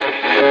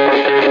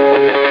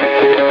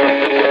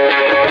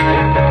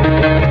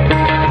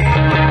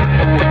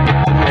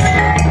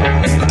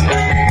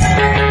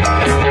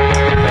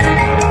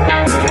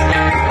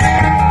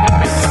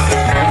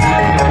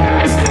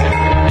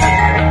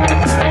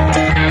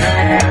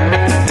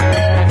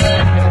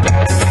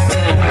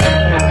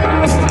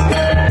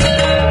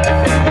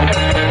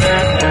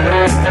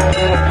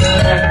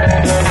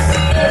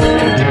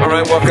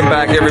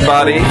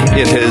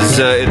everybody.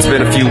 It's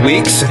been a few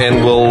weeks,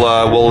 and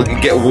we'll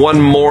get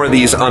one more of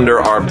these under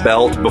our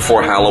belt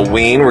before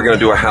Halloween. We're going to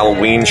do a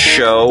Halloween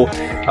show,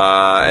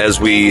 as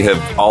we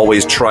have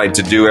always tried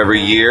to do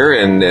every year,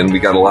 and we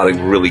got a lot of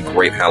really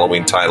great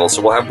Halloween titles.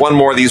 So we'll have one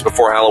more of these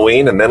before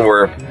Halloween, and then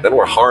we're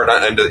hard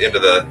into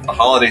the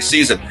holiday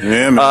season.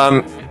 Yeah,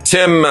 man.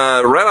 Tim,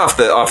 right off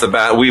the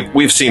bat,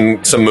 we've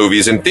seen some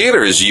movies in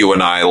theaters, you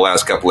and I, the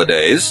last couple of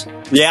days.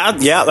 Yeah.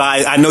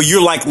 I know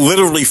you're like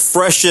literally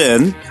fresh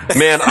in.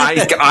 Man,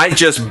 I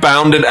just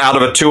bounded out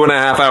of a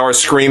 2.5 hour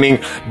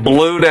screening,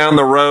 blew down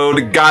the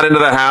road, got into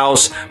the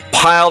house,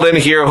 piled in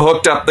here,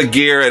 hooked up the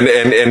gear,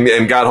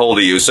 and got hold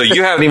of you. So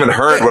you haven't even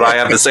heard what I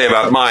have to say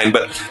about mine,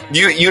 but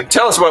you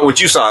tell us about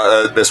what you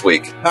saw this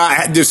week.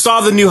 I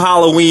saw the new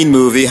Halloween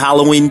movie,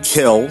 Halloween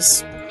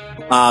Kills.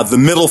 The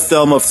middle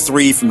film of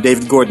 3 from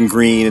David Gordon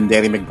Green and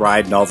Danny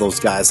McBride and all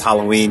those guys.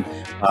 Halloween,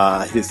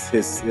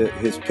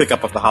 his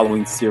pickup of the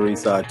Halloween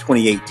series,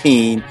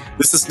 2018.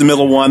 This is the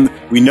middle one.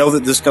 We know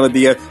that there's going to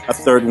be a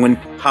third one.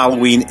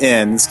 Halloween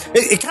Ends.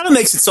 It kind of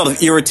makes it sort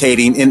of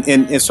irritating and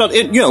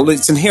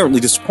it's inherently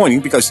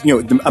disappointing because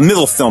a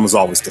middle film is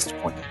always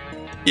disappointing.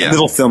 Yeah. The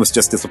middle film is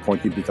just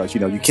disappointing because,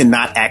 you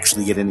cannot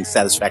actually get any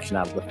satisfaction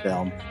out of the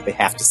film. They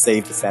have to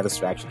save the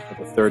satisfaction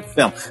for the third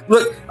film.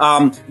 Look,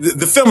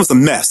 the film is a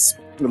mess.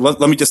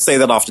 Let me just say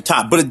that off the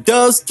top. But it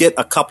does get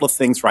a couple of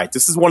things right.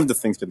 This is one of the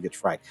things that it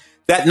gets right.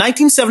 That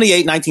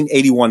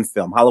 1978-1981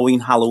 film,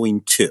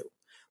 Halloween 2,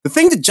 the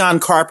thing that John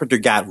Carpenter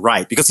got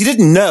right, because he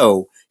didn't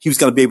know he was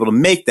going to be able to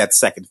make that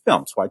second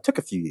film. That's why it took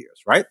a few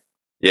years, right?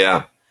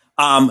 Yeah.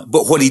 But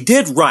what he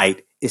did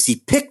right is he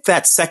picked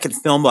that second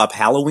film up,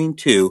 Halloween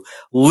 2,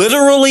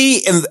 literally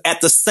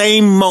at the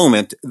same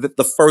moment that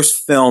the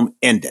first film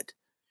ended.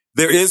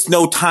 There is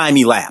no time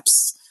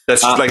elapse.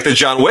 That's like the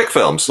John Wick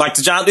films. Like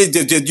the John, and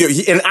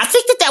I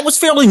think that was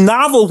fairly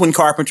novel when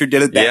Carpenter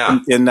did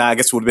it. In I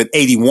guess it would have been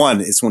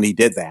 81 is when he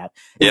did that.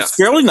 It was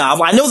fairly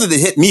novel. I know that it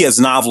hit me as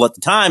novel at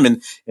the time,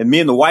 and me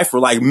and the wife were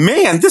like,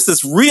 man,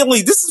 this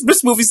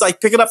movie's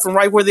like picking up from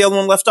right where the other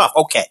one left off.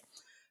 Okay.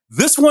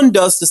 This one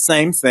does the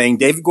same thing.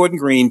 David Gordon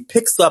Green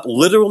picks up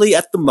literally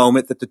at the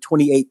moment that the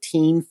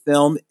 2018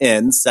 film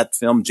ends, that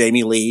film,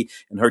 Jamie Lee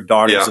and her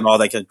daughters and all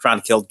that,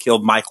 trying to kill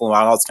Michael and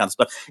all this kind of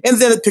stuff.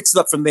 And then it picks it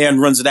up from there and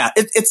runs it out.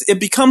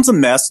 It becomes a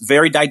mess,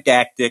 very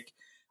didactic.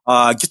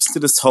 Gets into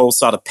this whole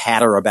sort of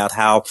patter about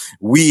how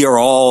we are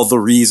all the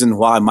reason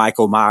why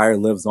Michael Myers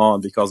lives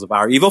on because of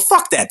our evil.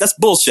 Fuck that. That's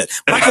bullshit.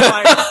 Michael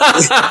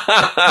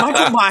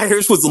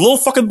Myers was a little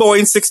fucking boy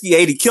in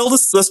 68. He killed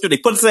his sister. They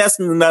put his ass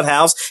in the nut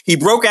house. He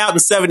broke out in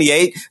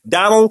 78.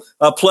 Donald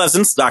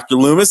Pleasance, Dr.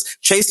 Loomis,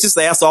 chased his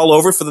ass all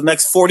over for the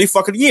next 40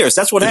 fucking years.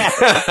 That's what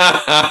happened.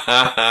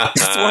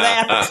 That's what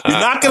happened.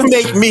 You're not going to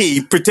make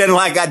me pretend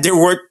like there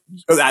weren't,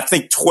 I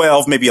think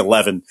 12, maybe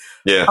 11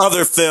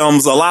 other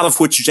films, a lot of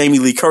which Jamie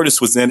Lee Curtis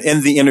was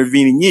in the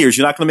intervening years.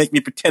 You're not going to make me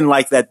pretend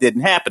like that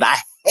didn't happen. I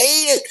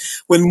hate it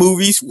when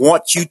movies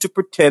want you to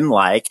pretend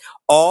like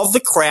all the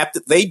crap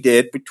that they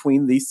did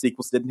between these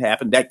sequels didn't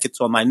happen. That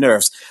gets on my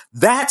nerves.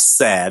 That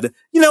said,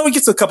 it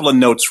gets a couple of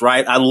notes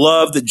right. I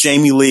love that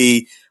Jamie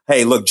Lee.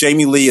 Hey, look,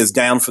 Jamie Lee is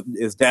down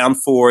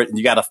for it, and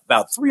you got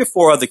about 3 or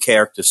 4 other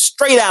characters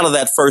straight out of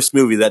that first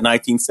movie, that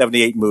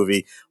 1978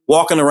 movie,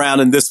 walking around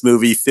in this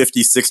movie,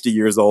 50, 60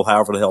 years old,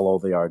 however the hell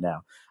old they are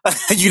now.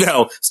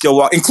 Still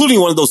walk,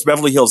 including one of those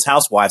Beverly Hills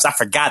housewives. I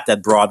forgot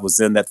that broad was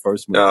in that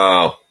first movie.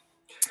 Oh.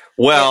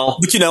 Well,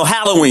 but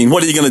Halloween,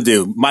 what are you going to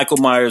do? Michael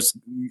Myers.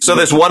 So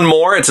there's one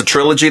more? It's a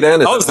trilogy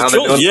then? It's a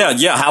trilogy.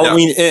 Yeah.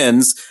 Halloween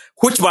Ends,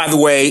 which, by the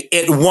way,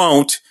 it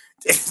won't.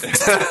 They're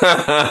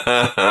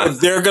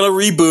going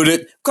to reboot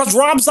it because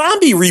Rob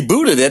Zombie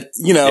rebooted it.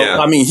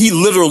 I mean, he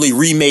literally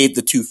remade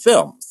the 2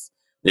 films.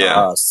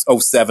 Yeah.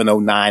 07,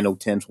 09,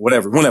 010,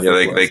 whatever. Yeah,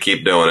 they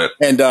keep doing it.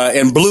 And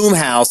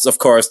Blumhouse, of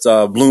course,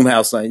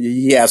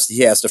 he has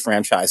the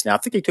franchise now. I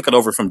think he took it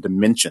over from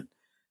Dimension,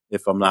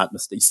 if I'm not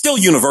mistaken. Still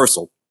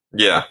Universal.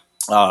 Yeah.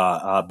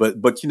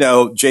 But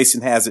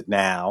Jason has it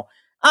now.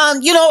 A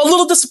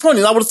little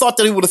disappointing. I would have thought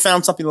that he would have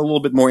found something a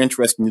little bit more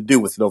interesting to do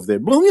with it over there.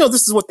 Bloom,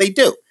 this is what they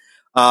do.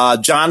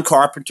 John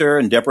Carpenter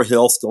and Deborah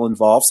Hill still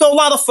involved. So a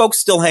lot of folks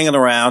still hanging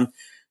around,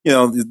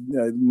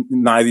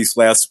 nigh these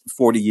last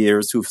 40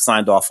 years who've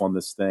signed off on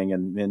this thing.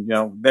 And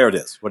there it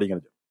is. What are you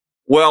going to do?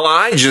 Well,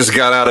 I just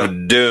got out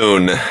of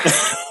Dune,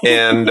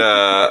 and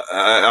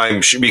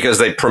I'm because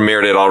they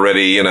premiered it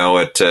already,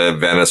 at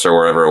Venice or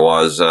wherever it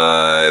was.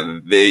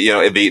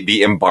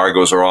 The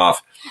embargoes are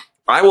off.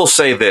 I will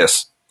say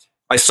this.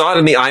 I saw it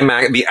in the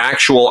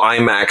actual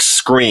IMAX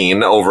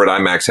screen over at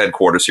IMAX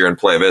headquarters here in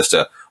Playa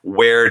Vista,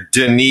 where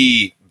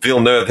Denis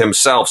Villeneuve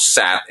himself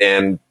sat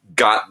and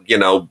got,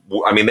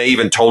 they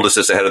even told us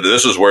this ahead of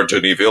this is where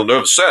Denis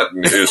Villeneuve sat.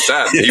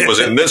 He was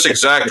in this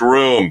exact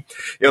room.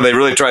 They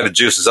really tried to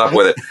juice us up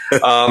with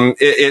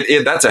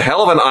it. That's a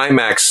hell of an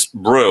IMAX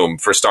room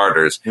for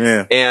starters.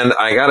 Yeah. And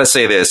I got to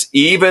say this,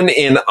 even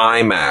in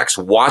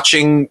IMAX,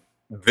 watching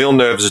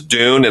Villeneuve's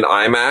Dune in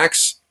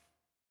IMAX,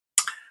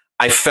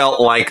 I felt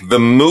like the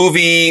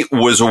movie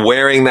was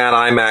wearing that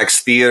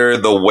IMAX theater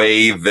the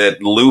way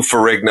that Lou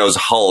Ferrigno's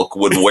Hulk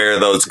would wear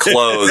those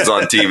clothes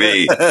on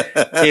TV.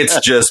 It's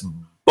just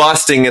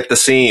busting at the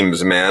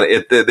seams, man.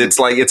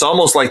 It's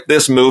almost like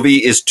this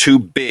movie is too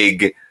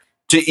big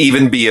to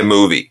even be a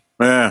movie.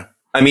 Yeah.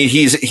 I mean,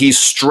 he's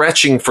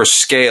stretching for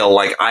scale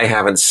like I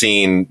haven't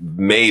seen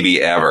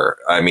maybe ever.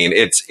 I mean,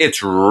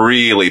 it's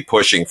really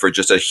pushing for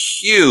just a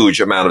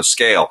huge amount of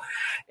scale.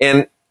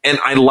 And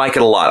I like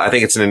it a lot. I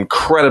think it's an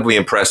incredibly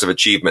impressive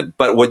achievement.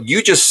 But what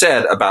you just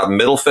said about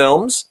middle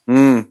films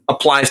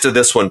applies to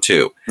this one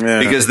too. Yeah.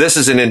 Because this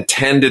is an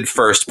intended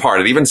first part.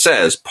 It even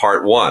says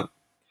part 1.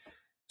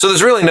 So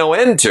there's really no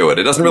end to it.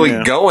 It doesn't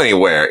really go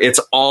anywhere.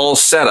 It's all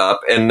set up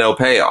and no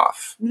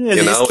payoff. Yeah,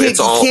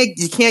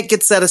 you can't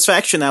get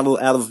satisfaction out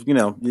of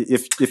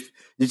if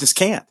you just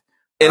can't.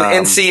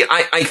 And see,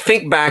 I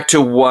think back to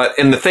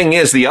and the thing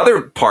is, the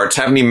other parts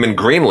haven't even been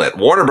greenlit.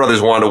 Warner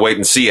Brothers wanted to wait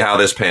and see how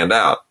this panned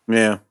out.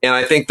 Yeah. And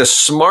I think the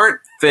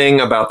smart thing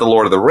about the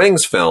Lord of the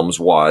Rings films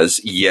was,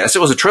 yes, it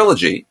was a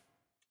trilogy.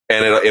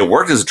 And it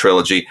worked as a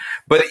trilogy,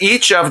 but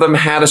each of them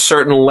had a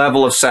certain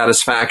level of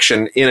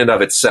satisfaction in and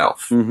of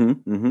itself.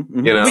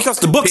 Because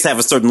the books have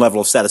a certain level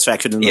of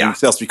satisfaction in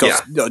themselves,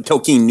 because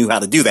Tolkien knew how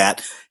to do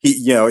that.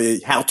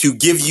 How to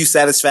give you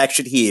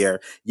satisfaction here,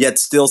 yet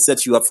still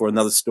set you up for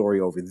another story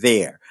over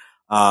there.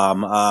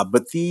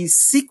 But these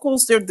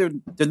sequels, they're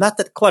not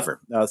that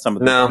clever. Some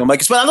of them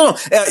filmmakers, but I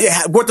don't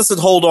know. What does it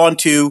hold on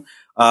to?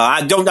 You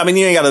ain't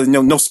got to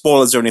no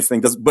spoilers or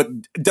anything. But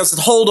does it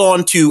hold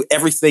on to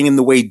everything in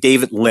the way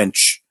David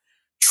Lynch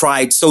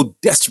tried so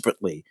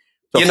desperately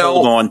to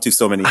hold on to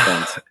so many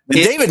things?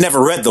 And David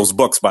never read those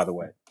books, by the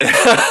way.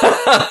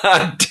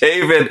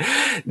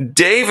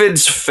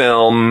 David's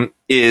film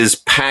is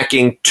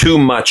packing too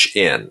much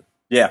in.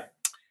 Yeah.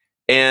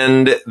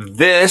 And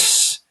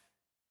this,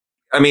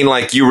 I mean,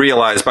 like, you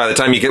realize by the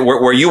time you get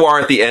where you are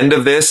at the end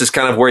of this is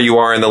kind of where you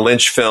are in the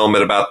Lynch film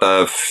at about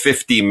the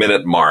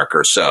 50-minute mark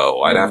or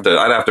so. I'd have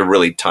to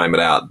really time it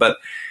out, but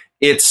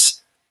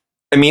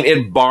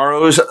it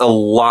borrows a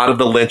lot of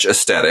the Lynch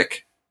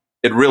aesthetic.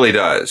 It really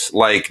does.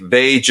 Like,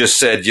 they just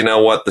said, you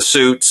know what, the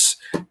suits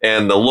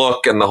and the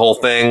look and the whole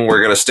thing,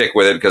 we're going to stick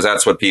with it because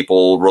that's what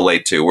people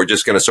relate to. We're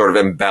just going to sort of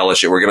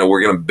embellish it. We're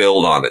going to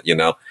build on it,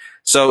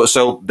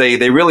 So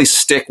they really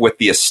stick with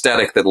the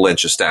aesthetic that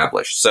Lynch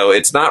established. So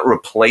it's not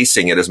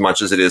replacing it as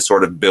much as it is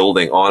sort of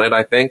building on it,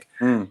 I think.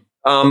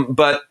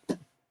 But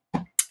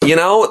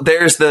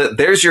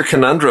there's your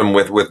conundrum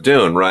with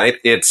Dune, right?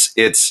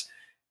 It's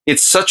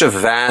such a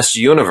vast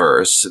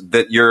universe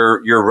that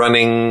you're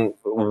running.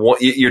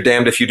 You're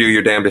damned if you do,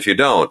 you're damned if you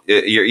don't.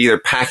 You're either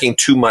packing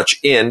too much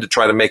in to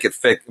try to make it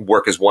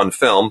work as one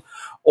film,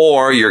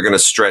 or you're going to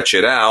stretch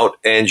it out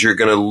and you're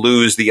going to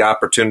lose the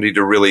opportunity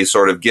to really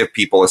sort of give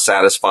people a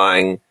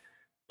satisfying,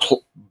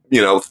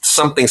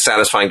 something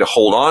satisfying to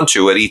hold on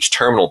to at each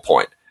terminal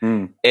point.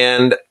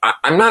 And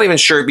I'm not even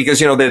sure because,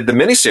 the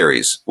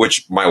miniseries,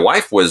 which my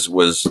wife was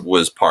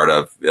part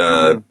of,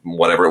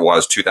 whatever it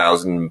was,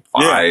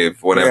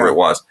 2005, whatever it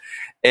was.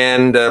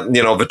 And,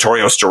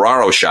 Vittorio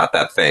Storaro shot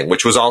that thing,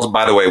 which was also,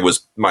 by the way,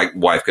 my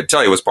wife could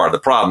tell you was part of the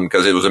problem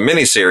because it was a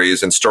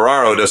miniseries and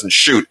Storaro doesn't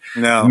shoot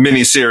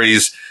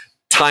miniseries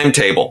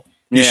timetable.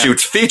 He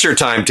shoots feature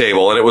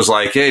timetable. And it was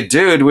like, hey,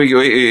 dude,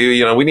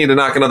 we need to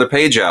knock another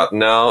page out.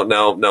 No.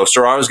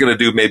 Storaro's going to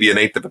do maybe an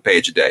eighth of a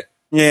page a day.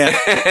 Yeah.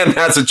 And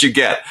that's what you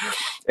get.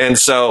 And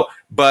so,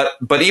 but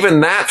even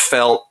that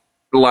felt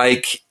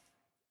like,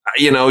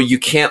 you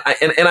can't,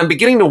 and I'm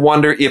beginning to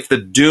wonder if the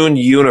Dune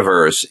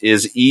universe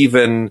if you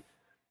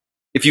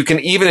can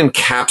even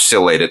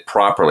encapsulate it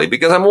properly,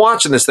 because I'm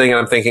watching this thing and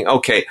I'm thinking,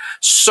 okay,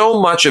 so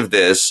much of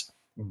this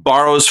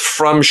borrows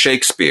from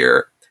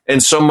Shakespeare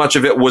and so much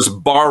of it was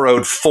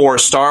borrowed for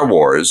Star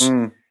Wars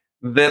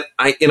that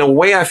in a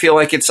way, I feel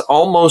like it's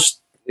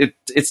almost,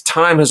 its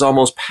time has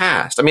almost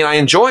passed. I mean, I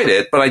enjoyed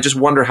it, but I just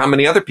wonder how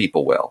many other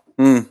people will.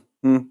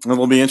 It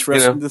will be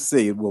interesting to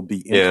see. It will be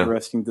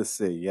interesting to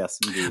see. Yes,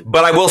 indeed.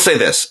 But I will say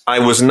this. I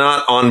was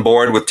not on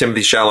board with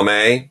Timothée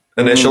Chalamet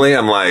initially.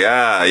 I'm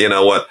like, you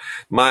know what?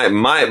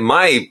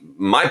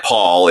 My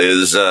Paul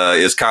is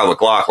Kyle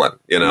MacLachlan,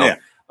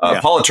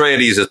 Paul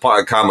Atreides is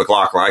Kyle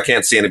MacLachlan. I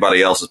can't see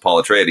anybody else as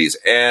Paul Atreides.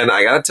 And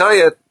I got to tell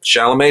you,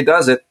 Chalamet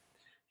does it.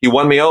 He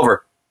won me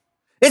over.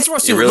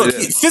 Interesting. Really Look,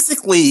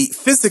 physically,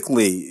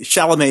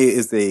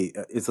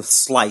 Chalamet is a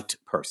slight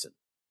person.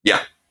 Yeah.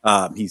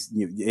 He's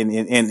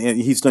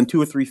he's done 2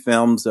 or 3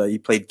 films. He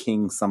played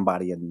King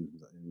somebody in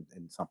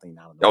something.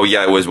 I don't know. Oh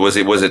yeah, was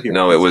it?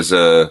 No, it was.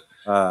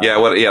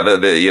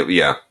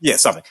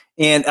 Something.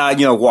 And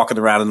walking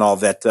around and all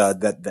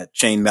that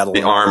chain metal,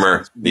 the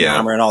armor,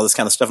 armor and all this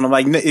kind of stuff. And I'm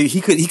like, he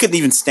couldn't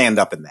even stand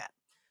up in that.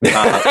 The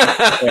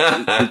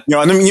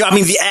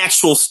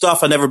actual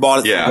stuff, I never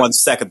bought it for 1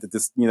 second that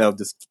this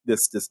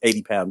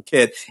 80-pound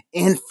kid.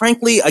 And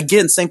frankly,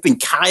 again, same thing.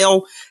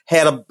 Kyle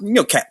had a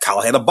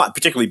body,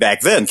 particularly back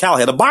then, Kyle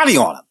had a body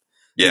on him,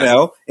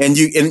 and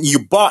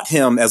you bought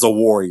him as a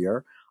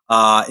warrior.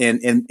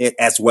 and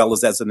as well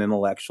as an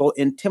intellectual.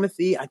 And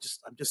Timothy, I'm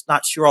just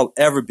not sure I'll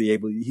ever be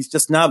able. He's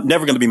just never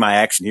going to be my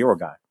action hero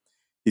guy.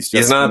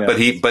 He's not, but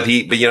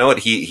you know what?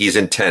 He's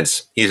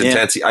intense. He's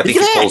intense. I think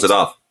he pulls it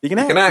off. He can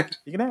act.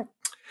 He can act.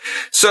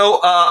 So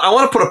I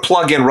want to put a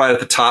plug in right at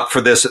the top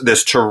for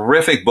this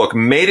terrific book,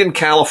 Made in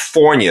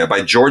California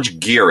by George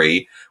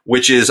Geary,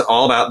 which is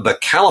all about the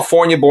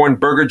California-born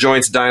burger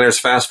joints, diners,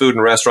 fast food,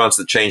 and restaurants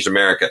that changed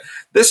America.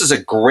 This is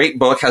a great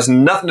book. Has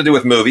nothing to do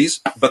with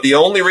movies, but the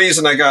only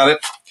reason I got it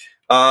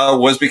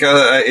was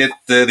because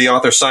the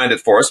author signed it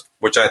for us,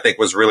 which I think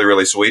was really,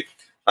 really sweet.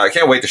 I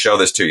can't wait to show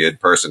this to you in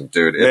person,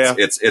 dude.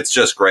 It's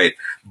just great.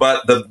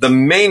 But the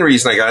main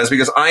reason I got it is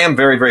because I am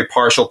very, very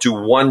partial to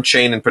one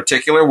chain in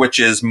particular, which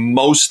is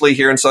mostly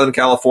here in Southern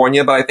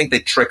California, but I think they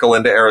trickle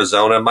into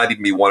Arizona. Might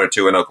even be one or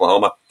two in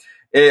Oklahoma.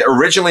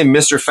 Originally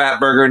Mr.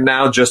 Fatburger,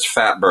 now just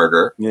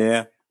Fatburger.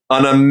 Yeah.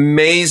 An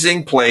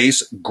amazing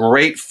place,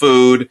 great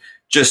food,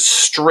 just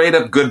straight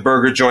up good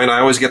burger joint. I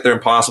always get their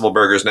Impossible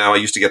burgers now. I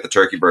used to get the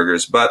turkey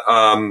burgers, but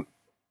an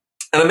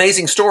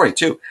amazing story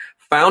too.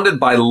 Founded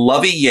by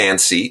Lovey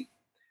Yancey,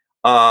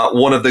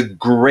 one of the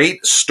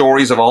great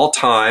stories of all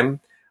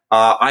time.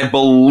 I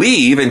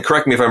believe, and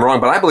correct me if I'm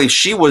wrong, but I believe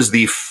she was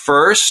the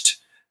first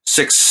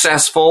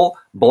successful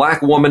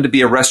Black woman to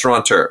be a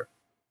restaurateur.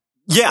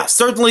 Yeah,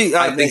 certainly.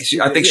 I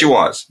think she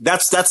was.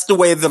 That's the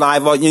way that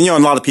I've, and a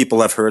lot of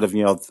people have heard of,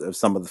 of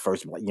some of the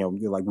first, like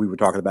we were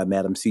talking about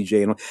Madam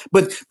CJ,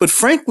 but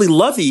frankly,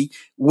 Lovey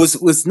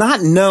was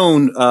not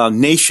known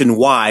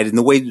nationwide in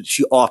the way that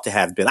she ought to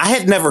have been. I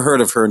had never heard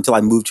of her until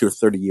I moved here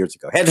 30 years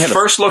ago.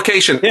 First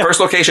location,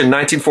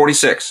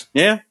 1946.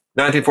 Yeah.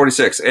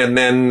 1946. And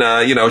then,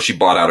 she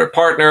bought out her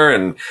partner.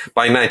 And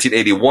by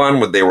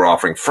 1981, they were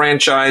offering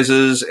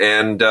franchises.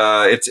 And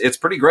it's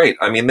pretty great.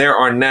 I mean, there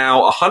are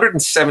now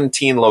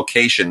 117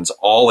 locations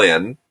all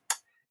in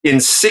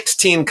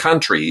 16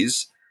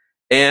 countries.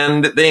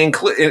 And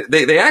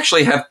they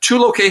actually have 2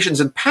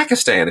 locations in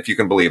Pakistan, if you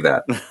can believe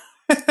that.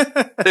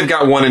 They've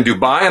got one in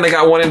Dubai and they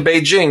got one in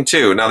Beijing,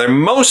 too. Now, they're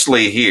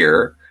mostly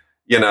here,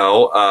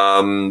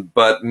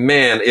 but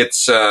man,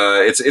 it's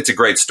a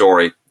great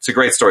story. It's a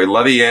great story.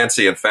 Lovey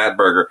Yancey and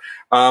Fatburger.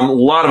 A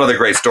lot of other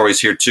great stories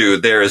here too.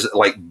 There's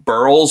like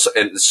Burl's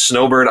and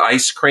Snowbird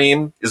ice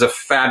cream is a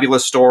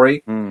fabulous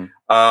story.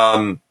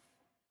 There's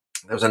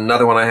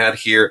another one I had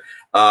here.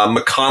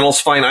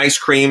 McConnell's Fine Ice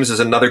Creams is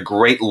another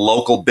great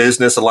local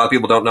business. A lot of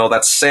people don't know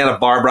that's Santa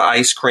Barbara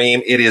ice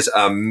cream. It is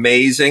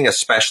amazing,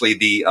 especially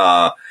the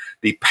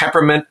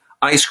peppermint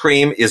ice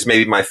cream is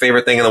maybe my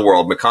favorite thing in the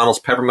world. McConnell's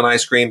peppermint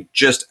ice cream,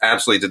 just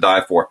absolutely to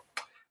die for.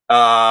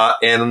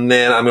 And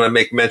then I'm going to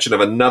make mention of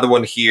another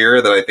one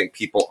here that I think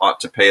people ought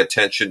to pay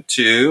attention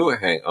to.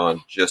 Hang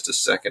on just a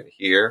second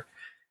here.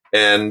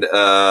 And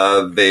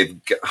they've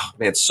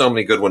got, so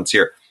many good ones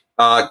here.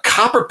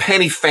 Copper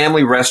Penny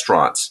Family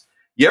Restaurants.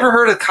 You ever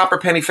heard of Copper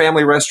Penny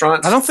Family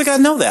Restaurants? I don't think I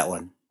know that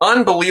one.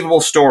 Unbelievable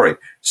story.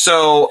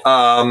 So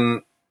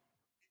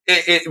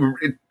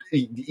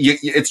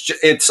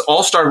it's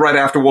all started right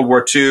after World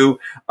War II.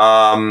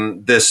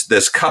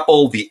 This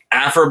couple, the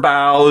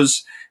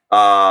Afferbaus,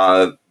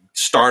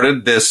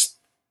 started this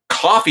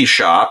coffee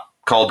shop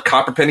called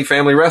Copper Penny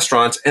Family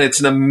Restaurants, and it's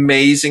an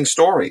amazing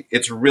story.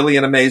 It's really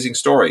an amazing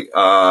story.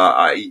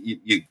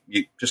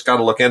 You just got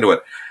to look into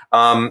it.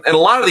 And a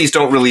lot of these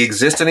don't really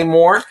exist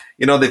anymore.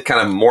 They've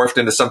kind of morphed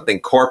into something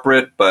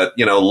corporate, but,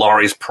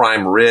 Laurie's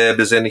Prime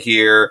Rib is in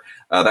here.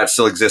 That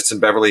still exists in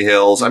Beverly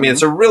Hills. I mean,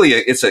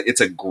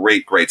 it's a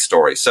great, great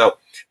story. So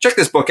check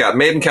this book out.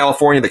 Made in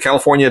California, the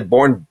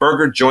California-born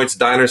burger joints,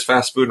 diners,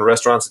 fast food, and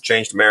restaurants that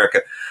changed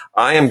America.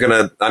 I'm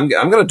gonna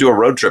do a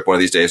road trip one of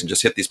these days and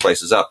just hit these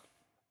places up.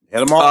 Hit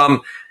them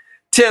all.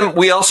 Tim,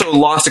 we also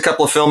lost a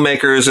couple of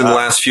filmmakers in the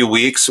last few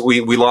weeks.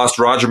 We lost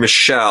Roger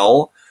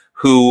Michell,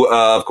 who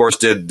of course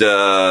did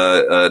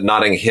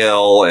Notting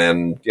Hill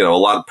and a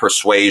lot of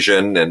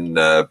Persuasion and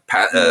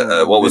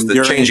what was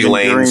the Changing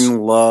Lanes?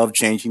 Enduring Love,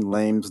 Changing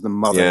Lanes, The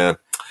Mother. Yeah,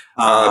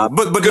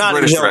 but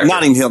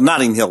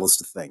Notting Hill is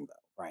the thing, though.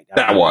 Right.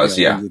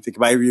 You think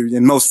about,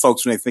 and most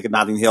folks, when they think of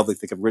Notting Hill, they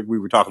think of, we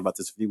were talking about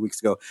this a few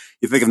weeks ago.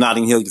 You think of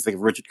Notting Hill, you think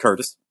of Richard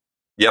Curtis.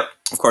 Yep.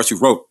 Of course, who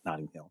wrote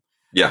Notting Hill.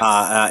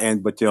 Yeah.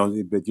 But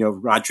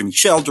Roger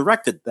Michell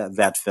directed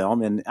that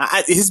film, and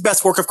his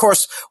best work, of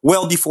course,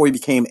 well before he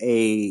became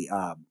a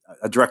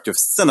director of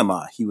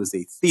cinema, he was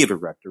a theater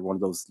director, one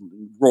of those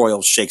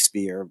Royal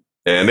Shakespeare.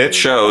 And it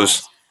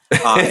shows.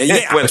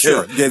 Yeah,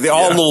 sure. They're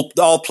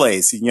all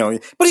plays,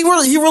 but he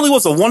really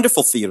was a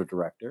wonderful theater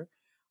director.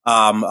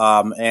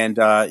 And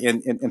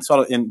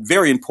sort of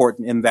very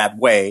important in that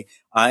way.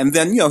 And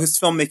then, his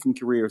filmmaking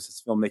career is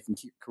his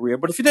filmmaking career.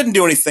 But if you didn't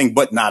do anything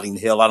but Notting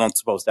Hill, I don't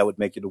suppose that would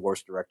make you the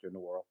worst director in the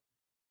world.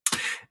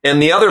 And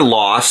the other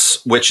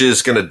loss, which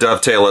is going to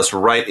dovetail us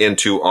right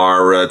into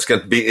our, it's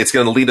going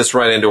to lead us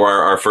right into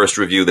our first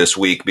review this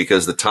week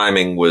because the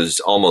timing was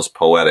almost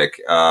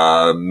poetic.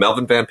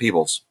 Melvin Van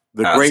Peebles.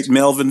 The great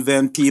Melvin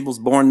Van Peebles,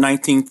 born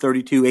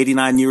 1932,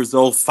 89 years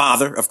old,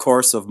 father, of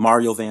course, of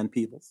Mario Van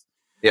Peebles.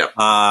 Yeah.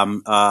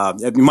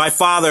 My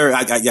father,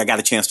 I got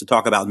a chance to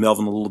talk about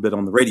Melvin a little bit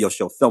on the radio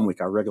show, Film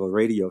Week, our regular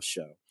radio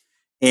show.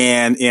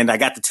 And I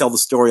got to tell the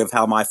story of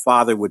how my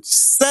father would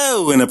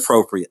so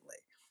inappropriately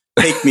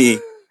take me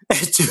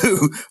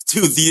to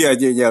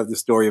the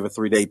story of a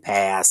 3-day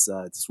pass,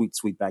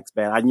 Sweetback's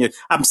Band.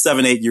 I'm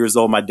 7-8 years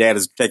old. My dad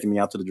is taking me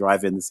out to the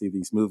drive-in to see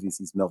these movies,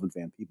 these Melvin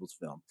Van Peebles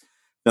films,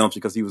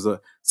 because he was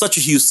such a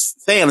huge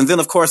fan. And then,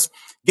 of course,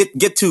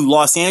 get to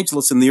Los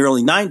Angeles in the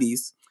early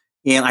 90s.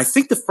 And I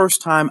think the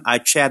first time I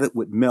chatted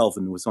with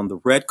Melvin was on the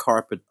red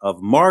carpet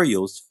of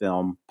Mario's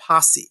film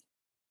Posse,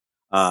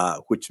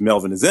 which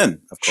Melvin is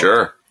in, of course.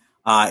 Sure.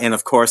 And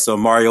of course,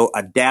 Mario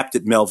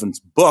adapted Melvin's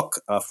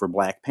book for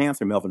Black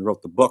Panther. Melvin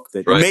wrote the book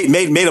that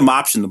made him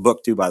option the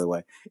book too, by the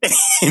way.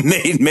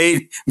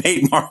 made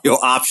Mario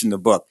option the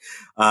book,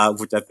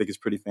 which I think is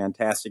pretty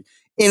fantastic.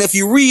 And if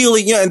you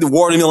really, and the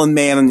Watermelon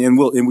Man,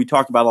 and we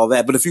talked about all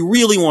that, but if you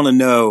really want to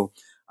know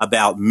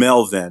about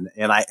Melvin,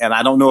 and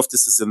I don't know if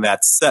this is in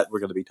that set we're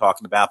going to be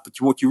talking about, but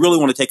what you really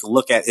want to take a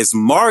look at is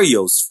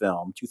Mario's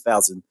film,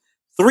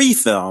 2003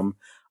 film,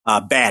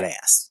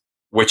 Badass.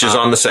 Which is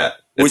on the set.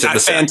 Which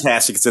is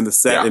fantastic. It's in the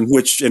set, in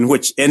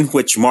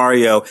which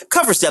Mario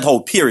covers that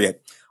whole period,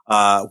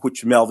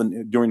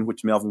 during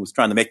which Melvin was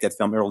trying to make that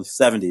film, early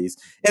 70s.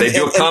 They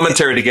do a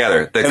commentary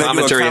together. The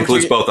commentary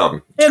includes both of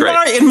them. It's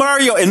great.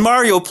 And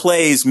Mario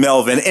plays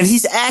Melvin, and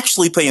he's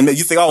actually playing.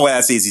 You think, oh, well,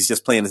 that's easy. He's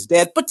just playing his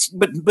dad, but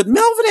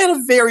Melvin had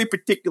a very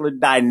particular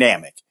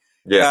dynamic.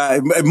 Yeah,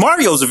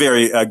 Mario's a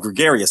very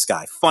gregarious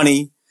guy,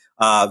 funny.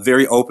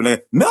 Very open.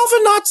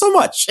 Melvin, not so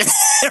much.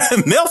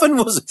 Melvin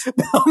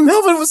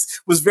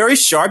was very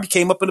sharp. He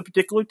came up at a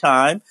particular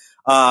time.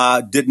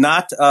 Did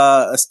not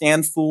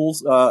stand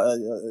fools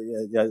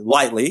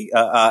lightly,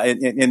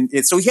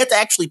 and so he had to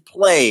actually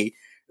play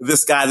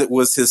this guy that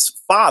was his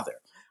father,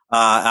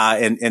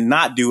 and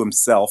not do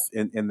himself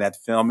in that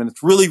film. And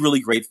it's really, really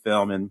great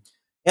film. And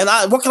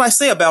what can I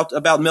say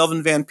about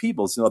Melvin Van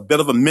Peebles? A bit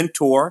of a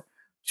mentor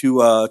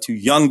to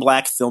young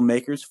black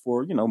filmmakers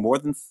for, more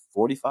than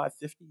 45,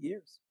 50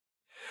 years.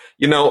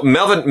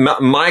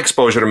 My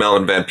exposure to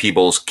Melvin Van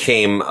Peebles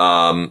came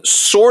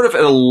sort of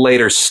at a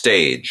later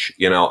stage.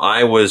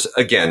 I was,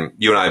 again,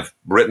 you and I have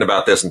written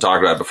about this and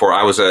talked about it before.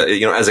 I was,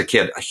 as a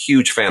kid, a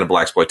huge fan of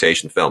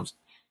blaxploitation films.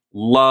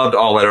 Loved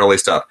all that early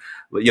stuff.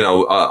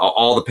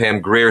 All the Pam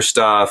Grier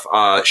stuff,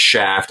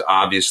 Shaft,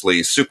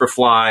 obviously,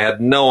 Superfly.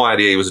 Had no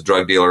idea he was a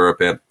drug dealer or a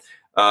pimp.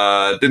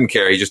 Didn't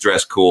care. He just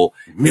dressed cool.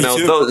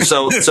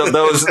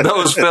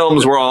 Those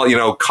films were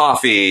all,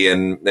 Coffee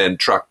and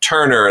Truck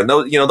Turner, and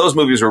those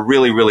movies were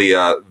really, really,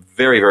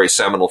 very, very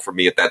seminal for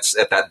me at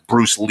that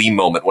Bruce Lee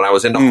moment when I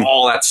was into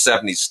all that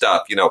 70s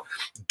stuff,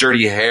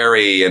 Dirty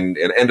Harry and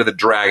Enter the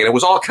Dragon. It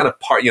was all kind of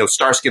part,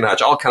 Starsky and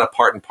Hutch, all kind of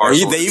part and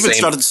parcel. They even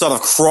started to sort of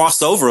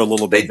cross over a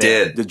little bit. They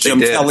did. The Jim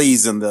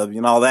Kellys and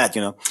all that,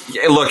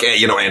 Yeah, look,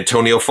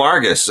 Antonio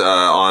Fargas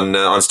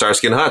on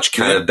Starsky and Hutch,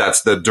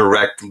 that's the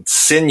direct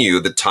sinew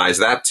that ties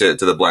that to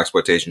the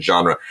blaxploitation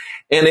genre.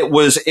 And it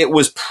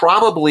was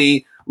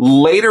probably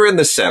later in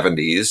the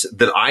 70s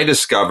that I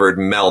discovered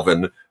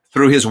Melvin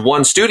through his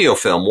one studio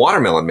film,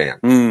 Watermelon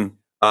Man.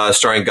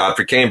 Starring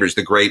Godfrey Cambridge,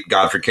 the great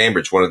Godfrey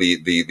Cambridge, one of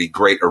the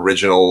great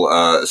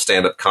original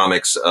stand-up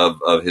comics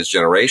of his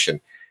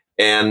generation.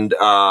 And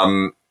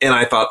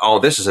I thought, oh,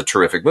 this is a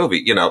terrific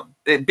movie,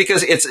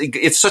 because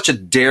it's such a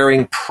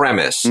daring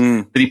premise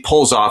that he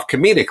pulls off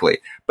comedically.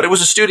 But it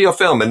was a studio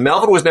film, and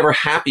Melvin was never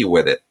happy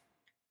with it.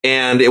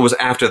 And it was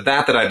after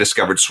that I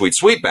discovered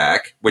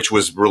Sweetback, which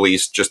was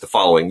released just the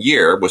following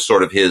year, was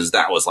sort of his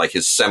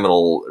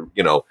seminal,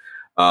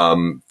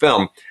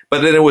 film.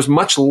 But then it was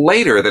much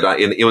later that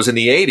it was in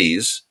the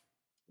 80s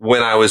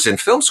when I was in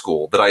film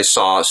school that I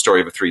saw A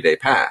Story of a 3-Day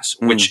Pass,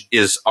 which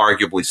is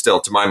arguably still,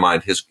 to my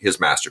mind, his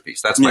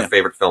masterpiece. That's my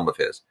favorite film of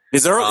his.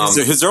 His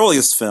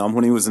earliest film,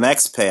 when he was an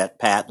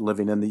expat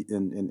living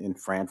in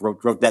France,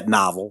 wrote that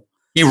novel.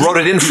 He wrote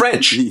it in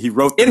French. He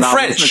wrote the novel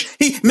French.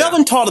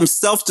 Melvin taught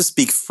himself to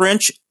speak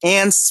French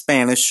and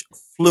Spanish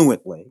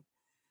fluently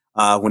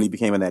when he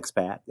became an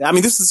expat. I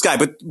mean, this is this guy,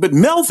 but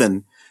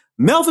Melvin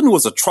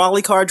was a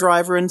trolley car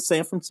driver in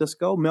San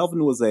Francisco.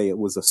 Melvin was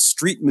a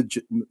street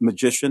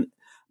magician.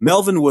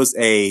 Melvin was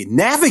a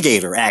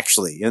navigator,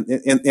 actually,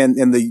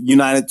 in the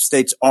United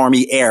States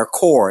Army Air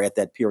Corps at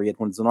that period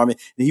when it was an army.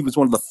 And he was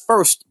one of the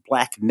first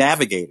black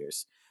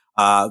navigators,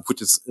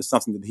 which is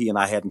something that he and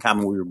I had in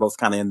common. We were both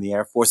kind of in the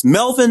Air Force.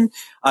 Melvin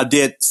a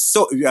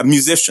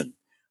musician,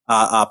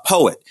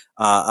 poet.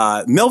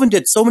 Melvin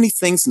did so many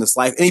things in his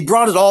life, and he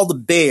brought it all to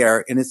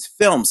bear in his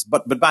films.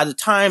 But by the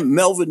time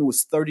Melvin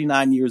was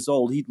 39 years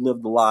old, he'd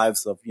lived the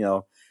lives of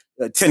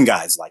 10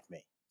 guys like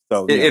me.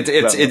 So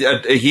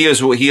he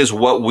is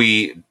what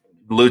we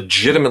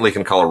legitimately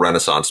can call a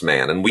Renaissance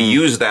man, and we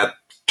use that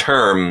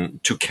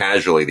term too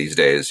casually these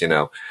days.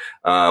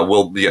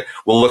 We'll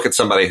look at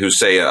somebody who's,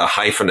 say, a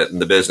hyphenate in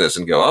the business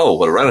and go, "Oh,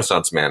 what a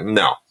Renaissance man!"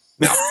 No.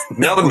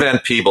 Melvin Van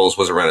Peebles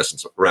was a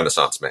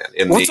Renaissance man.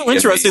 What's so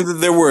interesting that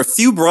there were a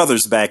few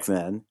brothers back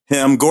then.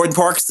 Him, Gordon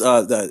Parks,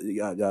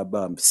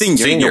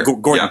 senior.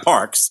 Gordon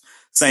Parks,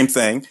 Same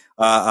thing.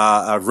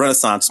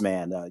 Renaissance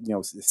Man,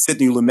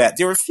 Sidney Lumet.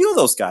 There were a few of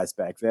those guys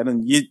back then,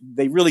 and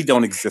they really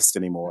don't exist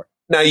anymore.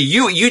 Now,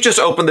 you just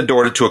opened the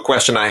door to a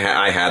question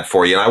I had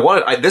for you,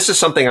 and this is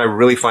something I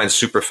really find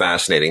super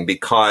fascinating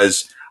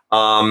because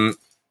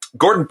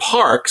Gordon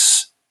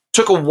Parks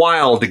took a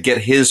while to get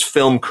his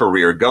film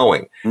career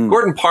going.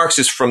 Gordon Parks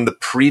is from the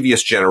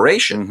previous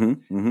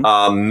generation.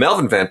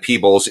 Melvin Van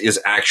Peebles is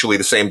actually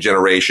the same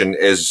generation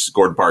as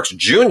Gordon Parks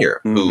Jr.,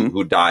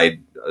 who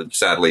died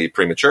sadly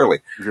prematurely.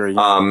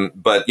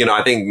 But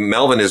I think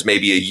Melvin is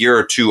maybe a year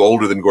or two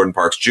older than Gordon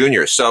Parks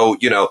Jr. So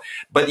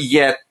but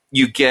yet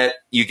you get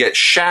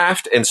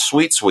Shaft and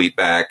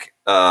Sweetback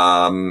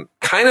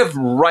kind of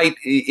right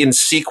in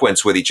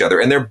sequence with each other,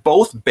 and they're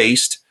both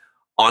based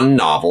on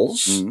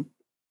novels.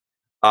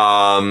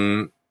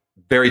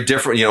 Very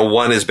different.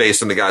 One is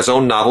based on the guy's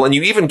own novel, and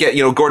you even get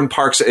Gordon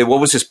Parks. What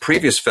was his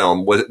previous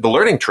film? Was The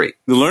Learning Tree?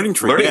 The Learning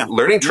Tree.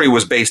 Learning Tree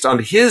was based on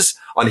his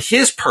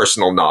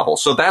personal novel.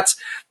 So that's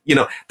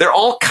they're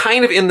all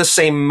kind of in the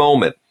same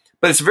moment,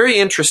 but it's very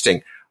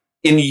interesting.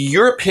 In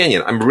your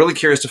opinion, I'm really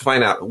curious to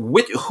find out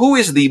who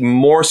is the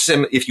more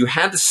if you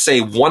had to say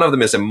one of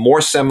them is a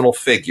more seminal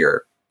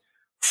figure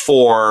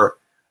for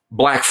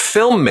black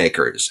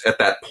filmmakers at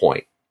that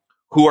point,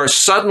 who are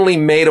suddenly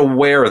made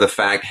aware of the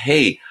fact,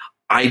 hey,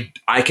 I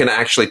can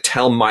actually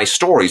tell my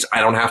stories.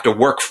 I don't have to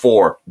work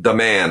for the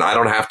man. I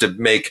don't have to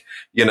make,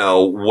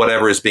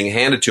 whatever is being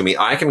handed to me.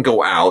 I can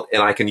go out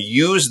and I can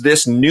use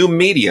this new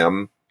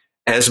medium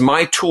as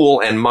my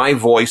tool and my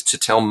voice to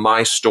tell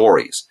my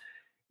stories.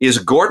 Is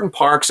Gordon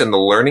Parks and The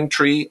Learning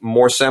Tree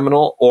more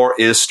seminal, or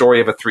is Story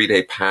of a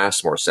 3-Day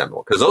Pass more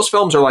seminal? Because those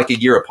films are like a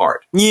year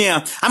apart.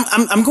 Yeah,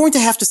 I'm going to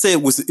have to say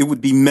it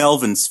would be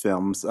Melvin's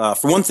films.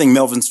 For one thing,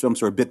 Melvin's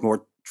films are a bit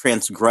more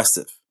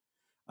transgressive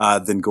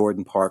than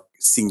Gordon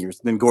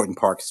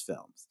Parks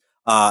films.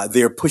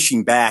 They're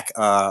pushing back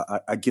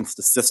against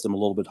the system a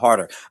little bit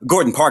harder.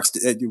 Gordon Parks,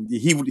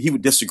 he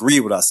would disagree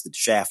with us that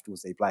Shaft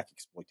was a black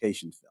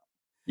exploitation film.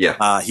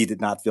 Yeah. He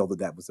did not feel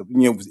that was,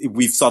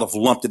 we've sort of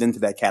lumped it into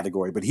that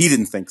category, but he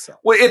didn't think so.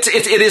 Well, it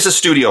is a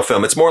studio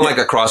film. It's more like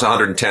Across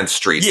 110th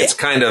Street. Yeah.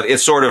 It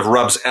sort of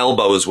rubs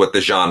elbows with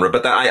the genre,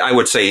 but I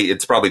would say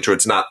it's probably true.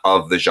 It's not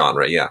of the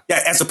genre. Yeah.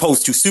 Yeah. As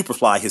opposed to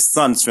Superfly, his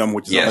son's film,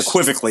 which is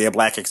unequivocally a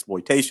black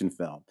exploitation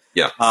film.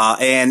 Yeah.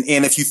 And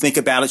if you think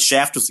about it,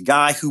 Shaft was a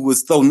guy who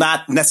was, though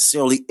not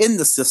necessarily in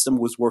the system,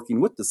 was working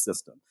with the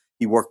system.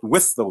 He worked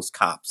with those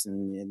cops,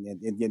 and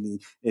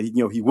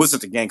he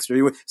wasn't a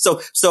gangster.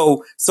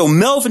 So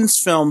Melvin's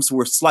films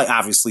were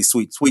obviously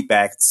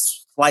Sweetback,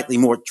 slightly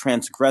more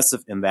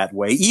transgressive in that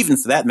way. Even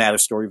for that matter,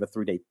 Story of a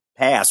 3-Day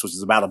Pass, which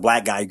is about a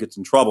black guy who gets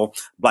in trouble,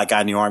 black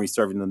guy in the army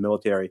serving in the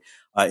military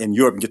in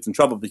Europe, and gets in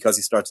trouble because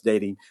he starts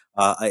dating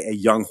a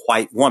young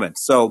white woman.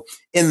 So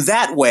in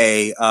that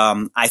way,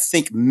 I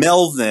think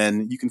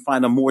Melvin, you can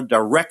find a more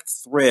direct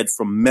thread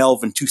from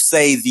Melvin to,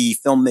 say, the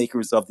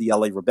filmmakers of the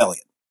LA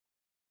Rebellion.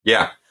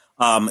 Yeah.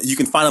 You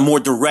can find a more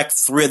direct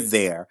thread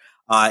there,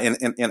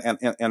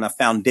 in a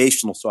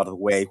foundational sort of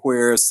way,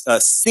 whereas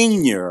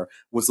Senior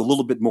was a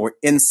little bit more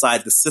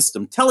inside the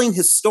system, telling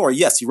his story.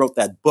 Yes, he wrote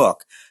that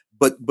book,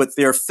 but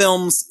their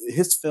films,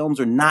 his films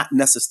are not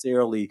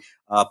necessarily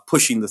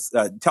pushing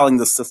telling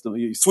the system.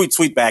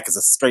 Sweetback is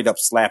a straight up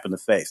slap in the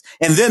face.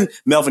 And then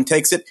Melvin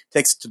takes it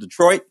to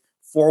Detroit,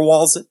 four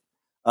walls it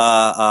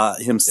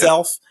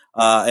himself. Yep.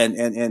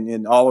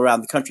 And all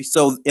around the country.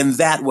 So in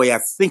that way, I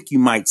think you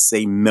might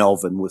say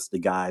Melvin was the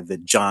guy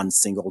that John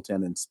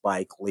Singleton and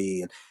Spike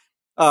Lee and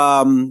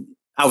I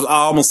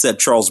almost said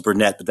Charles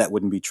Burnett, but that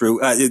wouldn't be true.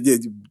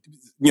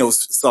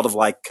 Sort of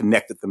like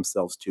connected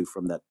themselves to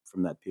from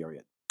that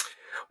period.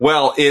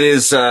 Well, it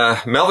is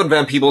Melvin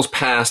Van Peebles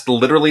passed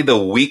literally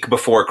the week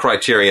before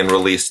Criterion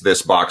released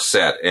this box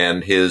set,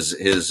 and his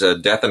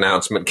death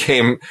announcement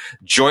came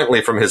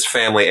jointly from his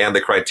family and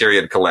the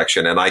Criterion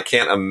collection, and I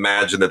can't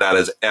imagine that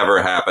has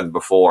ever happened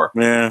before.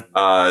 Yeah.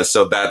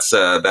 So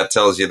that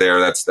tells you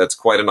there that's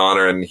quite an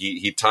honor, and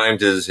he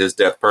timed his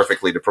death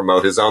perfectly to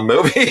promote his own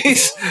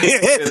movies.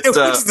 It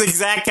was the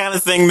exact kind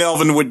of thing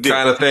Melvin would do.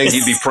 Kind of thing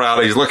he'd be proud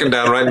of. He's looking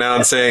down right now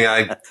and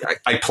saying,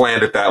 I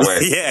planned it that way.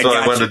 Yeah, that's what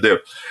I wanted to do.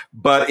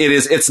 But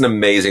it's an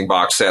amazing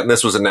box set, and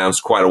this was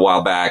announced quite a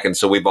while back, and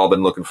so we've all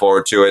been looking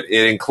forward to it.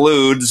 It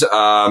includes,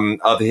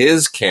 of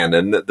his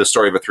canon, The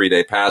Story of a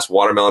 3-Day Pass,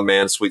 Watermelon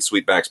Man,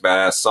 Sweetback's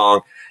Badass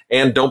Song,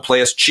 and Don't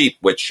Play Us Cheap,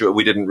 which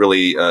we didn't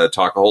really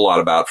talk a whole lot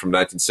about, from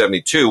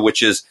 1972,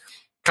 which is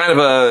kind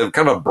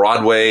of a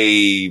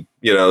Broadway,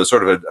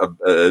 sort of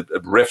a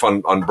riff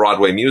on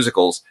Broadway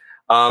musicals.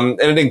 And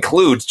it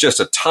includes just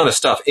a ton of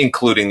stuff,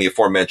 including the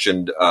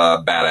aforementioned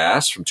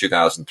Badass from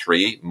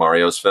 2003,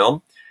 Mario's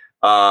film.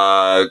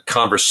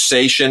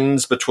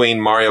 Conversations between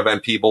Mario Van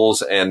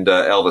Peebles and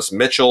Elvis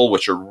Mitchell,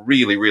 which are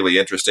really, really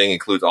interesting.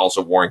 Includes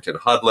also Warrington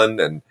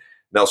Hudlin and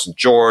Nelson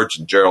George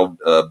and Gerald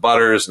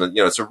Butters. And,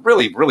 it's a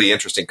really, really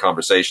interesting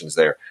conversations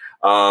there.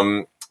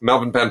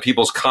 Melvin Van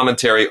Peebles'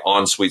 commentary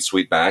on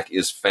Sweetback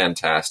is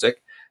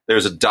fantastic.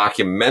 There's a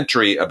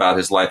documentary about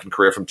his life and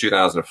career from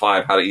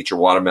 2005, How to Eat Your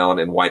Watermelon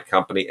in White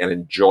Company and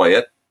Enjoy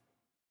It.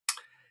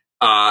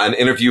 An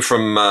interview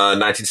from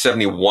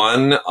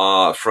 1971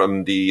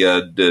 from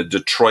the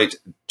Detroit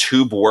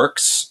Tube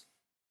Works.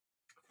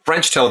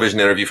 French television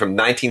interview from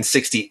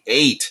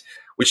 1968,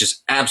 which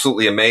is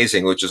absolutely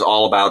amazing, which is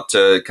all about,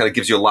 kind of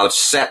gives you a lot of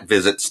set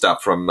visit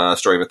stuff from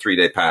Story of a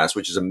Three-Day Pass,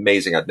 which is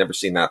amazing. I'd never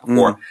seen that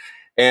before.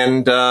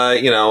 And,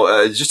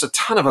 just a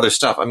ton of other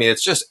stuff. I mean,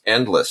 it's just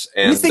endless.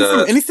 And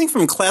anything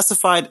from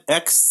Classified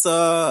X,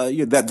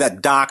 that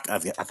doc, I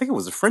think it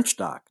was a French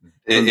doc,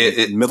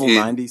 middle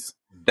 90s.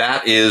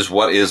 That is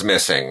what is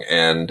missing.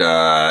 And,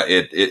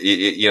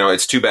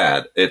 it's too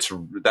bad.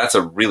 That's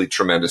a really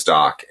tremendous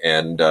doc.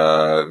 And,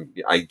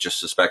 I just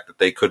suspect that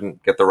they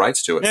couldn't get the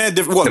rights to it. Yeah,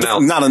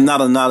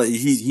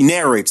 he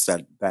narrates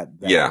that.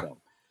 Yeah. Film.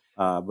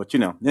 But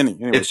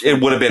anyway,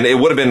 it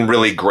would have been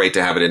really great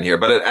to have it in here.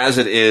 But as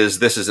it is,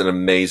 this is an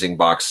amazing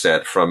box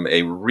set from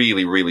a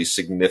really, really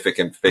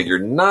significant figure,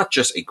 not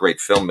just a great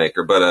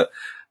filmmaker, but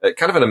a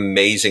kind of an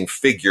amazing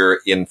figure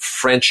in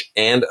French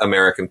and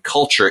American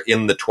culture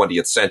in the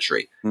 20th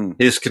century.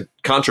 His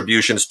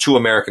contributions to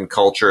American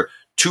culture,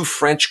 to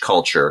French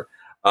culture,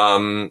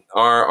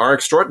 are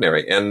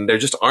extraordinary. And there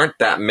just aren't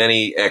that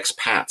many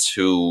expats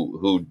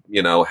who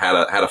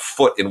had a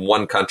foot in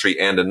one country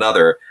and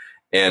another,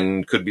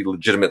 and could be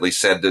legitimately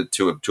said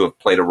to have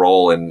played a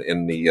role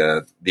in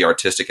the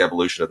artistic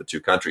evolution of the two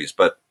countries.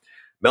 But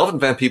Melvin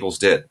Van Peebles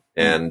did.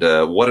 And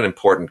what an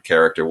important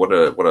character! What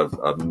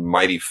a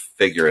mighty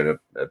figure, and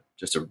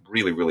just a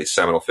really, really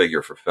seminal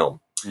figure for film.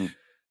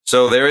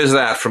 So there is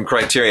that from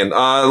Criterion.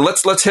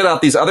 Let's hit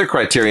out these other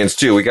Criterions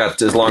too. We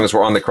got, as long as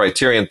we're on the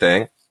Criterion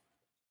thing,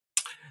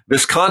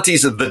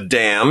 Visconti's The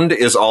Damned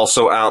is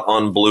also out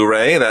on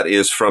Blu-ray. That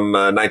is from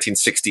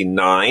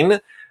 1969.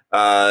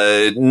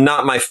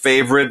 Not my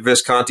favorite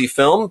Visconti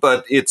film,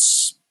 but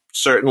it's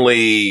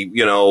certainly,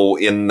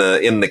 in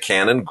the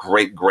canon.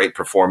 Great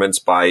performance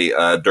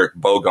by Dirk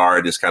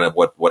Bogarde is kind of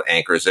what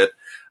anchors it.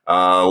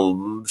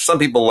 Some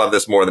people love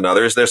this more than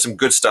others. There's some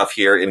good stuff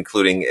here,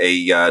 including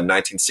a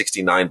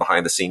 1969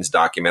 behind-the-scenes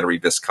documentary,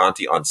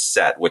 Visconti on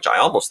Set, which I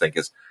almost think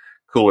is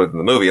cooler than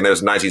the movie. And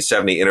there's a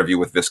 1970 interview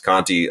with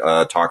Visconti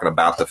talking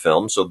about the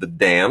film. So The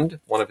Damned,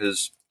 one of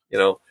his,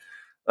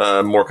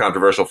 more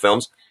controversial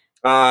films.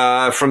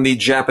 From the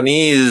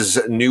Japanese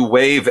New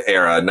Wave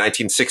era,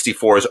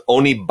 1964's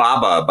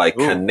Onibaba by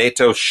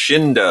Kaneto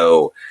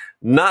Shindo.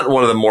 Not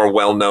one of the more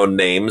well-known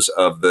names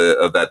of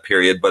that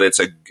period, but it's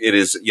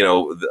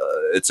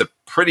a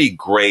pretty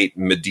great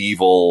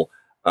medieval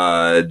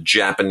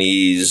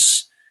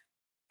Japanese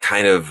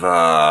kind of.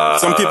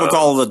 Some people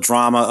call it a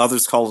drama,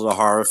 others call it a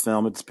horror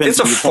film. It depends.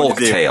 It's a folk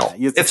tale.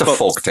 It's a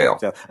folk tale.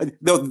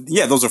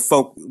 Yeah, those are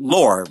folk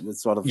lore.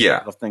 Sort of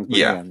thing.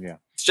 Yeah.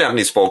 It's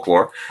Japanese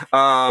folklore.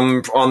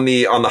 On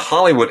the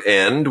Hollywood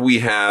end, we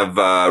have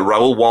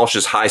Raoul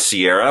Walsh's High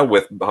Sierra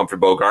with Humphrey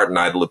Bogart and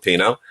Ida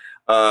Lupino.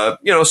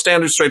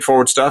 Standard,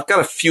 straightforward stuff.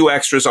 Got a few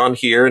extras on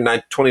here.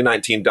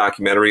 2019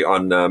 documentary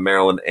on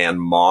Marilyn Ann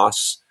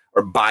Moss,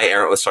 or by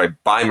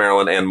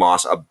Marilyn Ann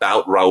Moss,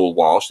 about Raoul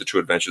Walsh, the true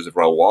adventures of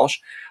Raoul Walsh.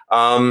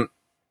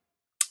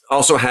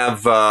 Also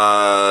have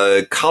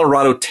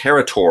Colorado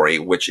Territory,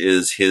 which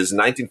is his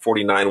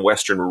 1949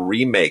 Western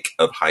remake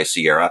of High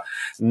Sierra.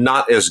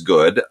 Not as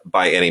good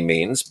by any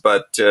means,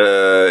 but,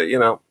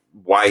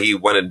 why he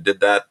went and did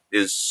that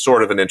is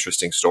sort of an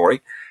interesting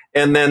story.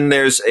 And then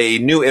there's a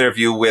new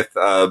interview with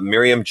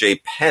Miriam J.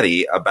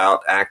 Petty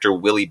about actor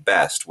Willie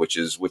Best, which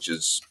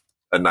is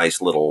a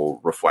nice little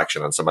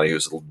reflection on somebody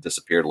who's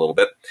disappeared a little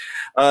bit.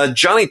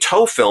 Johnny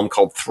Toe film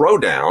called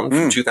Throwdown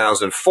from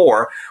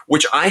 2004,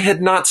 which I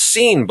had not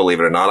seen, believe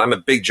it or not. I'm a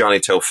big Johnny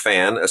Toe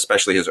fan,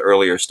 especially his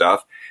earlier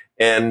stuff.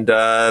 And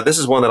this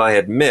is one that I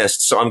had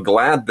missed, so I'm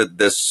glad that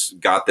this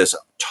got this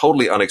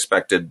totally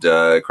unexpected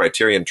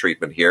Criterion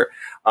treatment here.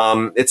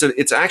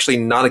 It's actually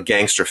not a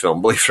gangster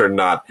film, believe it or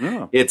not.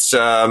 Yeah.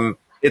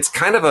 It's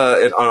kind of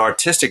an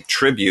artistic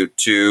tribute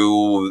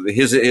to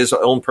his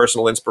own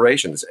personal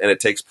inspirations, and it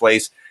takes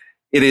place.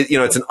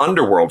 It's an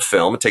underworld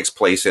film. It takes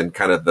place in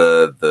kind of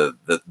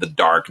the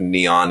dark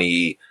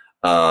neon-y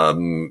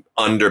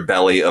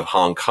underbelly of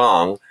Hong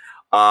Kong.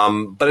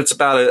 But it's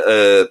about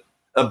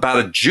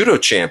a judo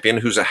champion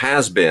who's a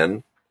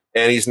has-been,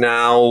 and he's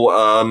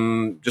now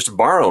just a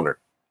bar owner.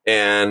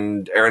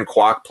 And Aaron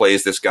Kwok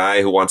plays this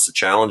guy who wants to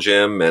challenge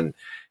him, and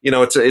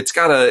it's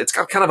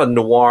got kind of a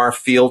noir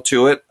feel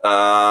to it,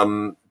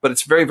 but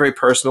it's very, very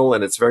personal,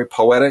 and it's very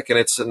poetic, and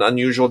it's an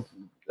unusual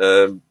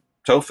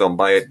Toe film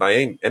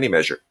by any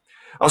measure.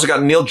 Also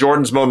got Neil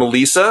Jordan's Mona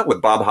Lisa with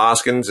Bob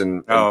Hoskins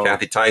and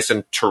Kathy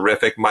Tyson.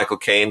 Terrific. Michael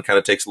Caine kind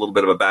of takes a little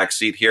bit of a back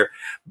seat here,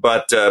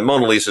 but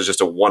Mona Lisa is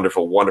just a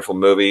wonderful, wonderful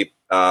movie.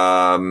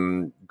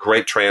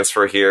 Great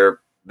transfer here.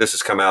 This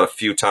has come out a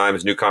few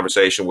times. New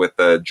conversation with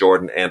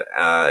Jordan and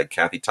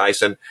Kathy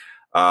Tyson,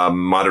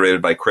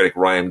 moderated by critic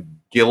Ryan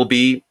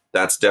Gilby.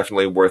 That's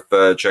definitely worth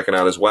checking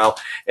out as well.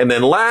 And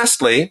then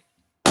lastly,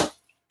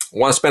 I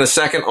want to spend a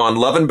second on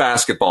Love and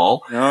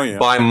Basketball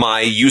by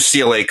my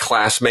UCLA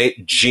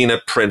classmate,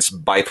 Gina Prince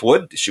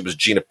Bythewood. She was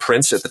Gina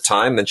Prince at the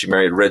time. Then she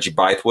married Reggie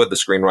Bythewood, the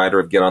screenwriter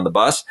of Get on the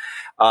Bus.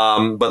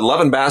 But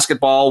Love and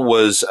Basketball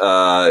was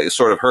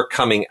sort of her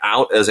coming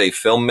out as a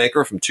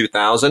filmmaker from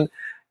 2000.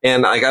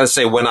 And I got to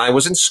say, when I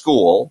was in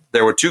school,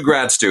 there were two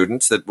grad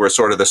students that were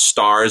sort of the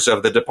stars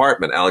of the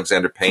department.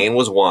 Alexander Payne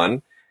was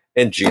one,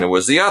 and Gina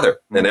was the other.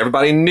 And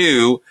everybody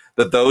knew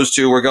that those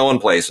two were going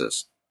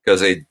places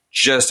because they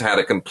just had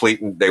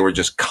they were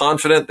just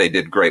confident. They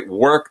did great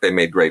work. They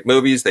made great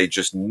movies. They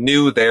just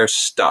knew their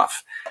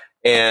stuff.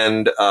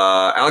 And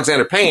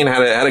Alexander Payne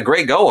had a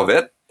great go of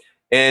it.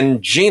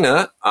 And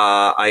Gina,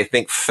 I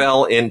think,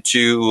 fell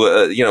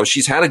into,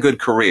 she's had a good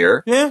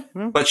career,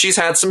 but she's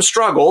had some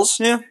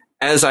struggles,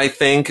 as I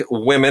think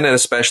women, and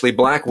especially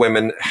black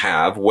women,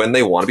 have when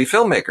they want to be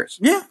filmmakers.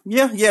 Yeah.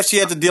 She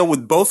had to deal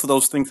with both of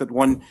those things at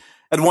one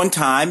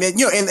time, and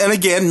and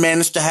again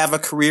managed to have a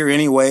career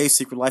anyway.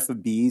 Secret Life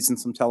of Bees and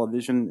some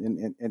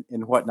television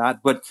and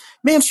whatnot. But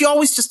man, she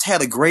always just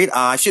had a great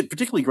eye. She had a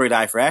particularly great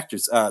eye for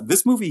actors.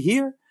 This movie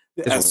here,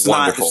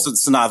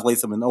 Sanaa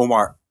Lathan and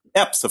Omar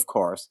Epps, of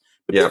course.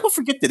 But people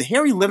forget that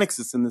Harry Lennox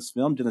is in this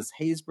film. Dennis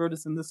Haysbert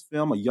is in this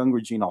film. A young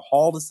Regina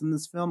Hall is in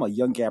this film. A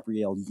young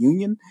Gabrielle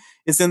Union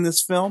is in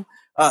this film.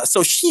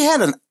 So she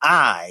had an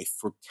eye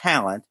for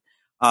talent.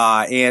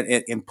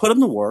 And put them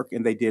to work,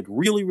 and they did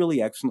really,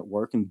 really excellent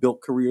work and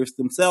built careers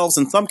themselves.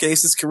 In some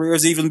cases,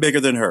 careers even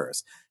bigger than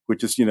hers,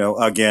 which is,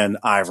 again,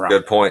 ironic.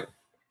 Good point.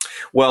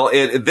 Well,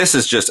 this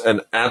is just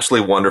an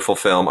absolutely wonderful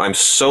film. I'm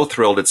so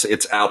thrilled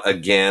it's out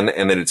again,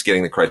 and that it's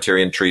getting the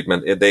Criterion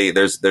treatment.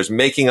 There's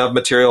making of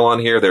material on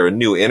here. There are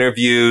new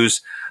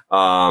interviews.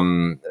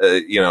 Lots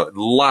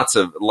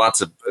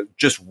of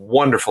just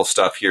wonderful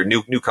stuff here.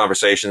 New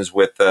conversations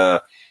with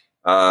Gina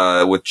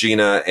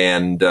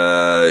and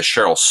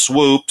Cheryl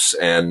Swoops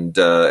and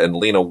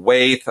Lena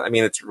Waithe. I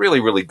mean, it's really,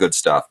 really good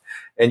stuff.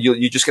 And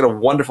you just get a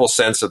wonderful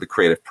sense of the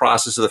creative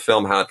process of the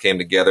film, how it came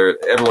together,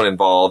 everyone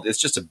involved. It's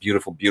just a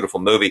beautiful, beautiful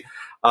movie.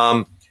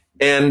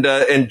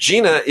 And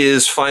Gina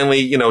is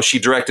finally, she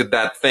directed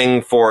that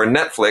thing for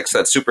Netflix,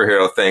 that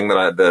superhero thing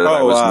I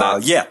was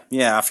not.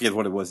 I forget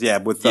what it was.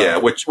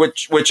 Which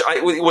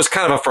it was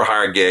kind of a for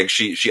hire gig.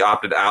 She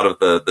opted out of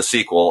the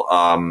sequel.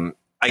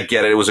 I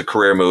get it. It was a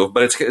career move,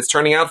 but it's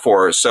turning out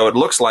for her. So it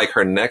looks like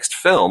her next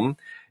film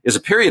is a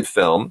period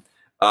film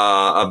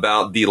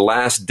about the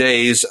last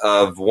days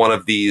of one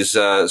of these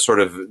sort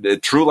of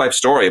true life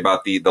story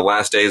about the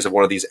last days of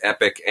one of these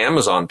epic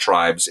Amazon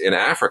tribes in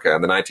Africa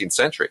in the 19th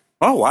century.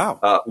 Oh,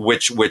 wow.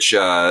 Which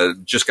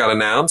just got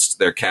announced.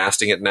 They're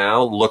casting it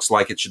now. Looks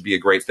like it should be a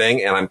great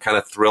thing. And I'm kind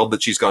of thrilled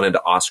that she's gone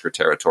into Oscar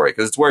territory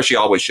because it's where she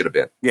always should have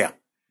been. Yeah.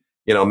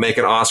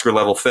 Making Oscar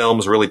level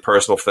films, really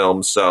personal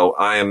films. So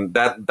I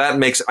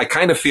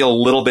kind of feel a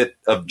little bit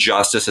of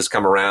justice has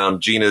come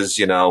around. Gina's,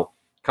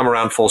 come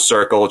around full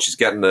circle. She's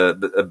getting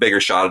a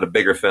bigger shot at a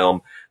bigger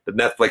film. The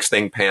Netflix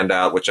thing panned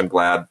out, which I'm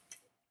glad.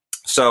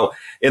 So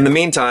in the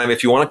meantime,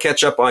 if you want to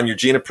catch up on your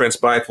Gina Prince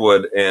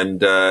Bythewood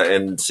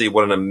and see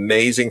what an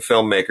amazing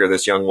filmmaker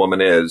this young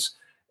woman is,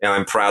 and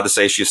I'm proud to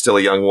say she's still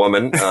a young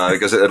woman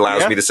because it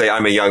allows me to say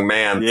I'm a young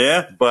man.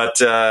 Yeah.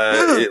 But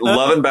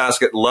Love and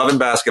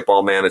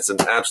Basketball, man, it's an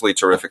absolutely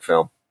terrific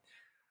film.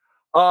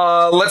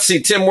 Let's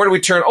see, Tim, where do we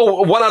turn?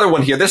 Oh, one other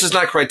one here. This is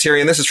not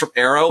Criterion. This is from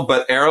Arrow,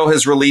 but Arrow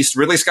has released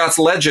Ridley Scott's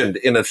Legend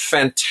in a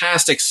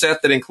fantastic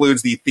set that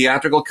includes the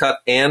theatrical cut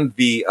and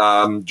the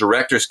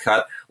director's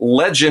cut.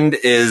 Legend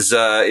is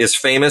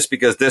famous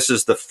because this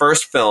is the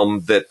first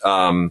film that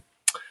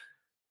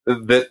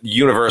that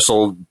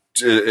Universal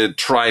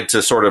tried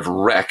to sort of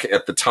wreck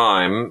at the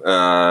time.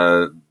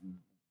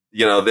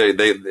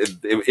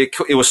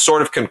 It was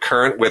sort of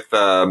concurrent with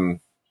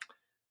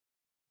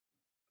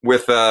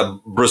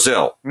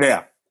Brazil.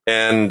 Yeah.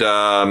 And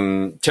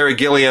Terry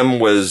Gilliam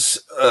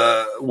was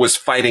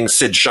fighting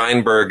Sid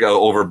Sheinberg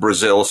over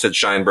Brazil. Sid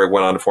Sheinberg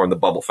went on to form the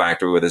Bubble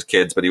Factory with his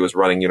kids, but he was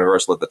running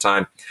Universal at the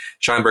time.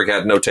 Sheinberg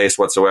had no taste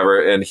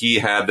whatsoever, and he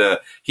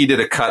did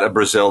a cut of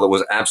Brazil that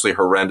was absolutely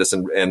horrendous.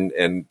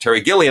 And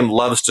Terry Gilliam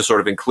loves to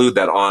sort of include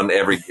that on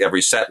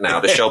every set now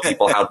to show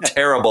people how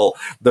terrible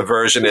the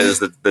version is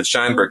that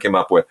Sheinberg came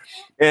up with.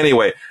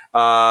 Anyway,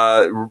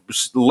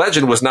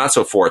 Legend was not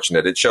so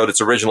fortunate. It showed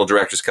its original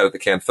director's cut at the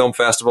Cannes Film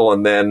Festival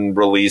and then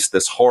released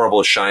this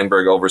horrible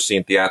Sheinberg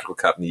overseen theatrical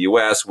cut in the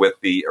U.S. with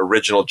the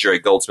original Jerry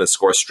Goldsmith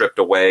score stripped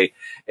away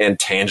and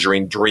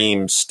Tangerine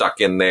Dream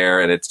stuck in there.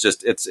 And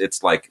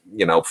it's like,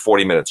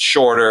 40 minutes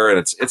shorter, and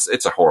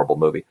it's a horrible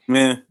movie.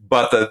 Yeah.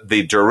 But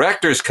the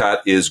director's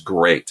cut is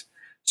great.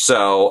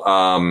 So,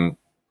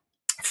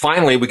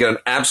 finally, we get an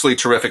absolutely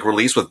terrific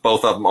release with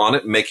both of them on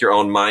it. Make your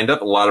own mind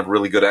up. A lot of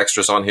really good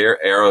extras on here.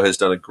 Arrow has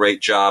done a great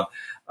job.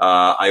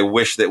 I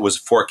wish that it was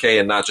 4K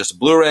and not just a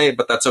Blu-ray,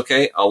 but that's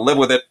okay. I'll live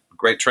with it.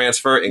 great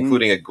transfer,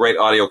 including a great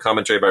audio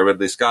commentary by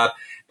Ridley Scott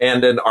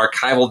and an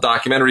archival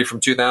documentary from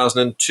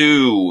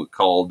 2002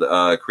 called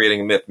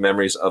Creating Myth,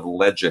 Memories of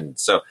Legend.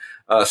 So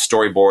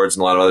storyboards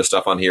and a lot of other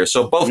stuff on here.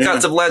 So both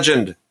Gods of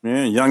Legend.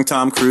 Yeah, young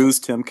Tom Cruise,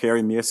 Tim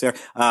Curry, Mia Sarah.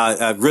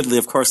 Ridley,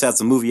 of course,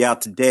 has a movie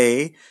out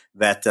today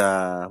that,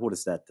 what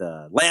is that?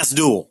 Last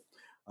Duel.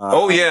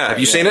 Have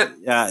you seen it?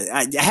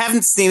 I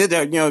haven't seen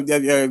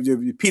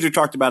it. Peter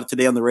talked about it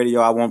today on the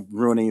radio. I won't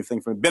ruin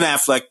anything for Ben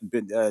Affleck,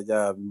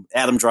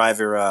 Adam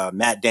Driver,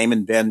 Matt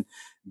Damon, Ben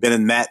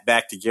and Matt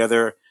back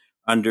together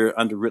under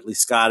Ridley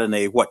Scott in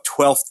a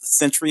 12th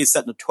century? Is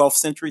set in the 12th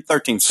century, 13th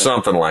century,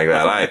 something like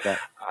that.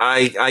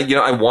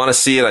 I want to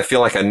see it. I feel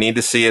like I need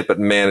to see it, but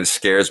man, it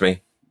scares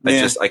me.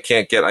 I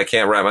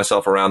can't wrap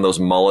myself around those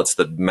mullets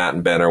that Matt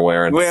and Ben are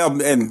wearing. Well,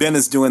 and Ben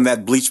is doing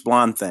that bleach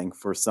blonde thing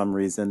for some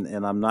reason,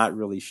 and I'm not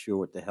really sure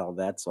what the hell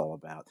that's all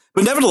about.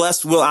 But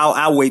nevertheless,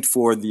 I'll wait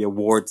for the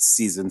awards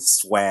season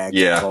swag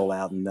to roll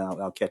out, and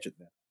I'll catch it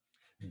then.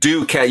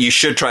 You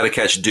should try to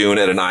catch Dune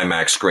at an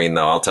IMAX screen,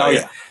 though. I'll tell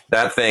you,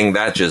 that thing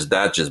that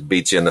just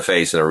beats you in the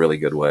face in a really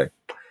good way.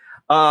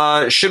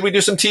 Should we do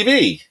some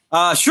TV?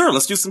 Sure,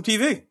 let's do some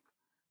TV.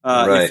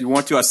 Right. If you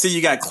want to. I see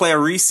you got Claire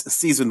Reese,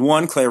 season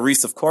 1. Claire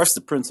Reese, of course, the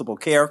principal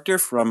character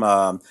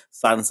from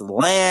Silence of the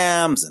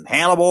Lambs and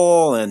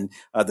Hannibal and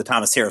the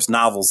Thomas Harris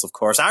novels, of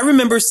course. I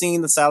remember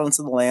seeing the Silence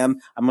of the Lamb.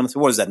 I'm going to say,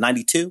 what is that,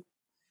 92?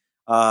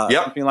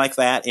 Something like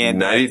that. And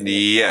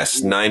 90,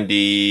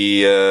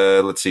 90,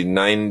 let's see,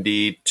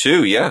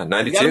 92. Yeah,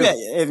 92.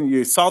 And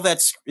you saw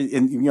that,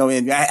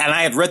 and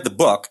I had read the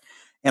book,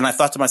 and I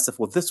thought to myself,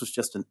 well, this was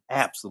just an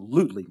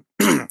absolutely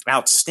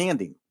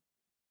outstanding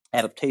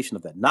adaptation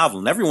of that novel,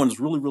 and everyone's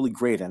really, really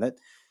great in it.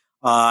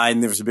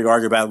 And there was a big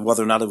argument about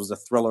whether or not it was a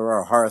thriller or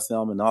a horror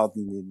film, and all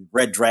the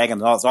Red Dragon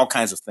and all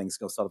kinds of things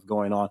sort of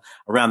going on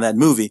around that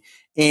movie.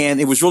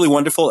 And it was really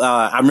wonderful.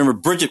 I remember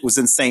Bridget was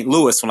in St.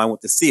 Louis when I went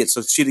to see it,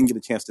 so she didn't get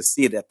a chance to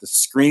see it at the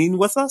screening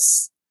with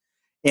us.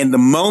 And the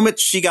moment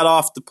she got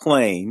off the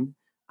plane,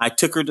 I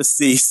took her to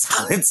see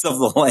Silence of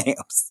the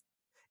Lambs.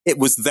 It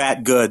was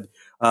that good.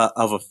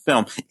 Of a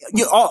film,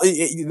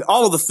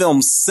 all of the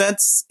films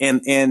since,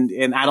 and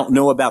I don't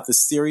know about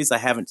this series. I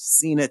haven't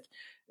seen it.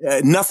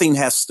 Nothing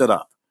has stood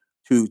up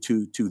to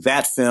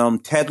that film.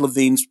 Ted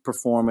Levine's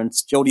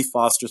performance, Jodie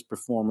Foster's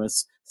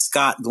performance,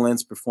 Scott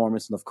Glenn's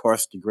performance, and of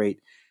course the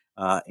great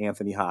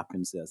Anthony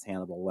Hopkins as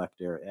Hannibal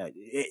Lecter.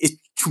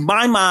 To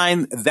my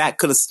mind, that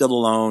could have stood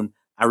alone.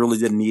 I really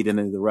didn't need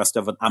any of the rest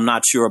of it. I'm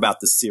not sure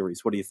about the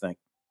series. What do you think?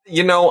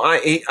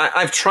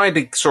 I've tried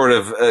to sort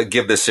of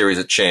give this series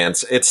a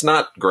chance. It's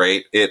not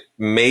great. It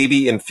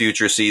maybe in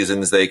future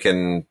seasons they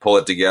can pull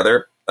it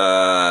together.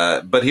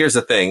 But here's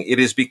the thing. It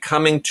is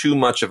becoming too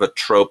much of a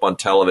trope on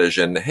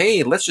television.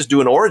 Hey, let's just do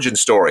an origin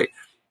story.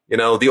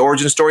 The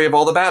origin story of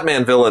all the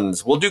Batman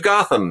villains. We'll do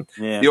Gotham.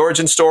 Yeah. The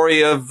origin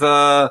story of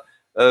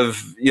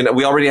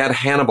we already had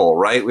Hannibal,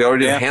 right? We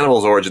already did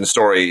Hannibal's origin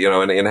story,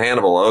 in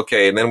Hannibal.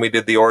 Okay. And then we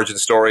did the origin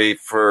story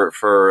for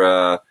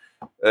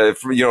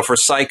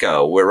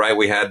Psycho, where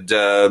we had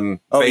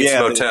Bates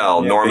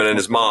Motel, Norman and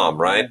his mom,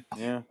 right?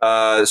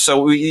 Yeah.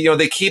 So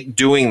they keep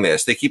doing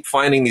this. They keep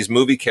finding these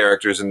movie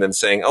characters and then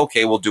saying,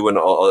 "Okay, we'll do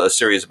a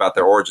series about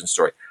their origin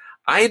story."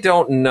 I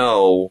don't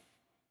know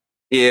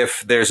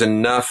if there's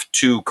enough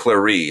to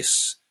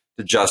Clarice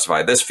to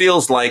justify. This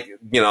feels like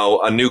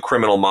a new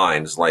Criminal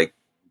Minds, like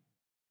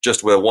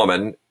just with a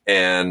woman,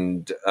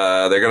 and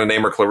they're going to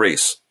name her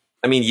Clarice.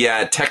 I mean,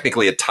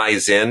 technically it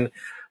ties in,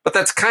 but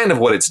that's kind of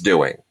what it's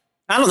doing.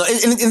 I don't know.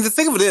 And the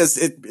thing of it is,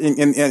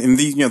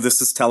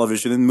 this is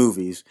television and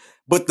movies,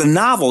 but the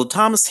novel,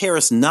 Thomas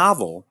Harris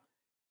novel,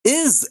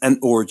 is an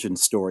origin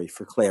story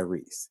for Claire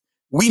Reese.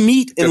 We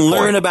meet and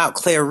learn about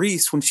Claire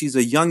Reese when she's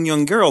a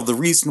young girl. The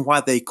reason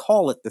why they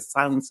call it The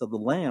Silence of the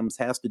Lambs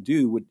has to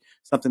do with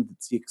something that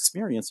she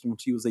experienced when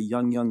she was a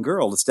young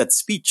girl. It's that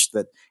speech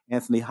that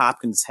Anthony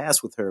Hopkins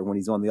has with her when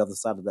he's on the other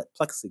side of that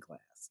plexiglass.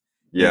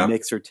 Yeah,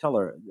 makes her tell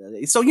her.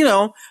 So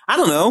I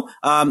don't know.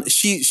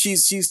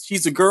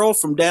 She's a girl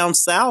from down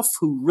south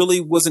who really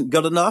wasn't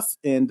good enough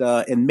and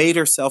made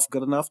herself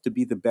good enough to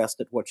be the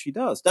best at what she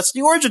does. That's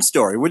the origin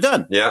story. We're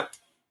done. Yeah.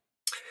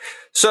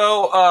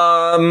 So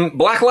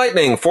Black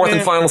Lightning, fourth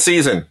and final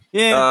season.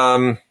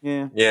 Yeah.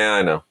 Yeah,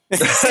 I know.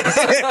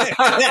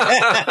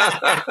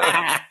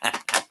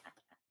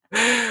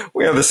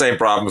 We have the same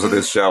problems with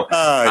this show.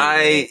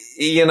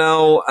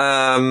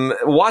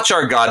 Watch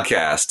our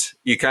Godcast.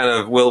 You kind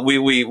of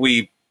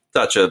we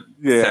touch a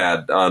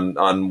tad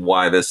on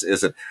why this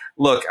isn't.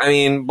 Look, I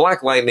mean,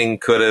 Black Lightning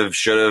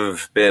should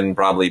have been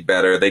probably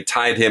better. They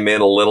tied him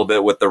in a little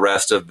bit with the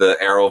rest of the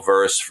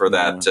Arrowverse for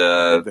that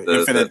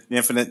the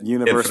infinite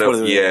universe.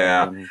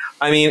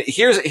 I mean,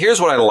 here's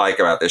what I like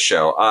about this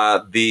show.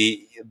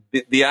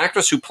 The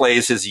actress who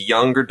plays his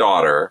younger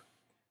daughter,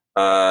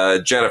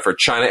 Jennifer,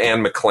 China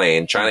Ann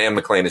McClain. China Ann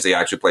McClain is the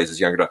actress who plays his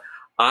younger daughter.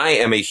 I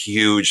am a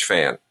huge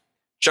fan.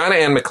 China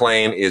Ann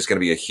McClain is going to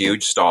be a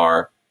huge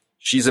star.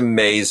 She's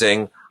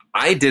amazing.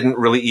 I didn't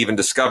really even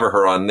discover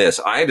her on this.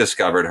 I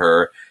discovered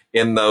her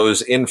in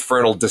those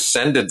Infernal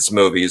Descendants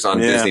movies on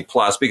Disney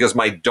Plus because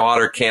my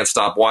daughter can't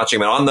stop watching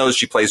them. And on those,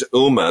 she plays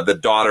Uma, the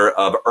daughter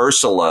of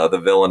Ursula, the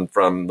villain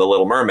from The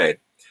Little Mermaid.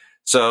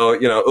 So,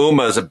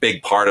 Uma is a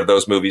big part of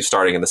those movies,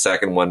 starting in the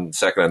second and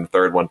the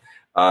third one,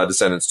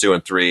 Descendants 2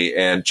 and 3.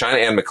 And China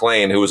Anne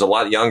McClain, who was a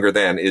lot younger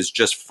then, is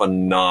just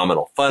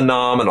phenomenal.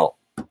 Phenomenal.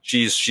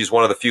 She's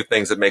one of the few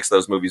things that makes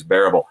those movies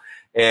bearable.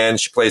 And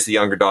she plays the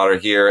younger daughter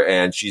here,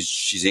 and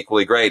she's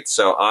equally great.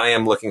 So I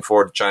am looking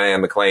forward to China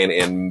Anne McClain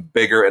in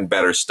bigger and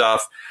better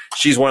stuff.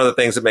 She's one of the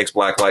things that makes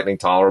Black Lightning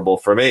tolerable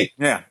for me.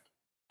 Yeah.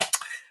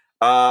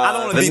 I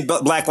don't want to beat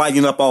Black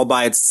Lightning up all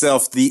by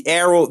itself. The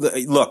Arrow, all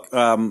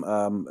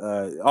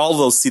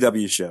those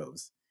CW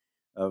shows,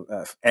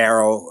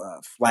 Arrow,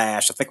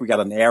 Flash. I think we got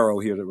an Arrow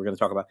here that we're going to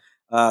talk about.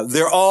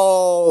 They're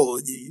all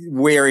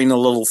wearing a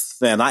little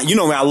thin.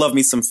 I love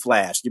me some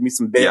Flash. Give me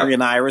some Barry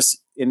and Iris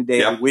any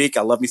day of the week.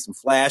 I love me some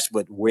Flash,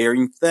 but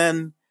wearing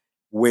thin.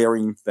 Oh,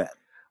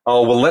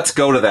 well, let's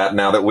go to that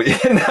now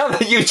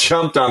that you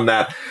jumped on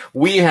that.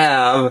 We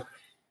have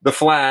The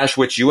Flash,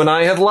 which you and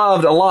I have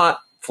loved a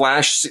lot.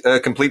 Flash,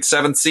 complete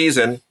 7th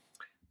season.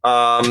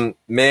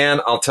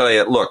 Man, I'll tell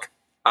you, look,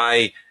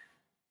 I've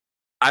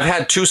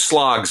had 2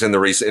 slogs in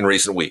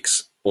recent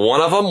weeks.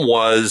 One of them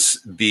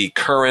was the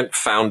current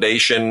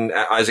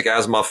Isaac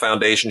Asimov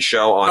Foundation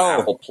show on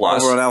Apple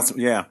Plus,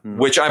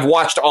 which I've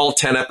watched all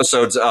 10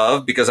 episodes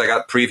of because I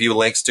got preview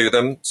links to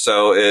them.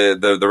 So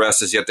the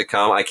rest is yet to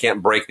come. I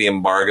can't break the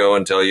embargo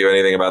and tell you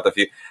anything about the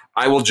few.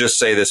 I will just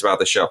say this about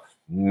the show.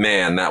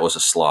 Man, that was a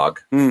slog.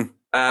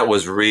 That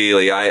was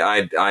really,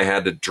 I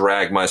had to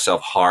drag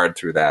myself hard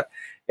through that.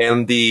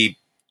 And the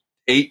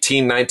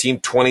 18, 19,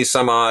 20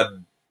 some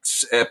odd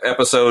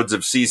episodes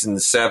of season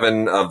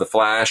 7 of The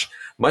Flash,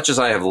 much as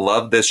I have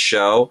loved this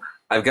show,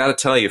 I've got to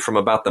tell you, from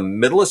about the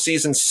middle of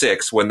season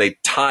 6, when they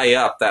tie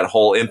up that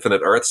whole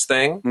Infinite Earths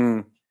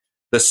thing,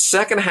 the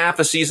second half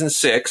of season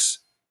 6,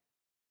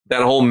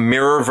 that whole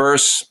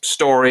Mirrorverse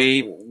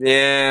story,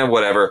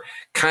 whatever,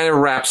 kind of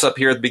wraps up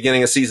here at the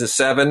beginning of season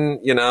 7.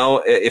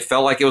 It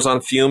felt like it was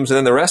on fumes. And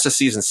then the rest of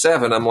season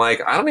 7, I'm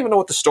like, I don't even know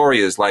what the story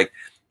is. Like,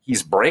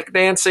 he's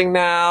breakdancing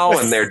now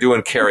and they're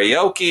doing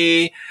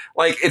karaoke.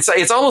 Like,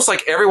 it's almost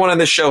like everyone in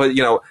this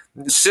show,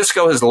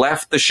 Cisco has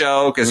left the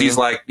show because he's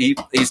like,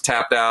 he's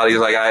tapped out. He's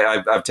like,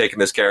 I've taken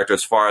this character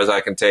as far as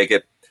I can take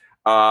it.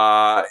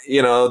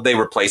 They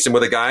replace him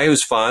with a guy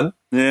who's fun.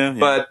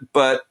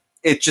 But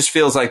it just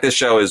feels like this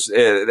show is,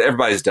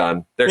 everybody's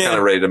done. They're kind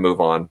of ready to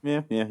move on.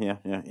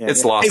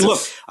 It's lost. Hey,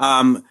 look,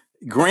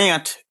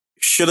 Grant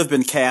should have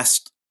been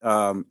cast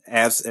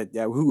as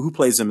who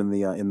plays him in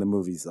the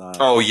movies?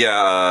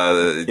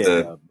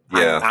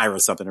 Ira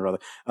something or other.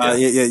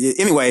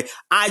 Anyway,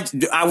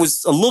 I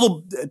was a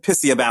little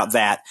pissy about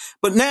that,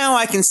 but now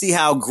I can see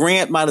how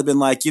Grant might have been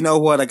like, you know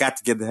what, I got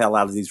to get the hell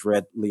out of these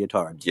red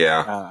leotards.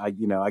 I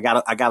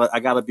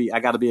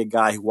gotta be a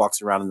guy who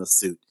walks around in a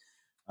suit.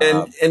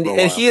 And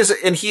he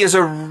is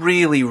a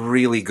really,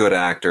 really good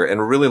actor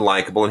and really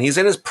likable, and he's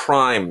in his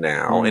prime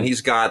now, and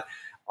he's got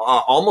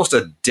almost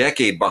a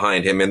decade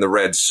behind him in the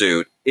red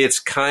suit.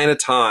 It's kind of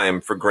time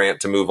for Grant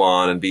to move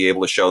on and be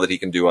able to show that he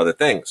can do other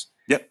things.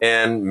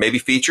 And maybe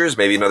features,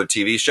 maybe another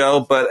TV show.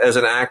 But as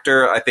an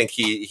actor, I think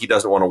he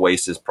doesn't want to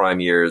waste his prime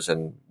years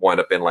and wind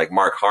up in like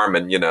Mark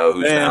Harmon,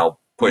 who's now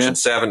pushing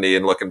 70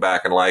 and looking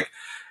back and like,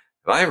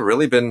 have I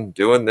really been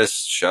doing this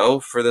show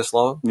for this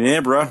long?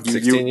 Yeah, bro.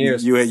 16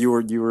 years. You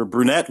were a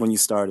brunette when you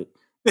started.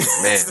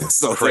 Man,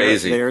 so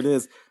crazy. There it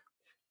is.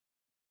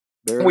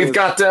 We've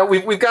got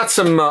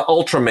some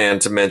Ultraman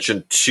to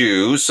mention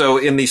too. So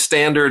in the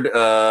standard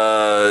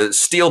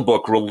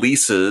Steelbook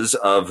releases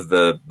of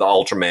the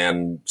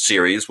Ultraman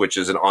series, which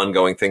is an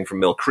ongoing thing from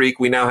Mill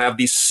Creek, we now have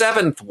the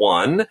 7th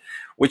one,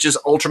 which is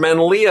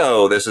Ultraman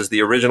Leo. This is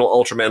the original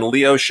Ultraman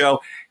Leo show.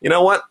 You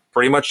know what?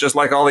 Pretty much just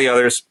like all the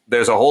others,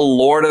 there's a whole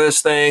lore to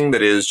this thing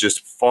that is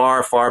just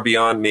far, far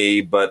beyond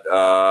me. But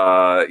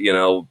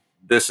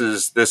this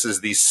is the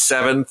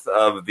 7th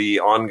of the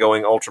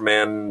ongoing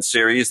Ultraman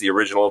series, the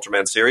original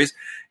Ultraman series.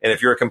 And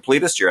if you're a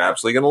completist, you're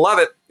absolutely going to love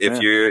it.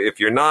 If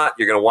you're not,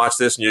 you're going to watch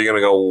this and you're going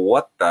to go,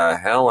 what the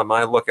hell am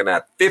I looking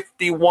at?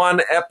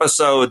 51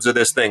 episodes of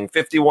this thing,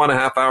 51 and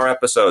a half hour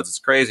episodes. It's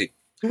crazy.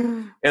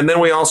 And then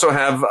we also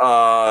have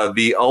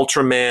the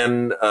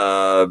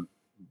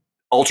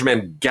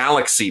Ultraman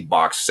Galaxy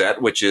box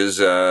set, which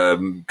is a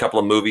couple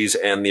of movies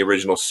and the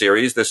original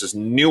series. This is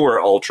newer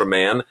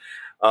Ultraman.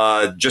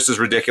 Just as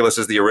ridiculous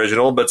as the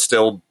original, but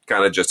still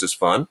kind of just as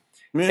fun.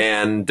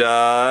 And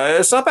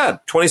it's not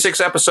bad.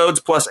 26 episodes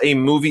plus a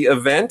movie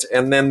event.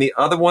 And then the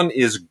other one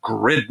is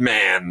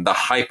Gridman, the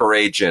hyper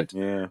agent,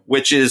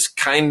 which is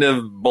kind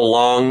of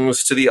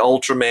belongs to the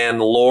Ultraman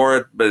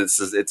lore, but it's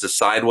a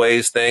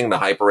sideways thing, the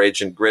hyper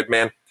agent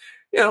Gridman.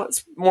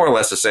 It's more or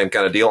less the same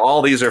kind of deal.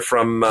 All these are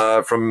from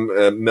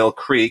Mill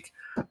Creek.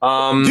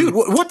 Dude,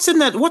 what's in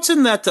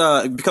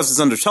that? Because it's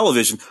under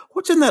television.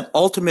 What's in that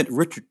Ultimate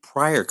Richard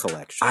Pryor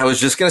collection? I was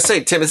just going to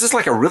say, Tim, is this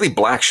like a really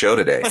black show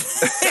today?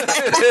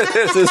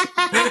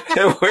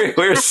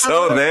 We're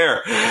so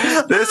there.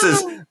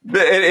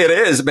 It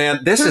is,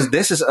 man. This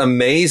is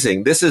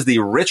amazing. This is the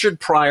Richard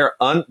Pryor,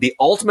 the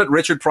ultimate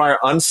Richard Pryor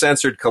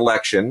uncensored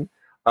collection.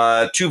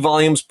 2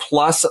 volumes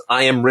plus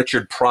I Am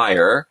Richard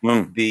Pryor,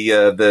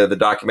 the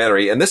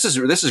documentary. And this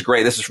is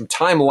great. This is from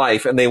Time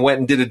Life, and they went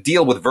and did a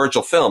deal with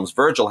Virgil Films.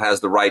 Virgil has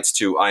the rights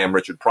to I Am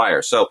Richard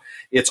Pryor. So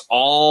it's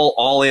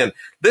all in.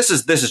 This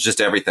is just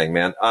everything,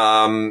 man.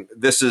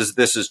 This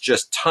is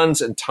just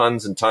tons and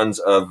tons and tons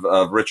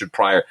of Richard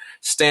Pryor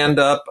stand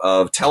up,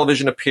 of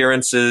television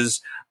appearances.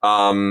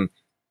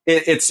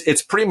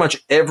 It's pretty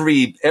much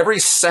every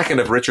second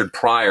of Richard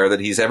Pryor that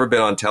he's ever been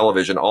on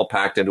television, all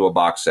packed into a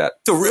box set.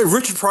 So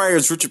Richard Pryor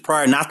is Richard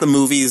Pryor, not the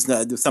movies,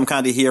 some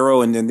kind of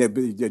hero, and then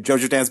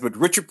JoJo Dance, but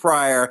Richard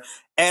Pryor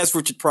as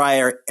Richard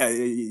Pryor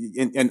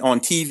and on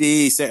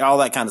TV, all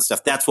that kind of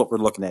stuff. That's what we're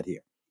looking at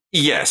here.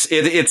 Yes,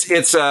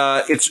 it's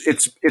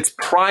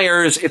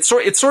Pryor's.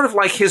 It's sort of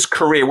like his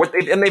career.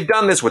 And they've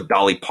done this with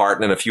Dolly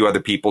Parton and a few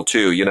other people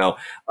too. You know,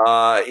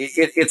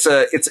 it's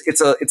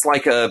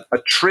like a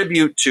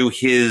tribute to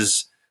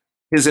his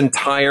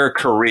entire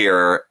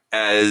career.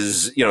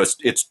 As you know,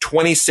 it's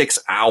 26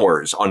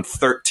 hours on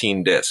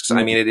 13 discs.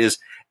 I mean, it is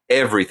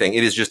everything.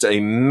 It is just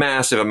a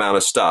massive amount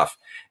of stuff.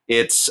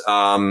 It's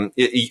and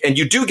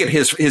you do get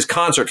his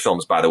concert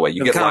films, by the way.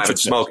 You get Live and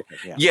Smoke.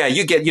 Yeah,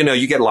 you get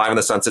Live on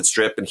the Sunset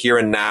Strip and Here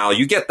and Now.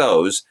 You get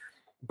those,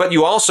 but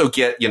you also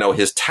get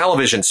his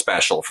television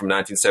special from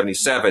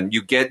 1977.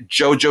 You get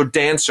JoJo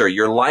Dancer,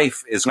 Your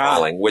Life is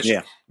Calling,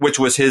 which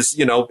was his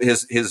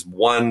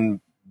one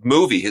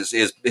movie,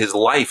 his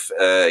life.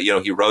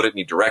 He wrote it and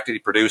he directed, he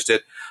produced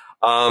it.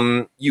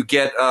 You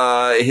get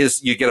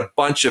a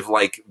bunch of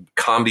like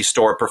Comedy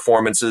Store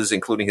performances,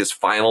 including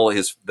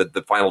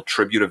the final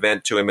tribute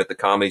event to him at the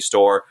Comedy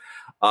Store.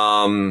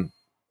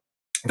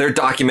 There are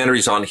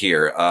documentaries on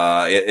here.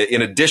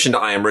 In addition to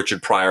I Am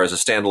Richard Pryor as a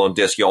standalone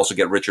disc, you also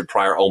get Richard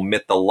Pryor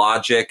Omit the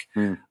Logic.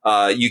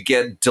 You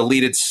get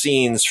deleted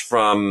scenes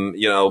from,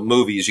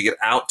 movies. You get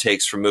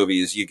outtakes from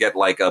movies. You get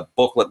like a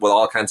booklet with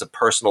all kinds of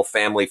personal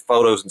family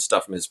photos and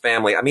stuff from his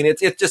family. I mean,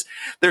 it's just,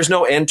 there's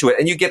no end to it.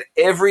 And you get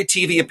every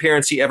TV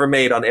appearance he ever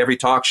made on every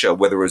talk show,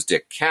 whether it was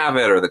Dick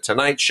Cavett or The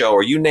Tonight Show,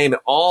 or you name it,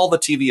 all the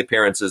TV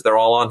appearances, they're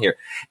all on here.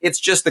 It's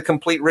just the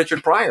complete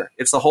Richard Pryor.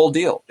 It's the whole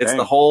deal. It's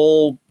the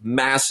whole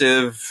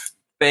massive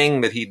thing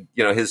that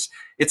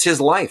it's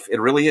his life. It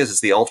really is.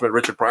 It's the ultimate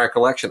Richard Pryor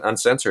collection,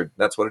 uncensored.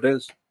 That's what it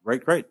is.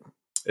 Great.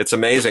 It's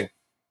amazing.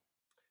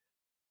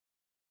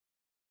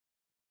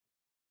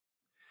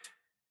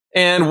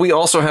 And we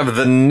also have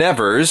The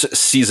Nevers,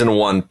 Season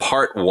 1,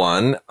 Part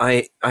 1.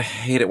 I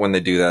hate it when they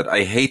do that.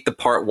 I hate the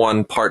Part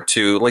 1, Part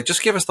 2. Like,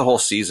 just give us the whole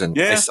season.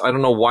 Yeah. I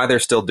don't know why they're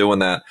still doing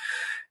that.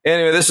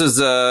 Anyway, this is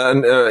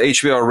an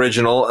HBO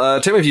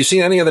original. Tim, have you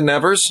seen any of The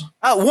Nevers?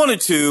 1 or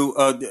 2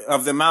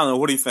 of them. I don't know.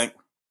 What do you think?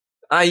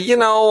 I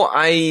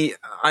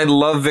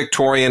love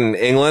Victorian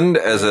England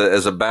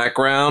as a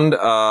background.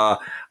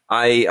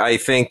 I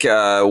think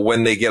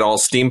when they get all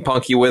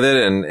steampunky with it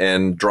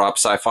and drop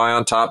sci-fi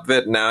on top of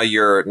it, now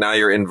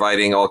you're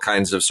inviting all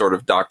kinds of sort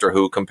of Doctor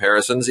Who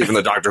comparisons, even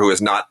though Doctor Who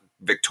is not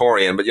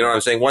Victorian. But you know what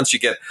I'm saying? Once you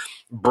get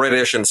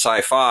British and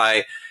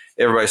sci-fi,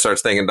 everybody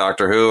starts thinking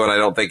Doctor Who, and I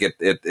don't think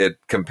it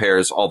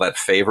compares all that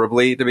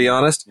favorably, to be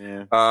honest.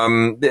 Yeah.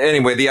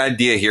 Anyway, the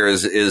idea here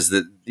is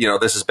that,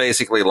 this is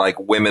basically like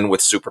women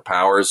with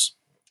superpowers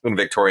in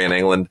Victorian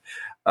England,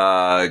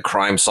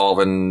 crime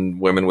solving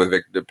women with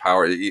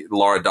power,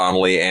 Laura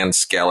Donnelly, Anne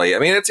Skelly. I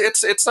mean,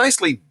 it's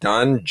nicely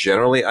done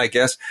generally, I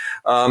guess.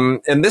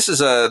 And this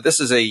is a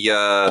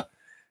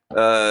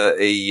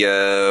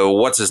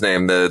what's his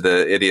name?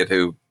 The idiot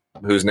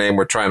whose name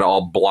we're trying to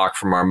all block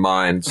from our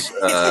minds.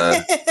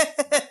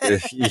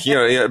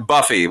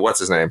 Buffy, what's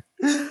his name?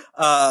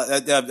 Buffy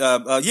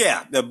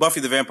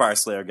the Vampire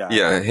Slayer guy.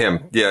 Yeah,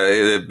 him.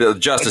 Yeah,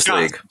 Justice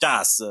League.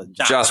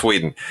 Joss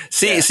Whedon.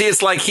 See,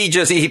 it's like he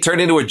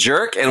turned into a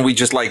jerk, and we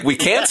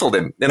canceled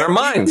him in our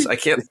minds. I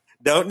can't.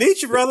 Don't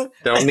need you, brother.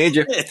 Don't need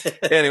you.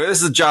 Anyway,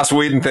 this is a Joss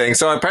Whedon thing.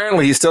 So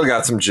apparently he's still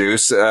got some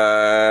juice.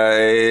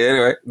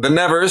 Anyway, The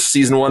Nevers,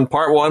 Season 1,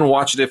 Part 1.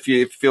 Watch it if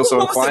you feel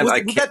so inclined.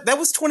 That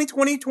was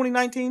 2020,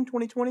 2019,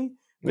 2020?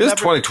 This is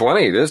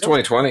 2020. This is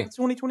 2020. It's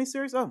 2020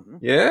 series? Oh.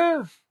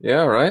 Yeah,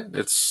 right.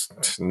 It's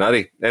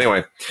nutty.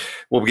 Anyway,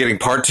 we'll be getting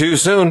Part 2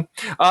 soon.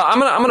 I'm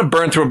gonna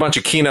burn through a bunch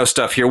of Kino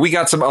stuff here. We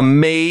got some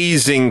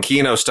amazing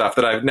Kino stuff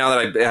that now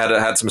that I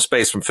had some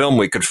space from Film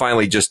Week, could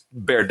finally just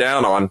bear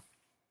down on.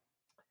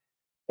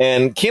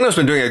 And Kino's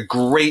been doing a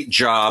great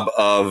job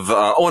of,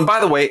 and by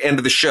the way, end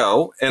of the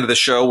show,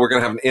 we're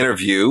going to have an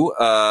interview.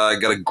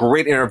 Got a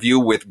great interview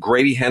with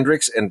Grady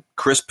Hendrix and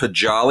Chris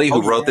Pajali,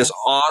 who wrote this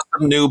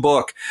awesome new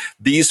book,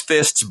 These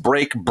Fists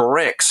Break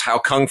Bricks, How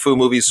Kung Fu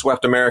Movies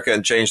Swept America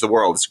and Changed the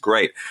World. It's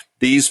great.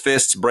 These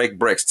Fists Break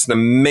Bricks. It's an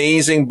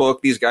amazing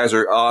book. These guys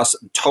are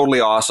awesome, totally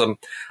awesome.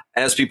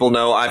 As people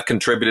know, I've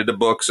contributed to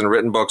books and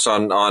written books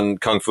on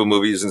Kung Fu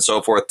movies and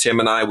so forth.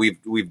 Tim and I,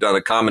 we've done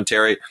a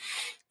commentary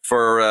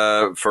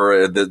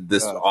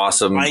this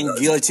awesome Flying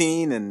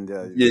Guillotine and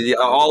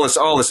all this,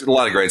 a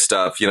lot of great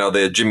stuff.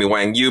 The Jimmy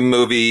Wang Yu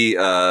movie,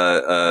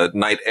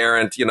 Knight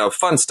Errant,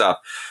 fun stuff.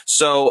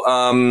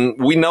 So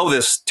we know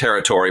this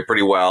territory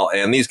pretty well,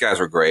 and these guys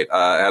were great.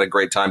 I had a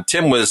great time.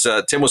 Tim was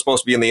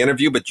supposed to be in the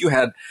interview, but you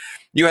had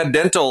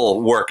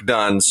dental work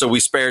done, so we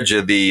spared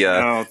you the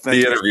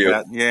interview.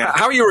 Yeah.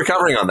 How are you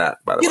recovering on that,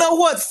 by the way? You know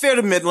what? Fair to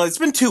admit, it's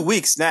been 2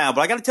 weeks now,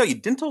 but I got to tell you,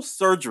 dental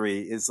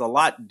surgery is a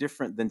lot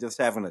different than just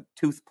having a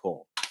tooth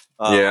pulled.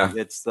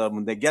 It's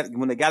when they got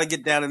to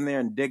get down in there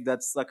and dig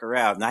that sucker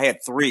out. And I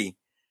had 3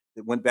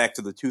 that went back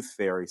to the tooth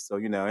fairy. So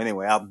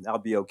anyway, I'll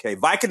be okay.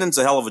 Vicodin's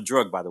a hell of a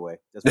drug, by the way.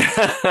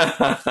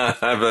 I've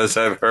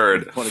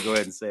heard. I want to go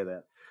ahead and say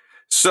that.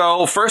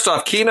 So, first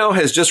off, Kino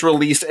has just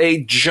released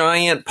a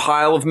giant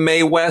pile of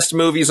Mae West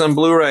movies on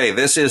Blu-ray.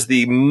 This is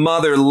the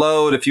mother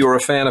lode if you were a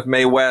fan of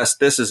Mae West.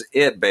 This is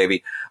it,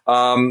 baby.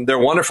 They're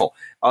wonderful.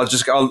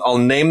 I'll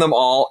name them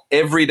all.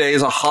 Every Day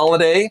is a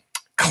Holiday,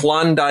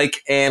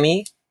 Klondike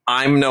Annie,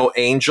 I'm No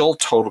Angel,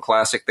 total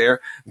classic there.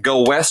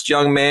 Go West,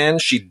 Young Man,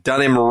 She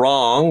Done Him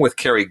Wrong with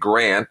Cary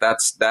Grant.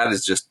 That's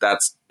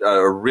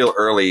a real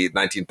early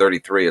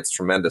 1933. It's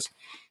tremendous.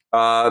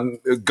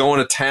 Going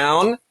to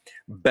Town,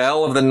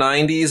 Belle of the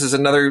 90s is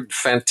another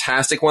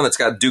fantastic one that's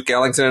got Duke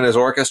Ellington and his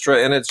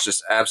orchestra in it. It's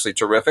just absolutely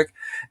terrific.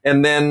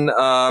 And then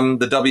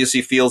the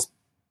W.C. Fields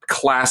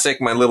classic,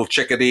 My Little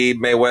Chickadee,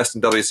 Mae West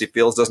and W.C.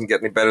 Fields, doesn't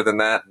get any better than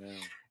that. Yeah.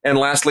 And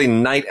lastly,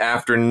 Night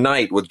After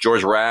Night with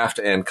George Raft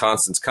and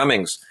Constance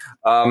Cummings.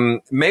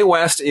 Mae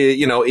West,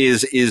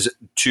 is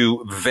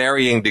to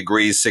varying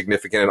degrees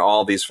significant in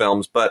all these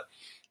films, but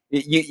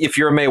if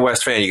you're a Mae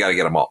West fan, you got to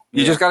get them all.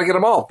 You just got to get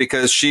them all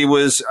because she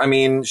was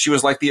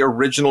like the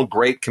original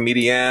great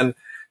comedienne.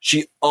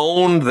 She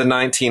owned the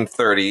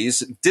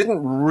 1930s,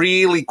 didn't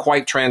really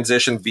quite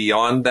transition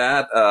beyond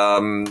that.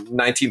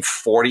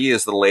 1940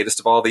 is the latest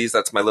of all these.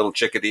 That's My Little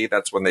Chickadee.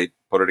 That's when they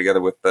put her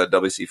together with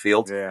W.C.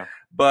 Fields. Yeah.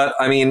 But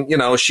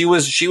she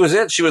was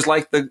it. She was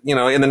like in the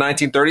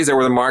 1930s, there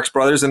were the Marx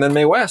Brothers and then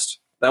Mae West.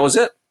 That was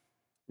it.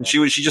 And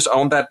she just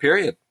owned that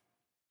period.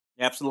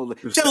 Absolutely.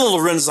 She had a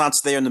little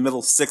renaissance there in the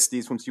middle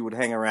 60s when she would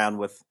hang around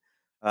with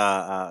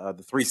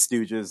the Three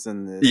Stooges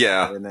and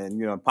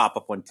then pop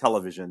up on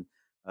television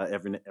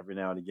every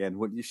now and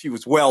again. She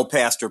was well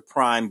past her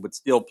prime, but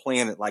still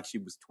playing it like she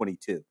was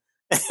 22.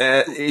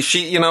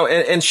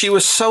 And she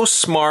was so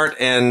smart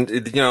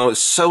and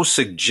so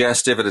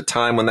suggestive at a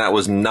time when that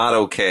was not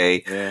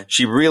okay. Yeah.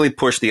 She really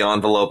pushed the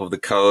envelope of the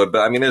code.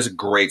 But there's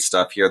great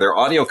stuff here. There are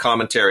audio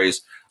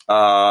commentaries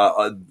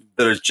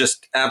that are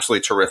just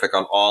absolutely terrific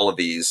on all of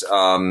these. Kat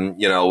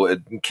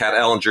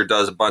Ellinger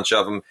does a bunch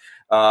of them.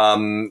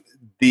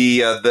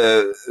 She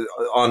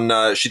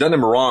Done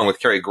Him Wrong with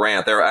Cary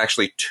Grant. There are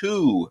actually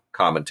 2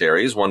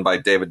 commentaries, one by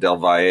David Del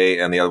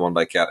Valle and the other one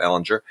by Kat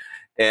Ellinger.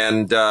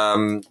 And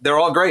they're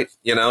all great.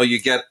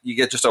 You get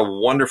just a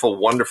wonderful,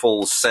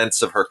 wonderful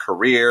sense of her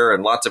career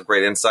and lots of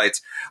great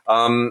insights.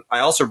 I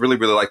also really,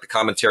 really like the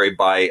commentary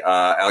by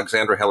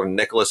Alexandra Helen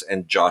Nicholas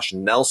and Josh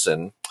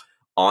Nelson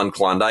on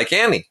Klondike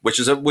Annie, which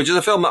is a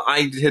film that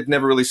I had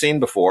never really seen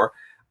before.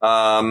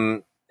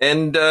 Directed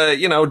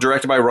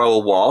by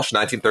Raoul Walsh,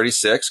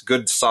 1936,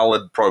 good,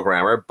 solid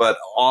programmer, but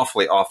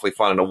awfully, awfully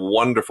fun and a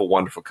wonderful,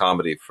 wonderful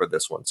comedy for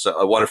this one. So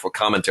a wonderful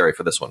commentary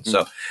for this one.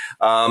 So,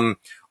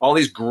 all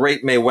these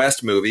great Mae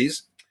West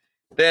movies.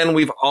 Then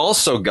we've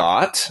also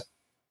got,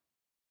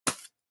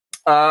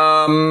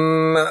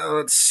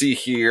 let's see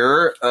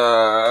here,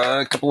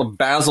 a couple of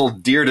Basil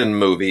Dearden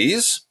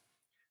movies.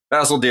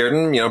 Basil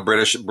Dearden,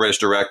 British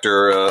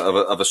director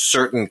of a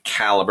certain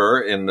caliber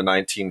in the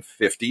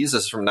 1950s. This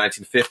is from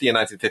 1950 and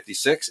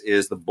 1956.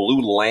 Is The Blue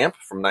Lamp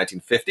from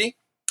 1950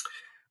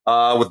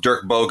 with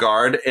Dirk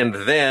Bogarde, and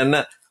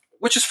then,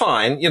 which is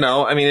fine,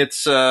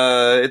 it's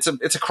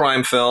a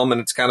crime film and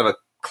it's kind of a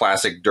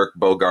classic Dirk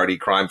Bogarde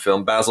crime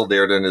film. Basil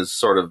Dearden is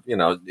sort of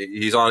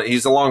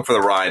he's along for the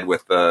ride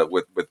with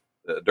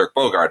Dirk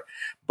Bogarde,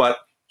 but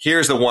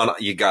here's the one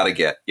you got to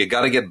get. You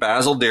got to get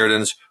Basil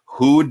Dearden's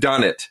Who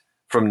Done It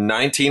from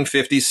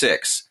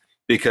 1956,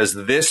 because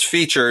this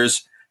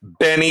features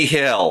Benny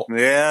Hill.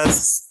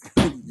 Yes.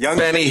 Young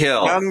Benny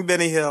Hill. Young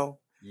Benny Hill.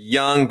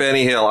 Young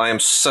Benny Hill. I am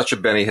such a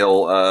Benny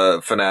Hill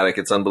fanatic.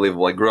 It's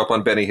unbelievable. I grew up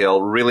on Benny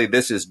Hill. Really,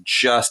 this is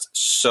just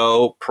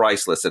so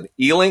priceless. An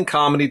Ealing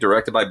comedy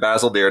directed by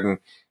Basil Dearden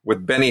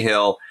with Benny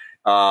Hill.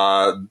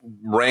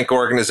 Rank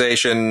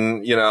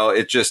organization,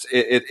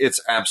 it's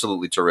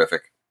absolutely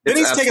terrific.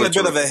 Benny's taken a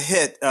bit of a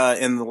hit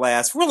in the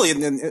last,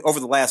 over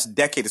the last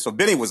decade or so.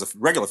 Benny was a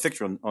regular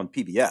fixture on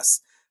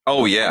PBS.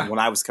 Oh yeah, when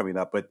I was coming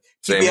up, but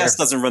PBS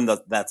doesn't run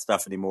that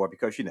stuff anymore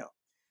because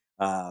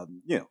Well,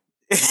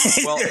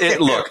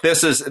 look,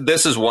 this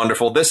is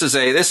wonderful. This is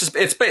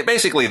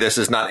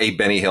not a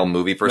Benny Hill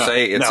movie per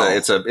se.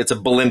 It's a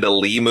Belinda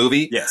Lee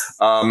movie. Yes.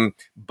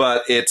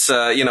 But it's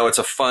it's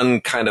a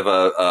fun kind of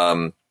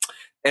a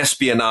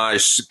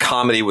espionage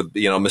comedy with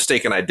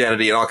mistaken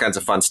identity and all kinds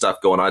of fun stuff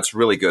going on. It's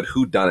really good.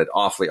 Who Done It?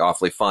 Awfully,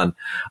 awfully fun.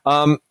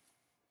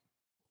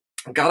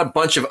 Got a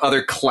bunch of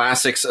other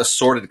classics,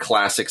 assorted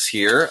classics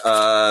here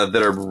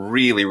that are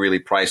really, really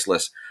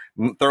priceless.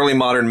 Thoroughly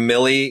Modern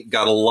Millie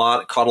caught a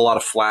lot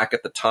of flack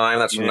at the time.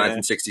 That's from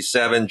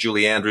 1967.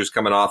 Julie Andrews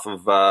coming off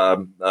of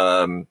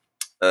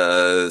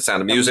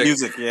Sound of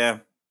Music. Yeah.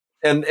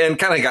 And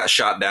kind of got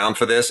shot down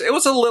for this. It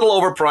was a little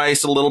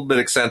overpriced, a little bit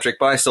eccentric,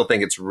 but I still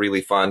think it's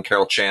really fun.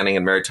 Carol Channing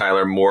and Mary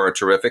Tyler Moore are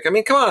terrific. I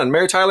mean, come on,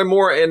 Mary Tyler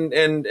Moore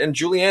and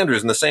Julie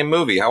Andrews in the same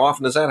movie. How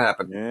often does that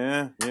happen?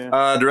 Yeah.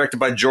 Directed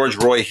by George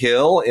Roy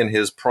Hill in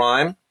his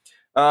prime.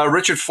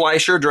 Richard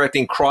Fleischer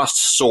directing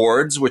Crossed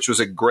Swords, which was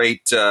a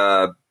great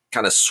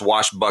kind of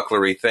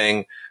swashbucklery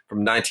thing from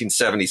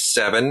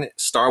 1977.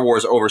 Star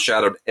Wars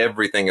overshadowed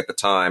everything at the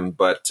time,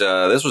 but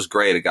this was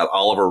great. It got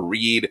Oliver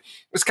Reed.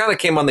 This kind of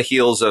came on the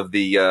heels of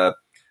the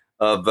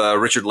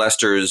Richard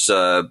Lester's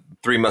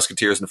Three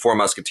Musketeers and Four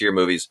Musketeer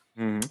movies.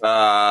 It's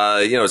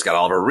got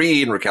Oliver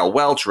Reed and Raquel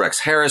Welch, Rex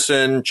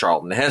Harrison,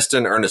 Charlton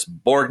Heston,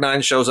 Ernest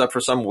Borgnine shows up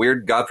for some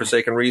weird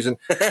godforsaken reason.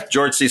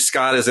 George C.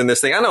 Scott is in this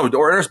thing. I know,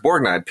 Ernest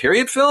Borgnine,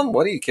 period film?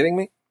 What, are you kidding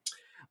me?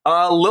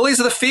 Lilies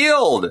of the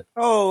Field.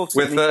 Oh,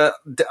 with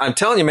I'm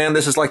telling you, man,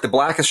 this is like the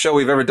blackest show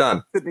we've ever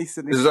done. Sidney.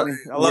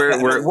 I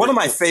love that. One of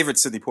my favorite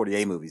Sidney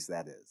Poitier movies.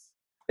 That is.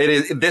 It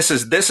is.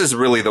 This is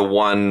really the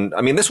one.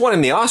 I mean, this won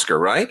in the Oscar,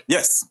 right?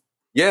 Yes.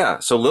 Yeah.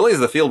 So Lilies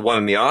of the Field won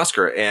in the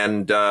Oscar,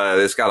 and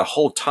it's got a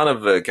whole ton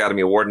of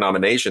Academy Award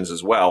nominations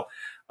as well.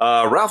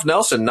 Ralph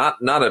Nelson,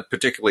 not a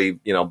particularly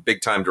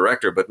big time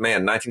director, but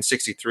man,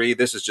 1963.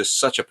 This is just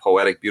such a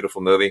poetic,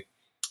 beautiful movie.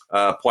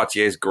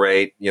 Poitier's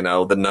great.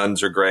 The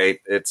nuns are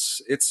great.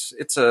 It's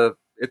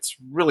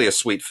really a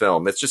sweet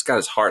film. It's just got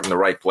his heart in the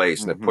right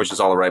place, and it pushes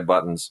all the right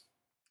buttons.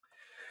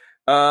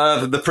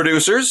 The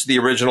producers, the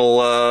original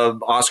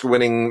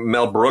Oscar-winning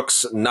Mel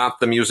Brooks, not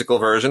the musical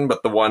version,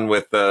 but the one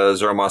with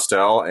Zora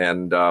Mostel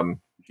and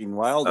Gene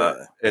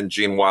Wilder. And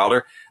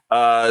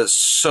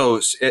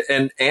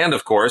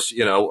of course,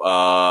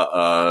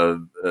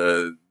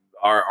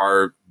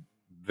 our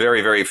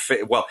very, very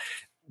well.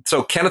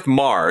 So Kenneth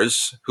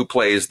Mars, who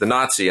plays the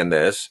Nazi in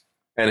this,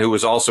 and who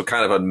was also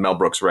kind of a Mel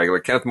Brooks regular,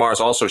 Kenneth Mars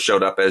also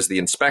showed up as the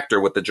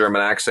inspector with the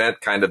German accent,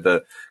 kind of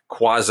the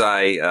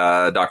quasi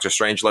Dr.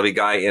 Strangelove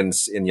guy in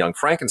Young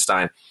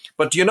Frankenstein.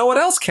 But do you know what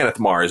else Kenneth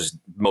Mars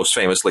most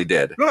famously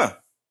did? Huh.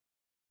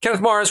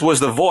 Kenneth Mars was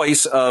the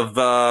voice of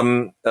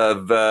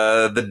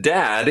the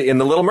dad in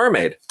The Little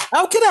Mermaid.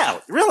 Oh, get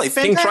out! Really,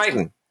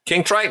 fantastic.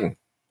 King Triton.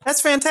 That's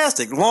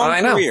fantastic.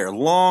 Long career.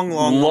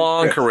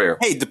 Long career.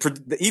 Hey,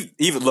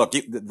 even look,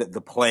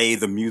 the play,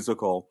 the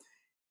musical.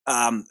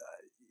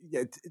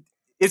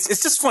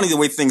 It's just funny the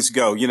way things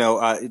go.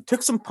 It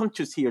took some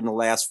punctures here in the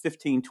last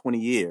 15, 20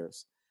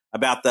 years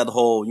about that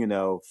whole,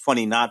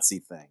 funny Nazi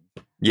thing.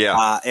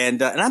 Yeah.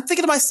 And I'm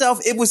thinking to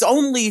myself, it was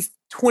only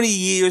 20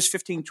 years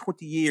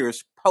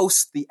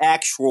post the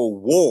actual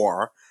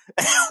war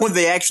when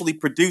they actually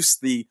produced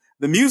the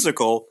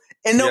musical.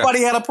 And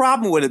nobody had a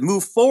problem with it.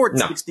 Moved forward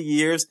 60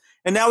 years,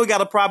 and now we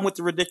got a problem with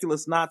the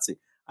ridiculous Nazi.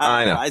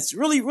 I know. It's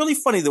really, really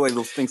funny the way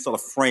those things sort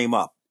of frame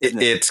up.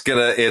 It's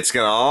gonna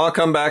all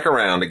come back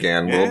around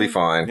again. We'll be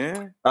fine.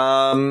 Yeah.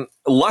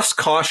 Lust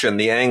Caution,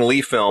 the Ang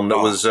Lee film that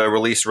was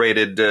release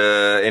rated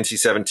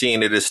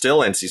NC-17. It is still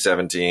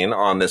NC-17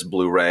 on this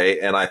Blu-ray,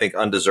 and I think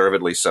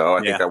undeservedly so.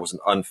 I think that was an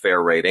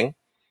unfair rating.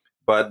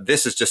 But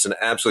this is just an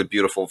absolutely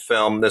beautiful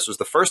film. This was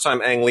the first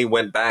time Ang Lee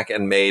went back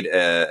and made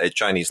a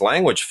Chinese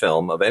language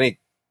film of any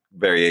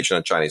variation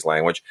of Chinese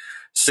language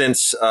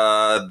since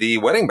The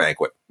Wedding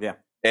Banquet. Yeah.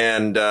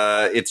 And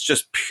it's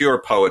just pure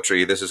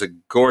poetry. This is a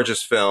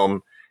gorgeous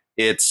film.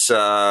 It's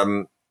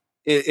a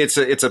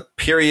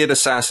period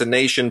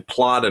assassination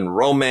plot and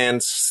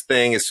romance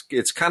thing.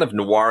 It's kind of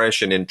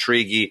noirish and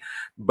intriguey.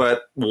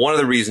 But one of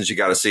the reasons you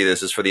got to see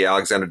this is for the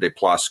Alexandre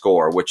Desplat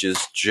score, which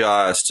is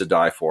just to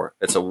die for.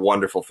 It's a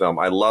wonderful film.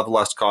 I love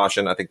Lust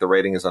Caution. I think the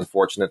rating is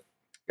unfortunate.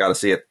 Got to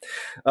see it.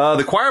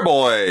 The Choir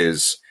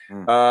Boys.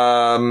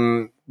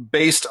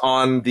 Based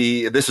on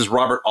this is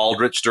Robert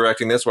Aldrich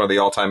directing this, one of the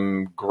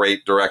all-time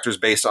great directors,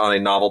 based on a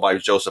novel by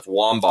Joseph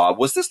Wambaugh.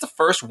 Was this the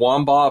first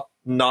Wambaugh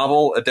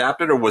novel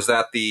adapted, or was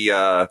that the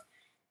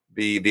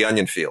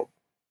Onion Field?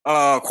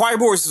 Choir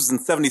Boys was in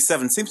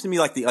 77. Seems to me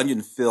like the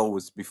Onion Field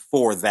was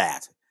before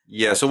that.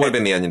 Yeah, so it would have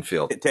been the Onion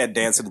Field. Ted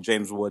Danson and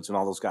James Woods and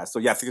all those guys. So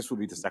yeah, I think this would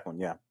be the second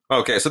one. Yeah.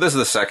 Okay, so this is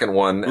the second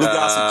one. Lou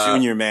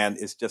Gossett Jr. Man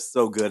is just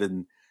so good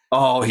and.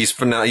 Oh, he's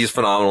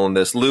phenomenal in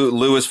this.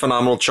 Lou is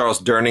phenomenal. Charles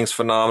Durning's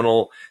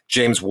phenomenal.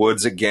 James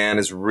Woods again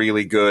is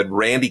really good.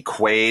 Randy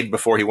Quaid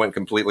before he went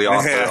completely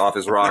off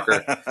his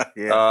rocker.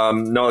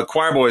 No, The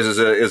Choir Boys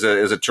is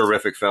a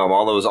terrific film.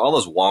 All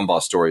those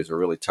Wambaugh stories are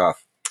really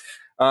tough.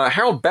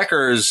 Harold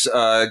Becker's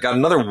got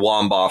another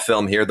Wambaugh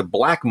film here, The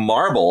Black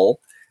Marble.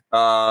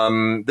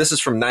 This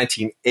is from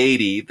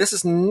 1980. This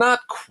is not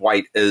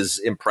quite as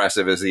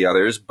impressive as the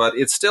others, but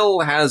it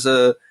still has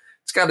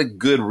it's got a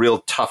good,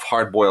 real tough,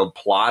 hard-boiled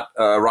plot.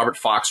 Robert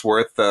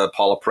Foxworth,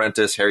 Paula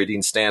Prentice, Harry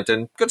Dean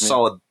Stanton, good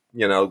solid,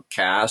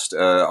 cast.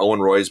 Owen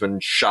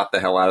Roisman shot the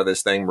hell out of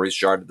this thing. Maurice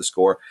Jarre did the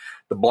score.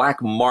 The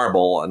Black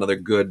Marble, another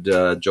good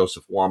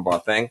Joseph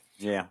Wambaugh thing.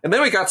 Yeah. And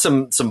then we got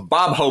some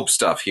Bob Hope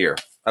stuff here.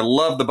 I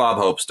love the Bob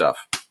Hope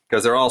stuff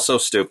because they're all so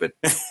stupid,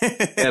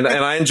 and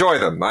I enjoy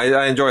them.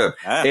 I enjoy them.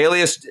 Ah.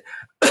 Alias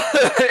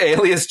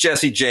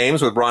Jesse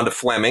James with Rhonda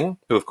Fleming,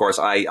 who of course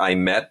I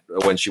met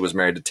when she was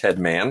married to Ted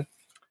Mann,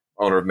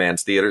 owner of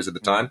Mann's Theaters at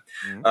the time.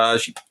 Mm-hmm.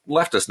 She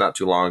left us not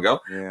too long ago.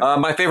 Yeah.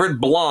 My favorite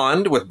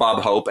Blonde with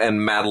Bob Hope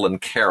and Madeline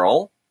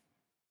Carroll.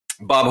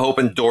 Bob Hope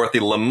and Dorothy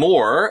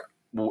Lamour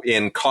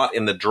in Caught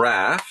in the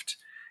Draft.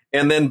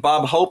 And then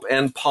Bob Hope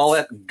and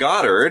Paulette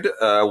Goddard,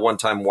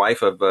 one-time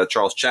wife of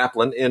Charles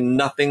Chaplin, in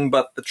Nothing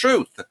But the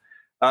Truth.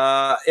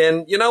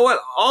 And you know what?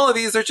 All of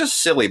these are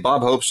just silly.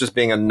 Bob Hope's just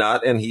being a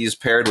nut, and he's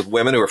paired with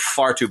women who are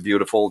far too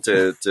beautiful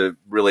to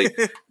really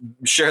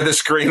share the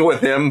screen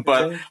with him,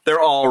 but they're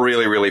all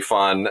really, really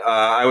fun.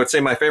 I would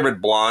say my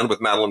favorite Blonde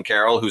with Madeline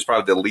Carroll, who's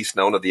probably the least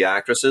known of the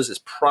actresses, is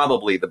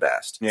probably the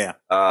best. Yeah.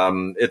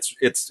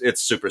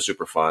 It's super,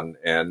 super fun.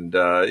 And,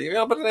 but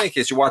in any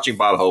case, you're watching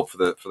Bob Hope for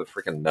the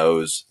freaking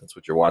nose. That's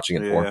what you're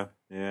watching it for.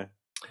 Yeah.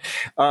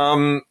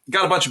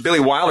 Got a bunch of Billy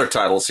Wilder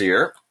titles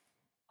here.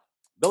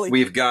 Billy.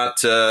 We've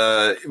got,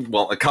 a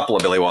couple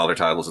of Billy Wilder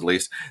titles at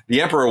least.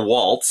 The Emperor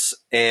Waltz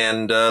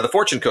and The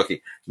Fortune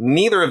Cookie.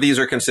 Neither of these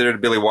are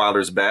considered Billy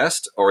Wilder's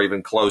best or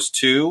even close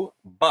to,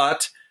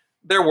 but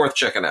they're worth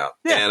checking out.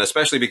 Yeah. And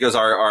especially because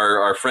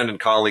our friend and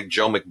colleague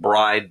Joe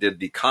McBride did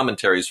the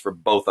commentaries for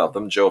both of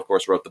them. Joe, of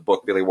course, wrote the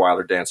book Billy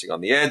Wilder Dancing on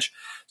the Edge.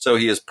 So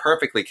he is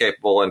perfectly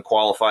capable and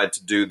qualified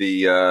to do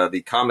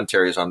the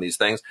commentaries on these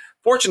things.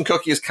 Fortune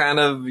Cookie is kind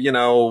of,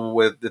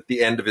 at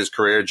the end of his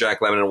career,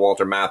 Jack Lemmon and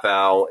Walter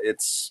Matthau.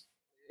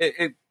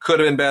 It could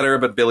have been better,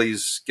 but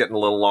Billy's getting a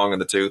little long in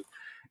the tooth.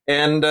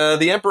 And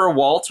The Emperor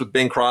Waltz with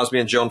Bing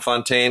Crosby and Joan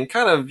Fontaine,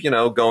 kind of,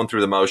 going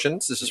through the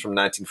motions. This is from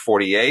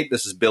 1948.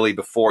 This is Billy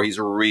before he's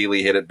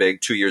really hit it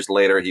big. 2 years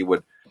later, he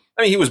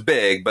was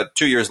big, but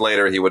 2 years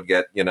later he would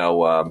get,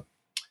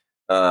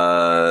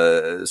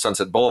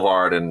 Sunset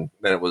Boulevard, and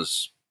then it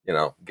was,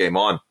 game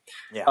on.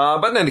 Yeah.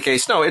 But in any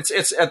case, no,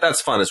 it's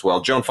that's fun as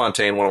well. Joan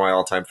Fontaine, one of my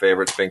all-time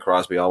favorites. Bing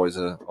Crosby, always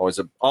a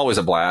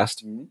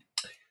blast. Mm-hmm.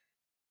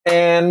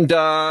 And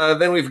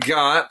then we've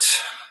got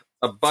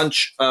a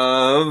bunch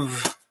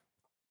of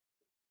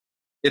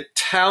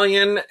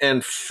Italian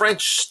and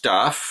French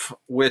stuff,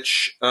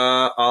 which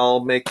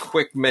I'll make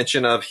quick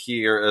mention of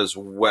here as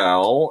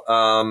well.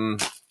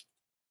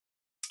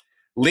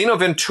 Lino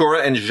Ventura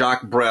and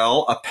Jacques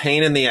Brel, A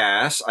Pain in the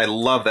Ass. I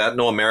love that.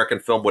 No American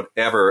film would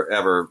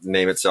ever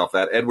name itself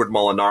that. Edward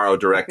Molinaro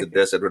directed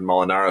this. Edward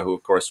Molinaro, who,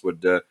 of course,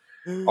 would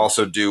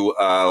also do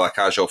La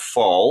Cage aux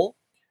Folles.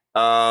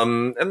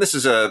 And this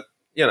is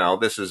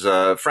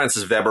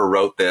Francis Weber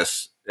wrote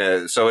this.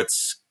 So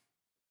it's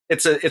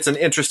an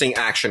interesting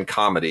action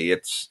comedy.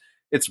 It's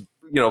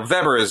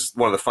Weber is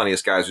one of the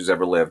funniest guys who's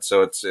ever lived.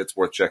 So it's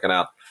worth checking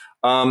out.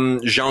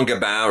 Jean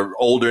Gabin,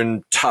 older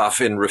and tough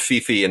in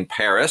Rififi in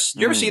Paris.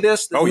 Did you ever see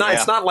this? Oh, yeah.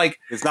 It's not like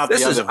It's not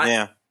this the other.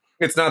 Yeah.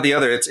 It's not the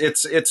other. It's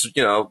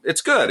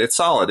good. It's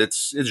solid.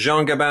 It's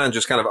Jean Gabin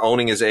just kind of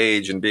owning his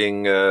age and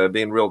being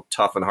real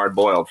tough and hard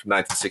boiled from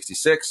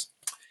 1966.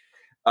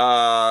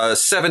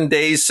 7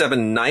 Days,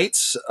 7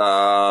 Nights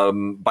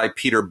by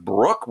Peter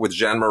Brook with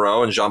Jean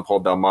Moreau and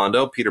Jean-Paul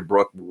Belmondo. Peter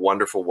Brook,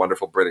 wonderful,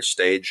 wonderful British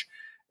stage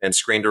and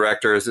screen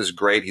director. This is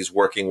great. He's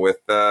working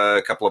with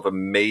a couple of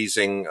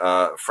amazing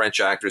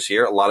French actors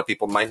here. A lot of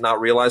people might not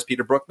realize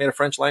Peter Brook made a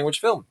French language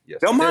film. Yes,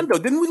 Belmondo,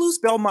 didn't we lose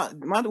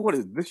Belmondo? What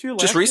is it, this year?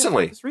 Just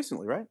recently. Just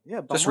recently, right?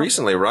 Yeah, Belmondo. Just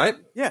recently, right?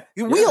 Yeah,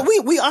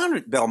 we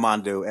honored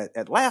Belmondo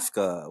at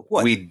LAFCA.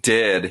 What we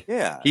did?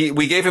 Yeah,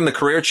 we gave him the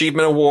Career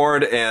Achievement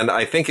Award, and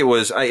I think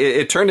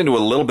it turned into a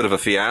little bit of a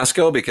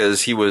fiasco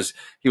because he was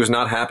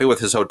not happy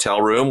with his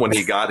hotel room when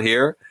he got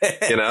here.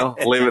 Leave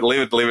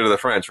it to the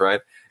French,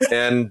 right?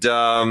 And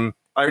do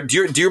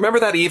you remember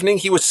that evening?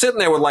 He was sitting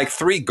there with like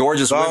three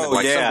gorgeous women,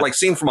 like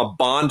scene from a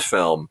Bond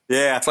film.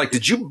 Yeah, it's like,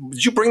 did you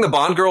bring the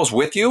Bond girls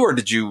with you, or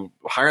did you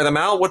hire them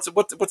out? What's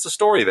the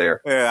story there?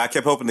 Yeah, I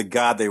kept hoping to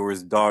God they were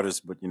his daughters,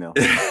 but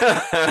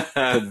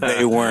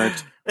they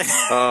weren't.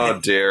 Oh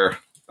dear.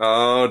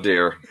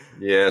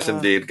 Yes,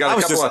 indeed.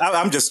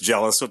 I'm just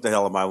jealous. What the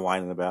hell am I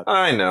whining about?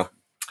 I know.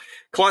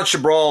 Claude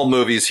Chabrol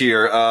movies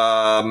here.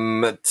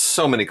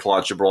 So many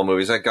Claude Chabrol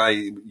movies. That guy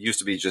used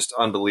to be just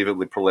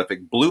unbelievably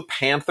prolific. Blue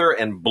Panther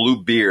and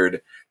Blue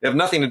Beard. They have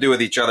nothing to do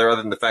with each other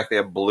other than the fact they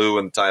have blue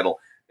in the title.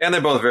 And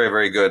they're both very,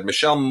 very good.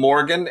 Michelle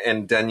Morgan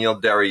and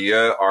Danielle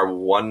Darrieux are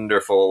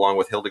wonderful, along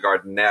with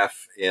Hildegard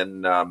Neff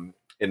in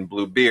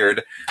Blue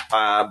Beard.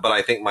 But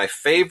I think my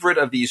favorite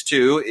of these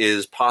two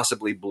is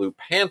possibly Blue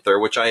Panther,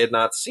 which I had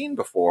not seen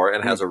before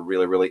and has a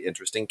really, really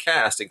interesting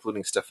cast,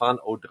 including Stéphane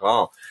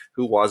Audran,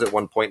 who was at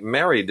one point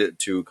married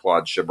to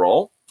Claude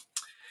Chabrol.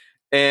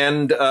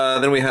 And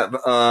then we have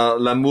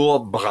L'amour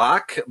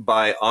braque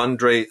by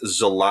Andrei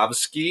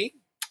Zolavsky,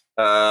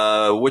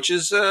 which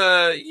is,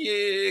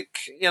 this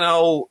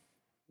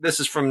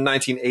is from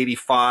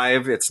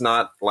 1985. It's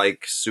not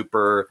like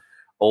super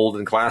old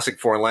and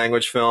classic foreign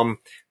language film.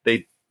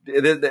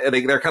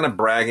 they're kind of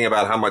bragging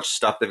about how much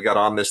stuff they've got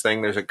on this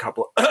thing. There's a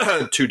couple,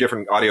 two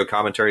different audio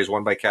commentaries,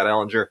 one by Kat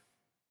Ellinger,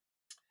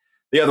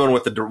 the other one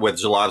with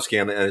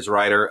Zalowski and his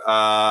writer.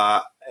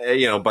 A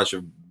bunch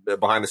of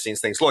behind the scenes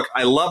things. Look,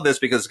 I love this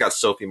because it's got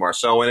Sophie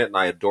Marceau in it, and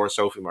I adore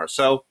Sophie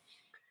Marceau.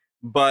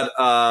 But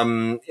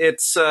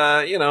it's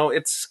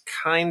it's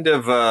kind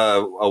of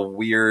a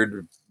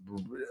weird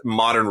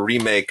modern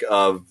remake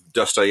of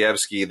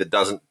Dostoevsky that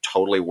doesn't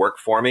totally work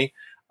for me.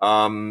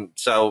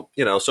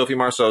 Sophie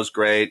Marceau's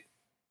great.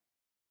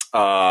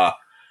 The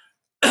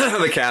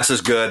cast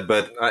is good,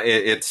 but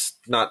it's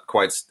not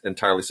quite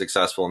entirely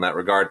successful in that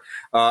regard.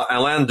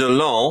 Alain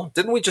Delon,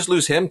 didn't we just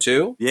lose him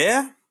too?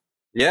 Yeah.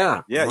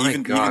 Yeah.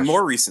 Even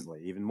more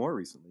recently.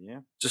 Yeah.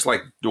 Just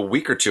like a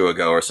week or two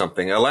ago or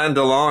something. Alain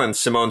Delon and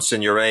Simone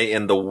Signoret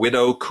in The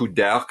Widow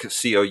Couderc,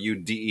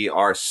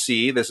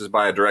 Couderc. This is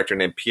by a director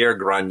named Pierre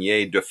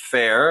Granier de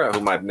Fer,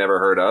 whom I've never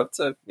heard of.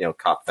 It's a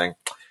cop thing.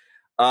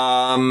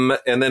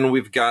 And then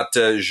we've got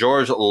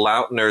Georges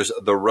Lautner's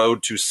The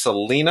Road to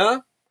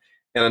Selena,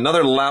 and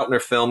another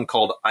Lautner film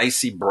called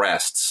Icy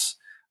Breasts,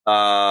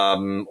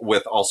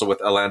 with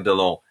Alain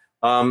Delon.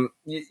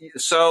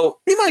 So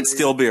he might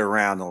still be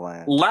around,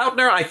 Alain.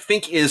 Lautner, I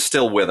think, is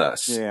still with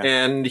us. Yeah.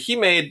 And he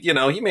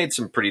made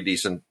some pretty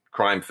decent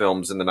crime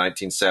films in the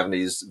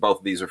 1970s. Both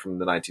of these are from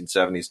the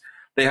 1970s.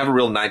 They have a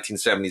real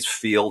 1970s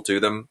feel to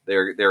them.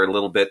 They're a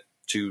little bit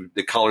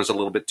the color's a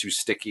little bit too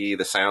sticky.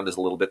 The sound is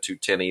a little bit too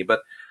tinny,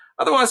 but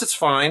otherwise it's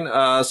fine.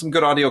 Some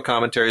good audio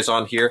commentaries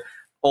on here.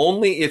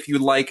 Only if you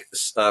like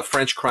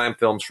French crime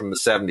films from the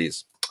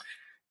 70s.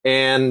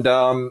 And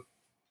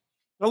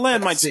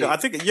Alain might still. I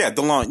think,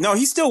 Delon. No,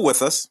 he's still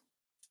with us.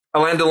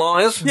 Alain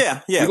Delon is?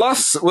 Yeah. We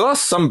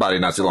lost somebody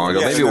not too long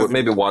ago.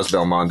 Maybe it was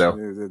Belmondo.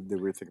 They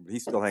were thinking, but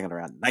he's still hanging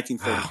around.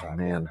 1935. Oh,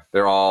 man,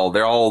 they're all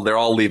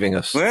leaving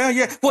us. Well,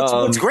 yeah.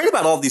 What's great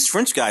about all these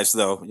French guys,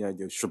 though?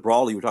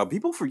 Chabrol. You were talking.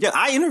 People forget.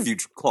 I interviewed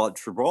Claude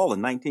Chabrol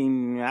in I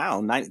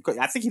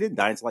think he didn't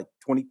die until like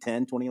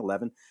 2010,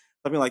 2011,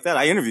 something like that.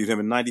 I interviewed him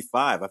in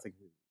 95. I think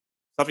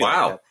something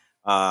like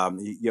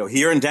that.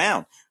 Here and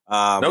down.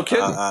 No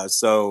kidding.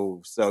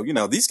 So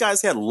these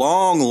guys had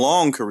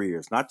long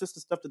careers, not just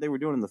the stuff that they were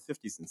doing in the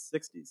 50s and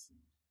 60s,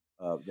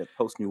 that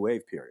post New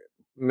Wave period.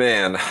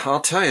 Man, I'll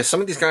tell you, some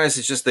of these guys,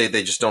 it's just they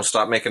just don't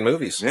stop making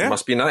movies. Yeah. It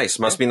must be nice.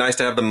 Must be nice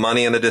to have the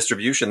money and the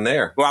distribution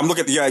there. Well, I'm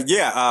looking at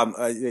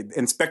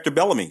Inspector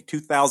Bellamy,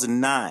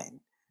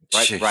 2009,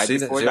 right? Jeez, right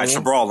before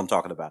Chabrol, I'm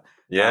talking about.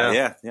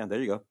 Yeah, there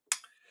you go.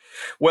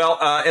 Well,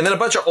 and then a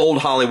bunch of old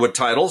Hollywood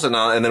titles, and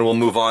then we'll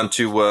move on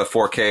to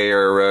 4K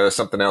or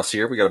something else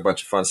here. We got a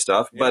bunch of fun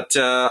stuff. Yeah. But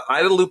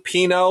Ida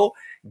Lupino,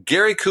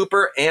 Gary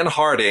Cooper, Anne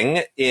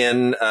Harding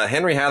in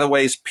Henry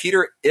Hathaway's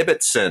Peter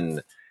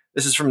Ibbotson.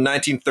 This is from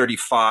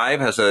 1935,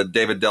 has a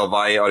David Del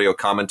Valle audio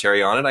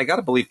commentary on it. I got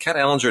to believe Kat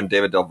Ellinger and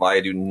David Del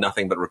Valle do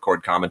nothing but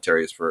record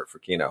commentaries for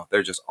Kino.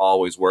 They're just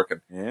always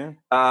working. Yeah.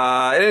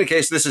 In any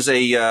case, this is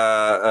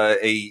a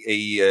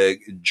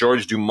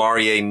Georges du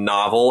Maurier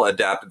novel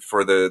adapted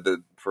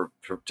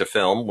to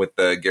film with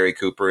Gary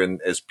Cooper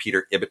as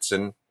Peter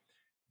Ibbotson,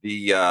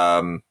 the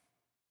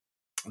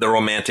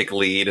romantic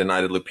lead, and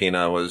Ida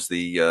Lupino was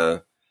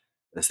the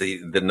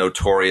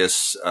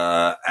notorious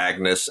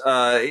Agnes.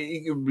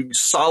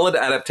 Solid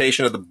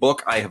adaptation of the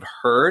book, I have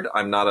heard.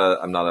 I've never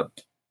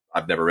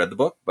read the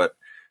book, but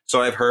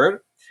so I've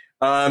heard.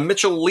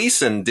 Mitchell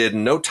Leeson did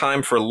No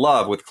Time for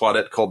Love with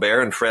Claudette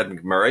Colbert and Fred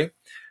McMurray.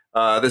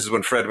 This is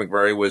when Fred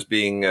McMurray was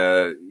being,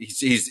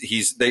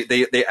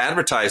 they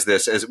advertised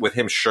this as with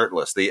him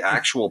shirtless. The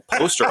actual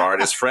poster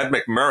art is Fred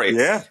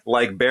McMurray,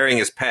 like bearing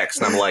his pecs.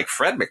 And I'm like,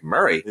 Fred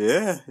McMurray?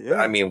 Yeah.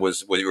 I mean,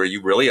 were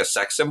you really a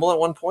sex symbol at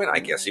one point? I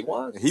guess he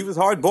was. He was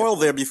hard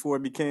boiled there before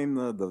it became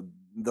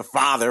the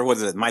father. What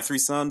is it? My Three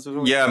Sons?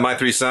 Or yeah, My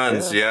Three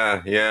Sons.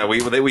 Yeah.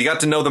 We got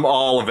to know them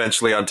all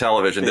eventually on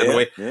television, didn't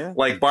we? Yeah.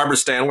 Like Barbara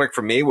Stanwyck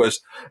for me was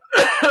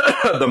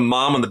the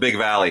mom in the Big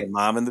Valley.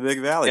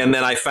 And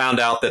then I found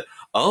out that,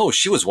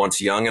 she was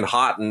once young and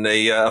hot in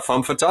a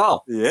femme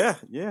fatale. Yeah.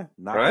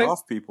 Knocking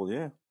off people,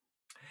 yeah.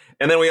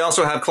 And then we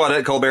also have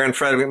Claudette Colbert and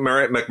Fred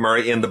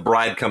McMurray in The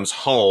Bride Comes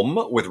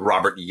Home with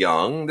Robert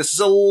Young. This is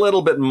a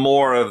little bit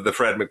more of the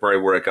Fred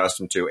McMurray we're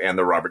accustomed to and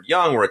the Robert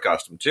Young we're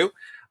accustomed to.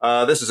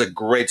 This is a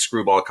great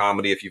screwball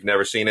comedy. If you've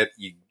never seen it,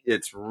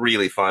 it's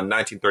really fun.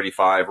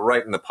 1935,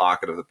 right in the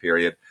pocket of the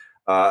period.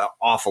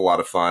 Awful lot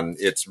of fun.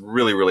 It's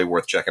really, really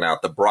worth checking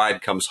out. The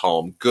Bride Comes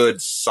Home.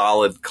 Good,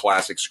 solid,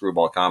 classic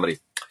screwball comedy.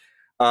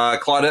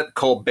 Claudette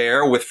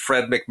Colbert with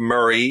Fred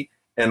McMurray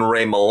and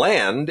Ray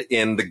Milland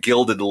in The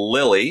Gilded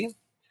Lily.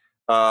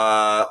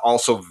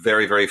 Also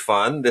very, very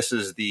fun. This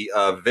is the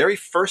very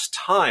first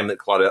time that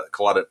Claudette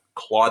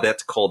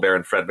Colbert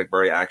and Fred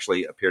McMurray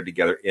actually appeared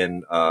together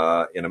in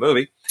a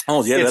movie.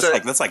 Oh yeah,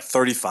 that's like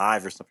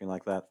 35 or something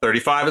like that.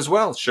 35 as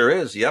well, sure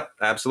is. Yep,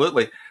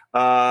 absolutely.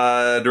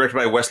 Directed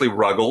by Wesley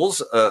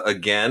Ruggles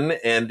again,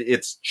 and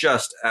it's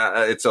just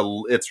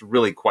it's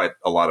really quite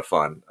a lot of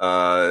fun.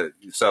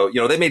 So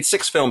they made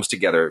 6 films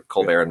together,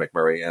 Colbert and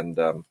McMurray, and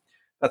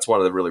That's one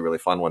of the really, really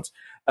fun ones.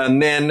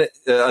 And then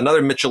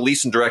another Mitchell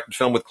Leeson directed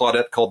film with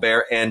Claudette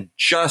Colbert and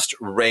just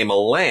Ray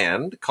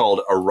Milland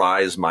called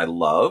Arise, My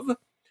Love,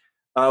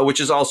 which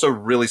is also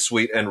really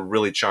sweet and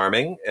really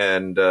charming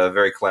and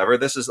very clever.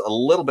 This is a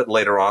little bit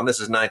later on. This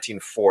is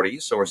 1940,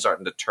 so we're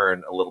starting to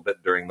turn a little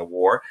bit during the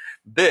war.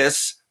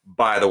 This,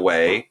 by the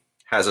way,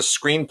 has a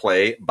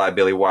screenplay by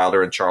Billy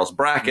Wilder and Charles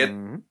Brackett,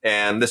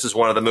 and this is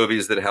one of the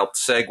movies that helped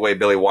segue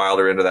Billy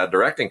Wilder into that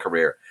directing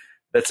career.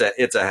 It's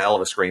a hell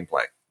of a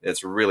screenplay.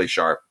 It's really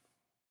sharp.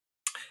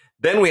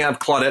 Then we have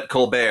Claudette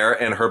Colbert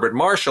and Herbert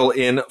Marshall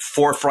in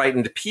For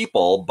Frightened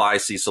People by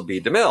Cecil B.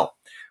 DeMille,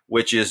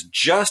 which is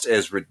just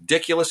as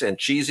ridiculous and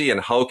cheesy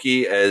and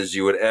hokey as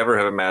you would ever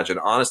have imagined.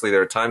 Honestly,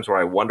 there are times where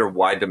I wonder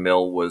why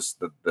DeMille was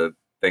the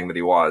thing that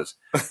he was.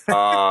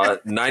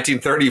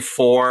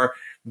 1934,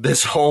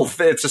 this whole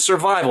thing, it's a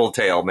survival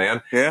tale,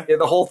 man. Yeah.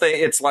 The whole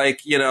thing, it's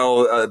like,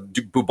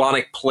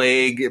 bubonic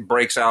plague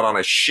breaks out on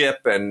a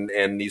ship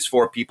and these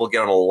four people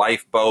get on a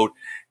lifeboat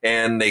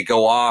and they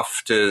go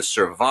off to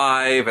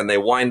survive and they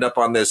wind up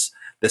on this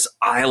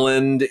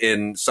island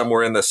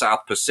somewhere in the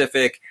South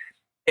Pacific.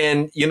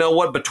 And you know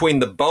what? Between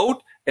the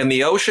boat and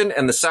the ocean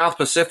and the South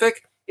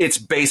Pacific, it's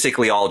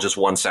basically all just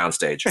one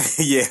soundstage.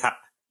 Yeah.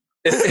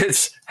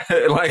 It's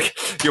like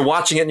you're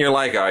watching it and you're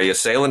like, are you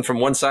sailing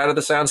from one side of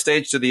the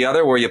soundstage to the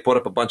other where you put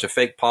up a bunch of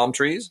fake palm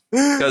trees?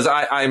 Because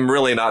I'm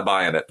really not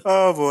buying it.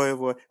 Oh,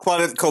 boy.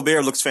 Claudette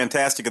Colbert looks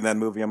fantastic in that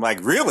movie. I'm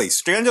like, really?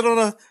 Stranded on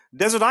a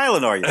desert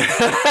island, are you?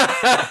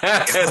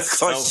 It's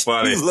so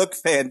funny. You look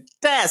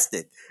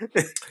fantastic.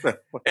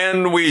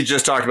 And we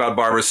just talked about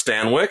Barbara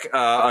Stanwyck,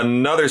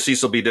 another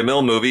Cecil B.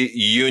 DeMille movie,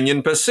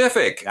 Union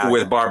Pacific,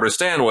 with Barbara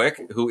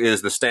Stanwyck, who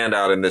is the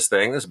standout in this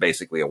thing. This is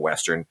basically a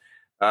Western.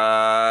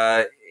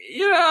 That's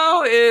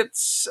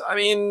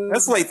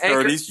late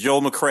 30s,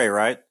 Joel McCrea,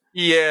 right?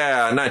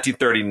 Yeah,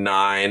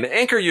 1939.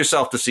 Anchor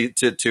yourself to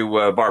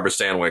Barbara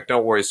Stanwyck.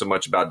 Don't worry so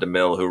much about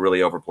DeMille, who really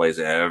overplays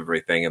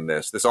everything in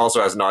this. This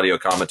also has an audio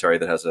commentary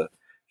that has a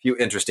few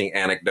interesting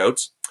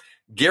anecdotes.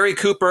 Gary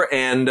Cooper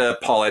and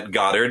Paulette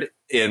Goddard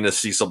in the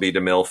Cecil B.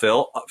 DeMille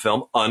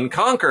film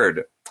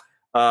Unconquered,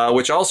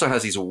 which also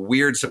has these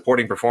weird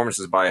supporting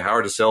performances by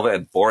Howard Da Silva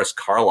and Boris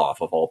Karloff,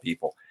 of all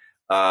people.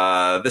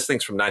 This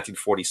thing's from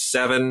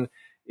 1947.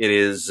 It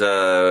is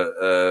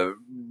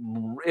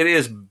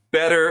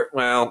better.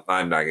 Well,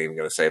 I'm not even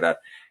going to say that.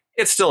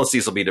 It's still a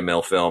Cecil B.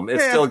 DeMille film.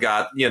 It's still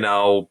got,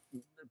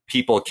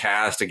 people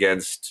cast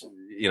against,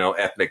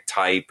 ethnic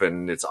type,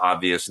 and it's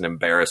obvious and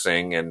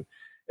embarrassing, and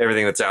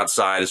everything that's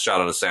outside is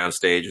shot on a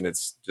soundstage, and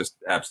it's just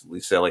absolutely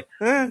silly.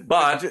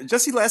 But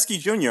Jesse Lasky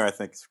Jr., I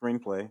think,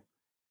 screenplay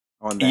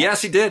on that.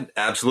 Yes, he did.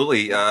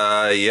 Absolutely.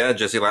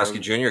 Jesse Lasky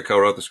Jr.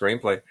 co-wrote the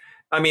screenplay.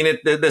 I mean,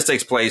 this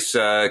takes place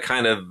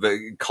kind of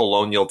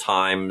colonial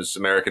times,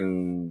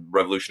 American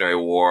Revolutionary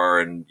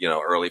War, and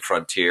early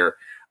frontier.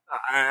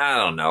 I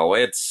don't know.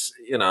 It's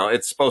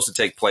supposed to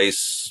take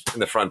place in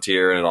the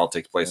frontier, and it all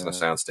takes place on a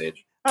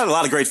soundstage. I had a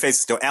lot of great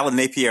faces still. Alan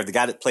Napier, the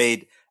guy that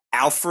played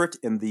Alfred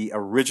in the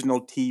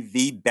original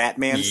TV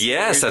Batman series.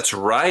 Yes, that's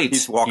right.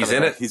 He's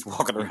in it. He's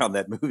walking around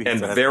that movie, and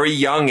very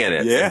young in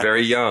it. Yeah, and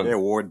very young. Yeah,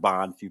 Ward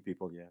Bond, a few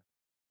people. Yeah.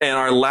 And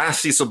our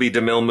last Cecil B.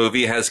 DeMille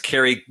movie has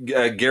Gary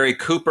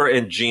Cooper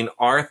and Jean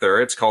Arthur.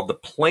 It's called The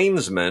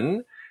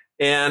Plainsman.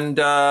 And,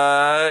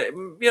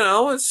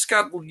 it's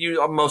got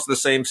most of the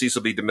same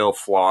Cecil B. DeMille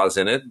flaws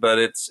in it, but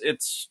it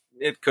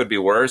could be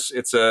worse.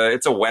 It's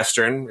a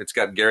Western. It's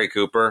got Gary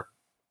Cooper.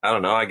 I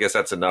don't know. I guess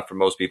that's enough for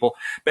most people.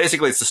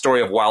 Basically, it's the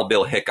story of Wild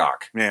Bill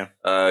Hickok. Yeah.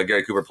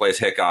 Gary Cooper plays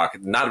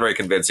Hickok. Not very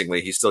convincingly.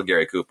 He's still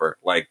Gary Cooper.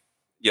 Like,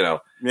 Yeah.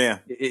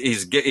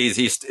 He's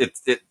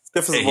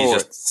stiff as a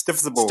board.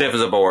 Stiff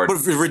as a board.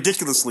 But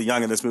ridiculously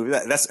young in this movie.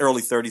 That's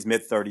early 30s,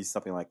 mid 30s,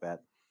 something like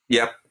that.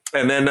 Yep.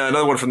 And then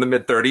another one from the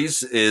mid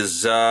 30s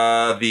is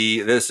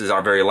this is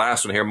our very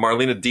last one here.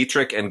 Marlene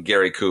Dietrich and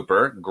Gary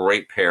Cooper,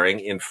 great pairing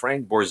in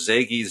Frank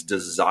Borzegi's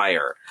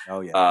Desire. Oh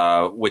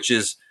yeah. Which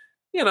is,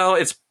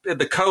 it's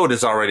the code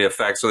is already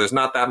effect, so there's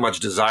not that much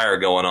desire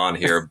going on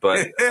here,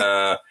 but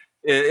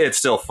it's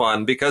still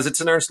fun because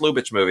it's an Ernst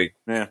Lubitsch movie.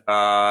 Yeah.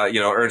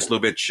 Ernst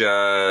Lubitsch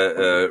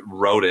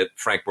wrote it.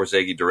 Frank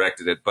Borzage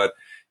directed it, but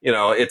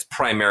it's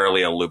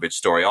primarily a Lubitsch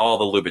story. All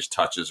the Lubitsch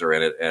touches are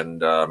in it,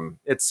 and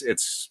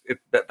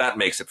that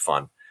makes it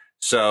fun.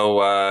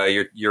 So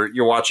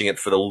you're watching it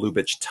for the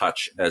Lubitsch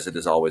touch, as it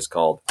is always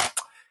called.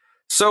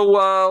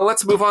 So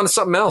let's move on to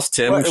something else,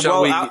 Tim.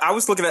 I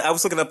was looking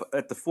up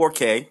at the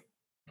 4K.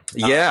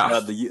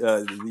 Yeah,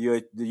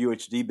 the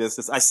UHD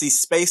business. I see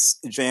Space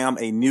Jam: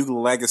 A New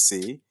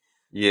Legacy.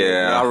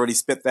 Yeah, I already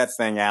spit that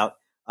thing out.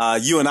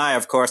 You and I,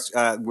 of course,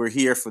 were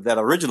here for that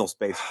original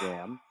Space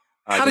Jam.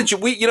 How did you?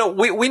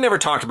 We never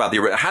talked about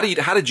the.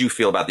 How did you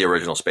feel about the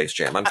original Space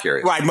Jam? I'm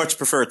curious. I much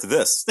prefer it to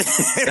this.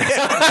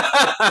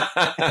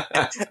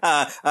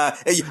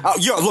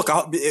 Look,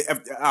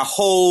 a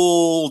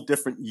whole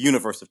different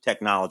universe of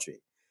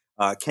technology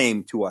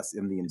came to us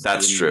in the.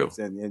 That's true.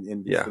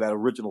 And that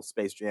original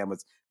Space Jam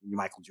was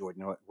Michael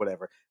Jordan or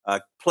whatever.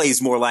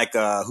 Plays more like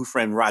Who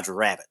Framed Roger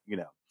Rabbit,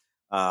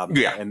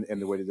 And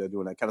the way that they're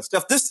doing that kind of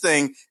stuff. This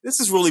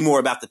is really more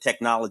about the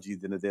technology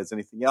than it is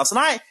anything else. And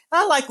I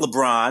like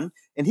LeBron,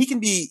 and he can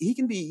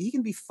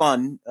be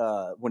fun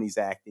when he's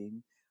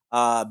acting.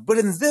 But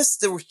in this,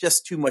 there was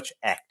just too much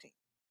acting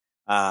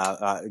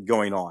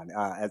going on,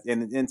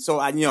 and so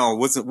I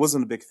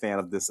wasn't a big fan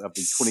of the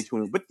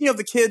 2020. But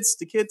the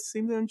kids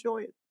seem to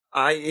enjoy it.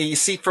 You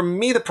see, for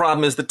me, the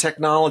problem is the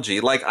technology.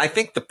 Like, I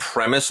think the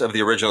premise of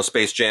the original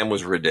Space Jam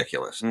was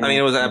ridiculous. I mean,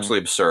 it was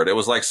absolutely absurd. It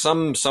was like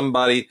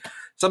somebody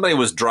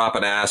was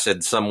dropping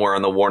acid somewhere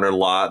on the Warner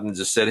lot and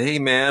just said, "Hey,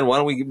 man, why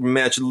don't we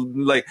match,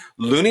 like,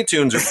 Looney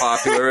Tunes are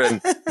popular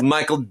and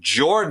Michael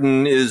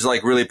Jordan is,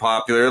 like, really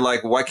popular.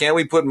 Like, why can't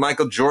we put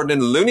Michael Jordan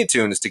and Looney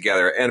Tunes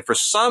together?" And for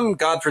some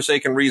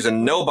godforsaken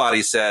reason,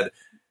 nobody said,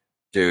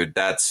 "Dude,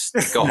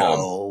 go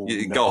home.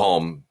 Go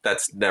home.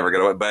 That's never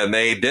going to," but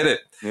they did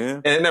it.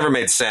 Yeah. And it never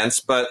made sense.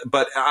 But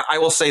I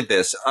will say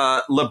this,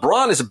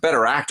 LeBron is a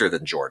better actor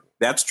than Jordan.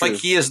 That's true. Like,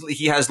 he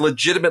has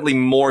legitimately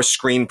more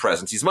screen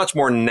presence. He's much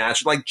more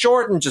natural. Like,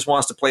 Jordan just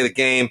wants to play the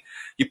game.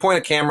 You point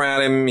a camera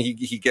at him,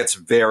 he gets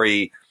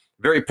very,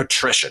 very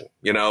patrician.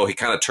 He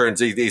kind of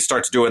he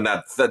starts doing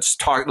that's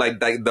talk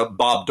like the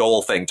Bob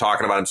Dole thing,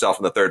 talking about himself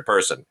in the third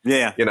person.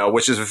 Yeah.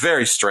 Which is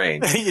very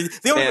strange.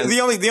 the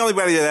only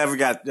body that ever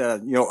got,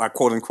 a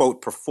quote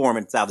unquote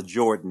performance out of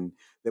Jordan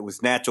that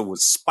was natural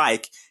was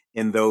Spike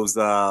in those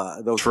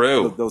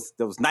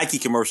Nike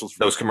commercials.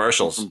 Those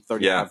commercials from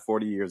 35,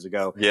 40 years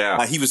ago.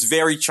 Yeah. He was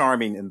very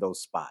charming in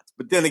those spots,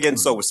 but then again,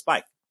 so was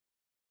Spike.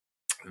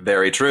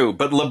 Very true.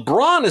 But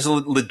LeBron is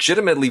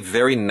legitimately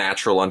very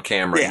natural on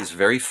camera. Yeah. He's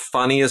very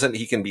funny, isn't he?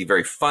 He can be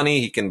very funny.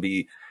 He can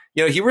be,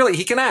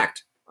 he can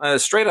act.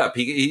 Straight up.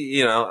 What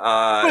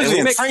is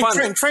it?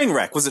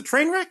 Trainwreck. Was it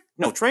Trainwreck?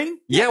 No, Train?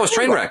 Yeah, it was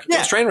Trainwreck. Yeah. It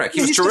was Trainwreck.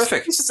 He was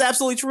terrific. He's just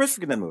absolutely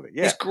terrific in that movie.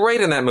 Yeah. He's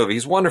great in that movie.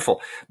 He's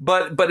wonderful.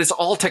 But it's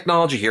all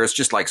technology here. It's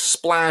just like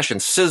splash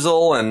and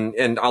sizzle.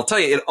 And I'll tell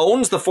you, it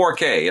owns the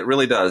 4K. It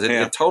really does.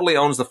 It totally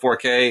owns the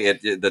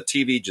 4K. The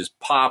TV just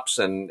pops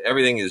and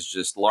everything is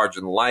just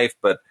larger than life.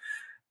 But,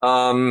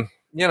 I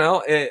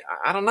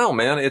don't know,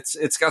 man.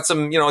 It's got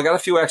some, I got a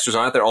few extras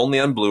on it. They're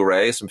only on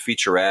Blu-ray, some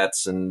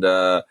featurettes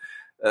and,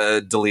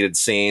 deleted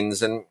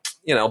scenes and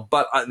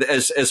but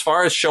as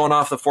far as showing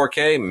off the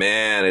 4K,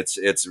 man, it's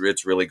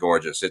really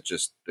gorgeous.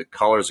 The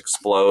colors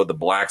explode. The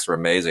blacks are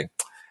amazing.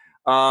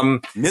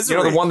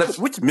 Misery. The one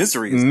which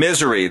Misery?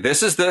 Misery.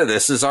 This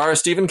is our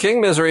Stephen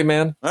King Misery,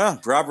 man.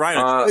 Rob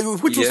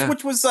Reiner,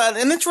 which was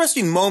an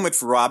interesting moment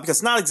for Rob,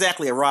 because not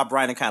exactly a Rob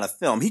Reiner kind of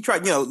film. He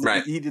tried,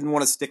 right. He didn't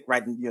want to stick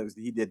right in,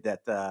 he did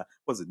that. What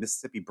was it,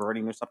 Mississippi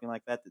Burning or something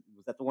like that?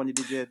 Was that the one you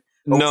did?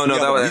 No,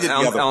 that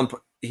was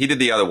he did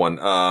the other one.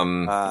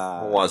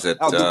 What was it?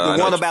 The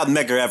one about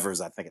Medgar Evers,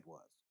 I think it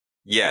was.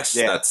 Yes,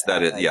 that's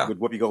it. Yeah, with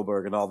Whoopi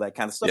Goldberg and all that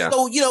kind of stuff. Yeah.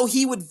 So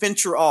he would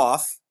venture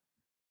off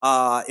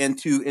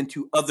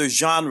into other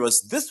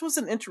genres. This was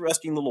an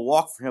interesting little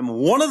walk for him.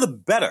 One of the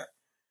better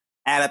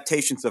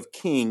adaptations of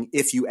King,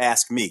 if you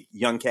ask me.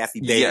 Young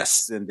Kathy Bates.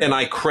 Yes, and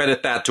I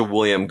credit that to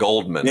William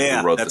Goldman,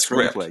 who wrote the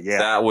script. Yeah.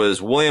 That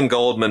was William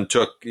Goldman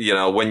took,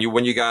 when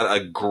you got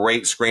a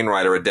great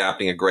screenwriter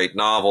adapting a great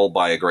novel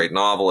by a great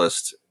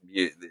novelist,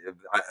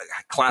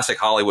 classic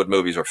Hollywood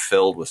movies are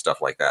filled with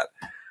stuff like that.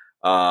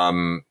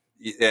 And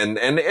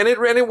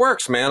it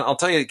works, man. I'll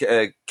tell you,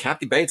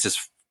 Kathy Bates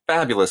is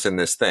fabulous in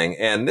this thing.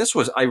 And this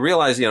was, I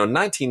realized,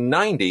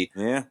 1990.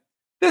 Yeah.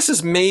 This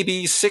is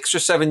maybe 6 or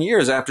 7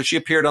 years after she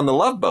appeared on The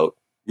Love Boat.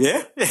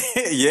 Yeah.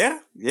 Yeah.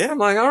 I'm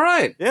like, all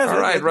right. Yeah, all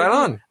right, right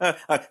on.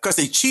 Because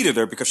they cheated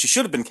her, because she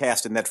should have been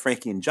cast in that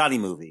Frankie and Johnny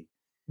movie.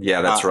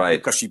 Yeah, that's right.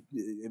 Because she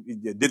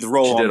did the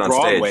role on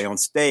Broadway on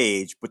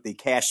stage, but they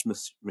cast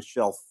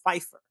Michelle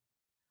Pfeiffer.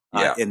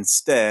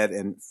 Instead,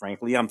 and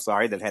frankly, I'm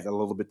sorry, that had a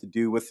little bit to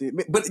do with it.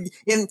 But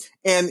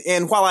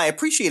and while I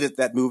appreciated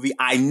that movie,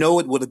 I know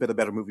it would have been a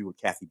better movie with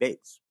Kathy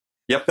Bates.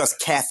 Yep. Because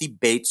Kathy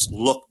Bates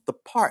looked the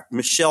part.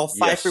 Michelle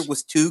Pfeiffer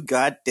was too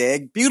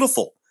goddamn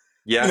beautiful.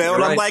 Yeah.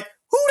 And I'm like,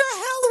 who the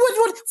hell?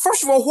 What?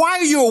 First of all, why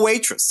are you a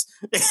waitress?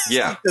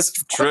 Yeah.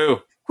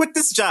 True. Quit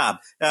this job.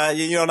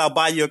 And I'll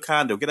buy you a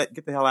condo.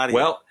 Get the hell out of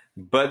here. Well,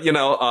 but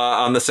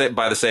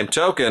by the same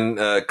token,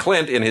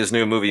 Clint in his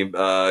new movie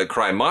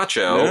Cry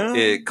Macho,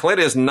 Clint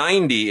is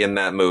 90 in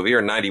that movie,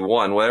 or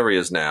 91, whatever he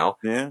is now.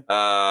 Yeah.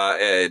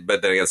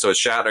 But then again, so is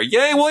Shatner.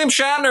 Yay, William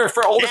Shatner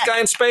for oldest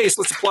guy in space.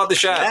 Let's applaud the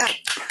Shat.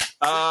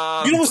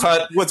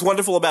 What's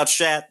wonderful about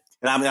Shat,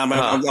 and I'm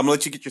gonna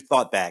let you get your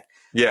thought back.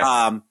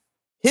 Yeah.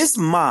 His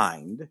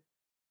mind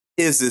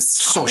is as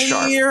so clear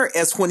sharp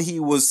as when he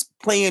was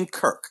playing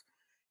Kirk.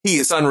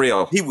 It's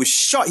unreal. He was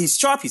sharp. He's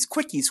sharp. He's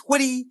quick. He's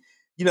witty.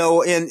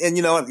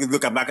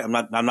 Look, I'm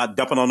not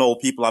dumping on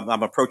old people.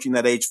 I'm approaching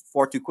that age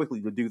far too quickly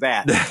to do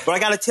that. But I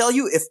got to tell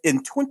you, if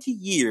in 20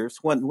 years,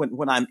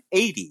 when I'm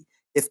 80,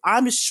 if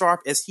I'm as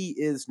sharp as he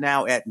is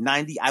now at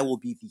 90, I will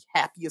be the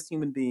happiest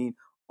human being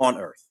on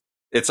earth.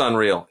 It's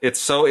unreal. It's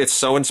so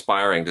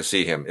inspiring to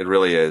see him. It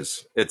really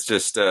is. It's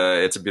just,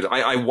 it's a beautiful,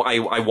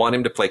 I want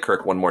him to play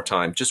Kirk one more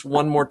time. Just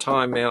one more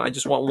time, man. I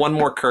just want one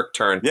more Kirk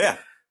turn. Yeah.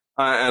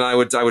 And I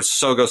would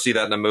so go see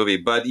that in a movie.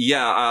 But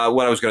yeah,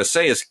 what I was going to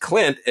say is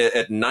Clint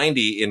at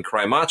 90 in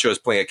Cry Macho is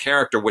playing a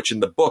character which in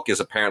the book is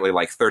apparently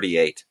like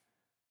 38.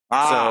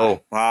 It's a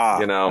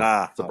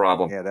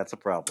problem. Yeah, that's a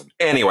problem.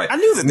 Anyway, I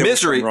knew that there was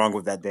Misery. something wrong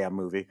with that damn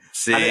movie.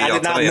 See, I I'll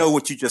did not tell you. know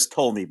what you just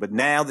told me, but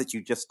now that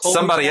you just told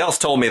Somebody me else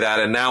told me that,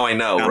 and now I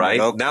know, right?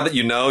 Okay. Now that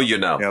you know, you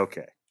know.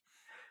 Okay.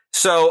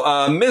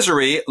 So,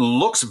 Misery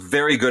looks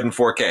very good in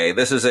 4K.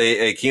 This is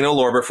a Kino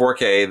Lorber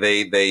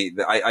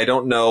 4K. I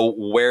don't know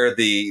where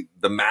the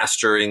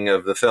mastering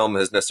of the film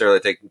has necessarily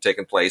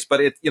taken place, but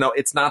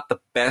it's not the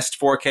best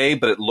 4K,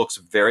 but it looks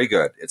very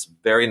good. It's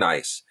very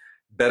nice.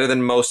 Better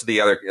than most of the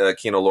other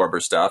Kino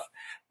Lorber stuff.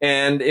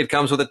 And it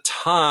comes with a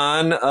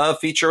ton of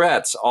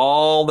featurettes,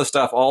 all the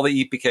stuff, all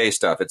the EPK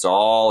stuff. It's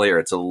all here.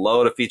 It's a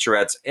load of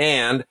featurettes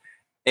and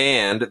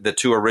the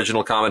 2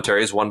 original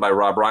commentaries, one by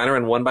Rob Reiner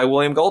and one by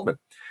William Goldman.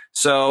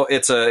 So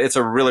it's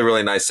a really,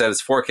 really nice set.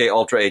 It's 4K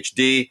Ultra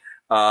HD,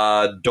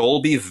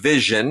 Dolby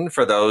Vision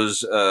for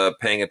those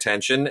paying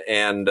attention.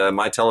 And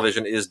my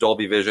television is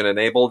Dolby Vision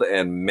enabled,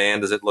 and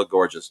man, does it look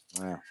gorgeous.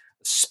 Wow.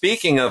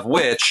 Speaking of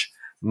which,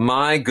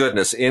 my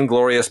goodness,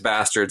 Inglourious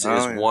Bastards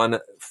is one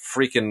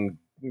freaking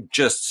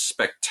just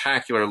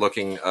spectacular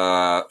looking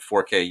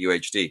 4K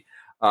UHD.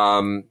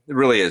 It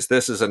really is.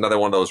 This is another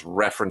one of those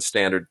reference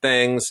standard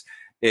things.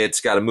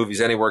 It's got a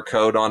Movies Anywhere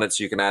code on it,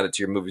 so you can add it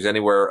to your Movies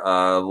Anywhere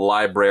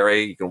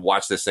library. You can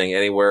watch this thing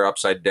anywhere,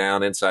 upside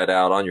down, inside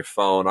out, on your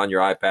phone, on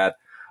your iPad.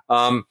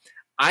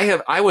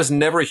 I was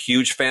never a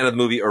huge fan of the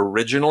movie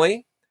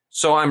originally,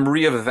 so I'm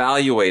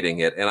reevaluating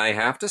it, and I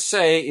have to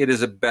say it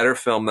is a better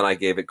film than I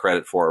gave it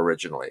credit for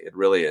originally. It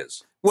really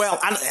is. Well,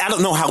 I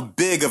don't know how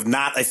big of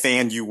not a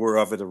fan you were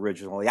of it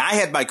originally. I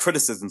had my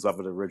criticisms of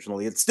it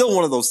originally. It's still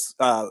one of those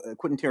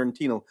Quentin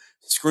Tarantino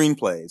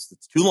screenplays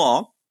that's too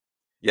long.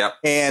 Yep.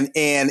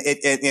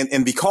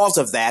 And because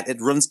of that,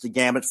 it runs the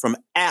gamut from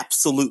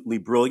absolutely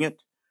brilliant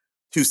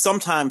to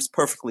sometimes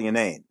perfectly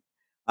inane.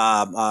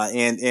 So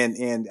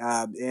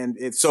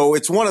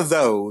it's one of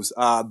those,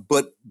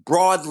 but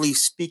broadly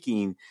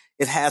speaking,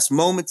 it has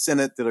moments in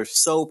it that are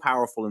so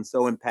powerful and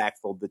so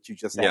impactful that you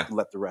just have to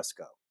let the rest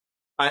go.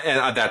 I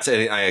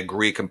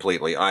agree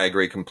completely. I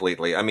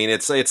mean,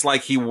 it's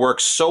like he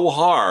works so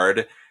hard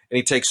and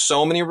he takes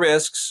so many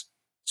risks.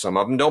 Some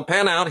of them don't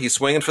pan out. He's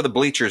swinging for the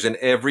bleachers in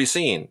every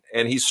scene,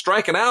 and he's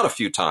striking out a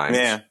few times.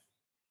 Yeah.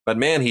 But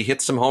man, he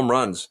hits some home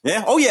runs.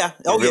 Yeah. Oh yeah.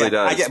 Oh he really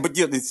does. But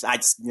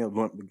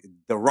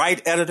the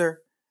right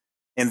editor,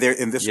 and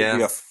this would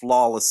be a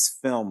flawless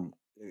film.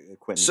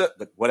 Quentin,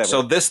 but whatever.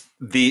 So the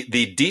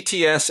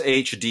DTS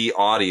HD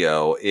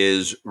audio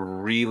is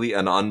really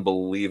an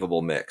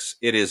unbelievable mix.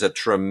 It is a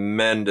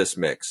tremendous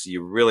mix.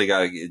 You really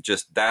got to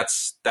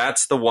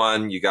that's the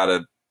one you got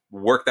to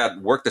work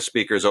the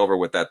speakers over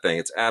with that thing.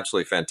 It's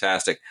absolutely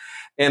fantastic.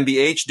 And the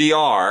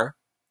HDR,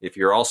 if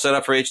you're all set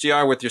up for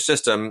HDR with your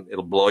system,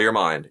 it'll blow your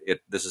mind.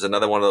 This is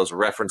another one of those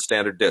reference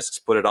standard discs.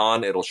 Put it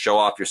on, it'll show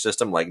off your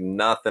system like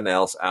nothing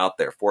else out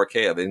there.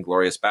 4K of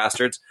Inglourious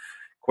Bastards,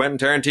 Quentin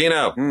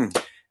Tarantino.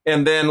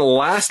 And then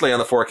lastly on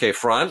the 4K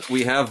front,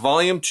 we have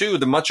Volume 2,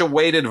 the much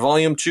awaited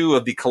Volume 2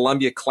 of the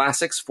Columbia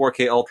Classics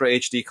 4K Ultra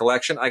HD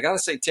collection. I gotta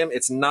say, Tim,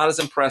 it's not as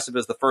impressive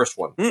as the first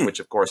one, which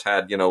of course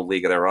had,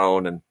 League of Their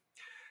Own and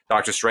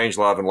Dr.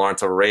 Strangelove and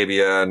Lawrence of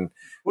Arabia. And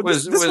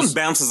this one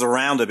bounces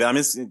around a bit. I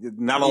mean,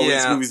 not all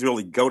these movies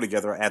really go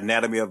together.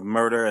 Anatomy of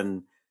Murder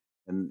and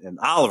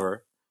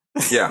Oliver.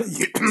 Yeah,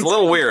 it's a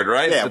little weird,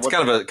 right? Yeah, it's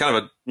kind of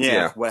a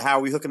yeah. Well, how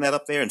are we hooking that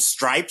up there? And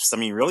Stripes? I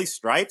mean, really,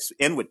 Stripes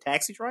end with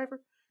Taxi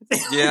Driver?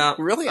 Yeah,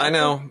 really? I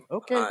know.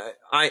 Okay.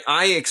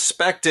 I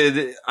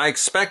expected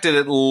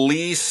at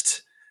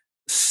least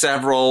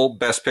several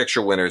Best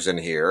Picture winners in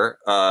here.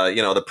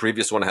 The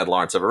previous one had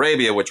Lawrence of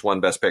Arabia, which won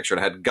Best Picture,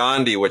 and had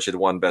Gandhi, which had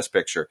won Best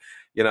Picture.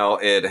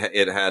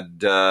 It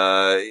had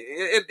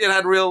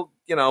real,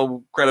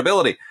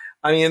 credibility.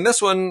 I mean, in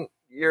this one,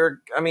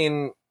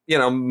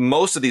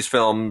 most of these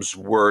films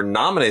were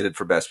nominated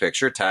for Best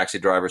Picture: Taxi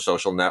Driver,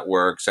 Social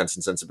Network, Sense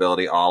and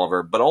Sensibility,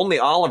 Oliver, but only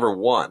Oliver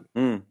won.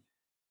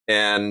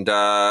 And,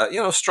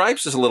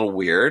 Stripes is a little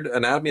weird.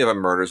 Anatomy of a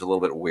Murder is a little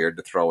bit weird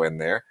to throw in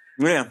there.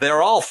 Yeah.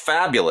 They're all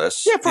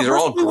fabulous. Yeah, these are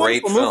all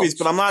great movies,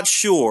 but I'm not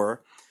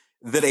sure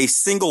that a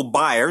single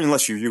buyer,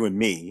 unless you're you and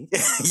me,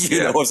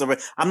 or something,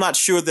 I'm not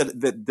sure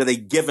that a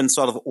given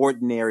sort of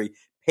ordinary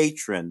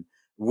patron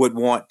would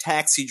want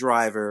Taxi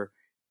Driver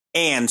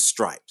and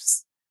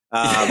Stripes.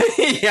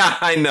 Yeah,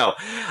 I know.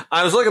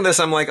 I was looking at this.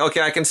 I'm like,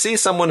 okay, I can see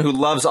someone who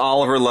loves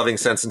Oliver loving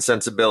Sense and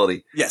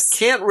Sensibility. Yes.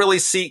 Cannot really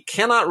see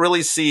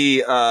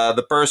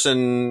the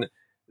person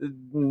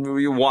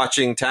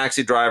watching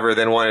Taxi Driver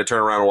then wanting to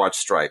turn around and watch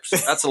Stripes.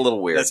 That's a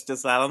little weird. That's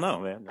just, I don't know,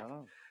 man. I don't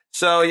know.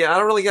 So yeah, I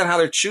don't really get how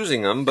they're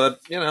choosing them, but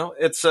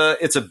it's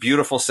a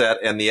beautiful set,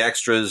 and the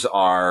extras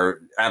are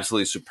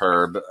absolutely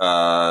superb.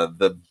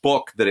 The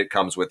book that it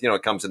comes with,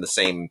 it comes in the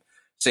same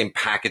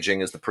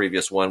packaging as the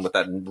previous one, with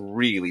that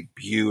really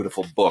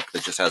beautiful book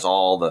that just has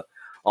all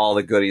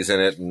the goodies in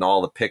it and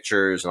all the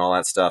pictures and all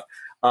that stuff.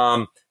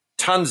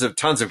 tons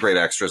of great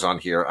extras on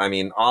here. I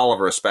mean,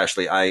 Oliver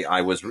especially.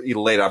 I was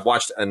elated. I've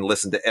watched and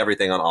listened to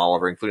everything on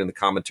Oliver, including the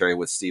commentary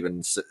with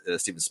Stephen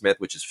Smith,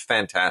 which is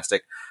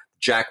fantastic.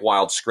 Jack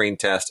Wilde screen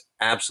test,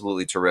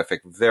 absolutely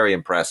terrific, very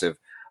impressive.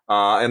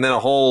 And then a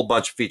whole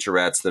bunch of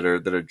featurettes that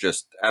are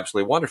just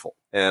absolutely wonderful.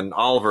 And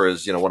Oliver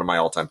is, one of my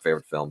all-time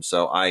favorite films.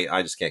 So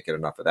I just can't get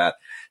enough of that.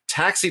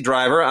 Taxi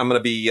Driver, I'm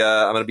going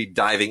to be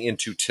diving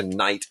into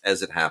tonight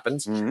as it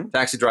happens. Mm-hmm.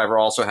 Taxi Driver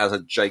also has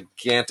a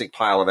gigantic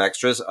pile of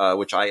extras,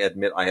 which I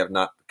admit I have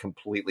not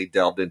completely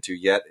delved into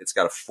yet. It's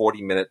got a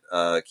 40-minute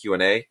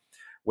Q&A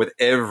with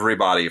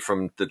everybody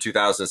from the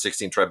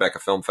 2016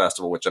 Tribeca Film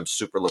Festival, which I'm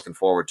super looking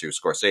forward to.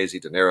 Scorsese,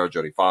 De Niro,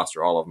 Jodie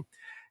Foster, all of them.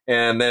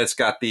 And then it's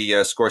got the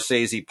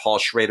Scorsese Paul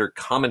Schrader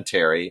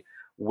commentary,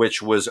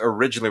 which was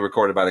originally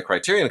recorded by the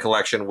Criterion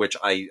Collection, which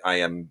I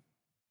am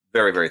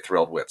very, very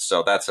thrilled with.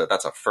 So that's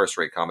a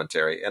first-rate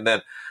commentary. And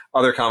then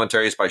other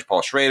commentaries by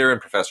Paul Schrader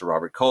and Professor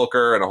Robert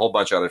Kolker and a whole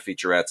bunch of other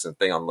featurettes and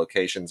thing on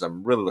locations.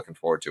 I'm really looking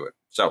forward to it.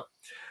 So a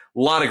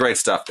lot of great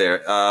stuff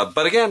there.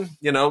 But again,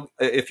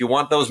 if you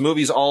want those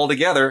movies all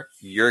together,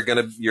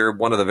 you're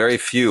one of the very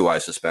few, I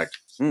suspect.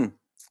 We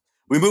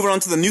moving on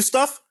to the new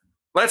stuff?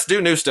 Let's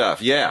do new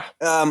stuff. Yeah.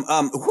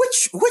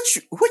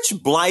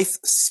 Which Blythe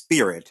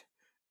spirit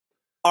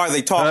are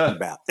they talking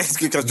about?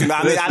 Because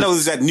I know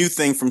there's that new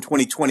thing from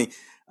 2020.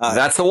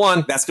 That's the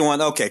one. That's the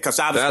one. Okay, because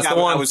I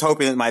was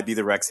hoping it might be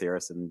the Rex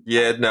Harrison.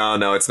 Yeah,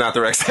 no, it's not the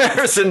Rex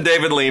Harrison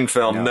David Lean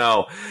film.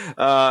 No.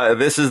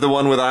 This is the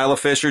one with Isla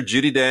Fisher,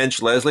 Judi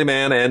Dench, Leslie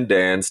Mann, and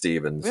Dan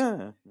Stevens.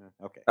 Yeah.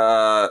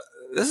 Okay.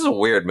 This is a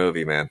weird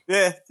movie, man.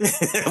 Yeah,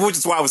 which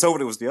is why I was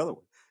hoping it was the other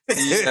one.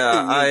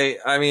 Yeah,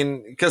 I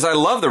mean, because I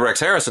love the Rex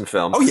Harrison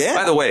film. Oh yeah.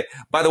 By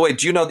the way,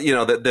 do you know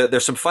that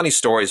there's some funny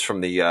stories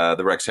from the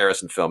Rex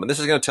Harrison film, and this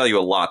is going to tell you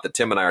a lot that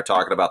Tim and I are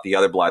talking about the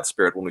other Blythe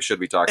spirit when we should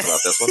be talking about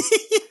this one.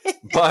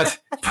 But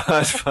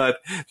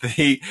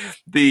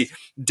the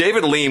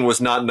David Lean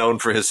was not known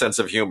for his sense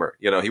of humor.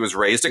 He was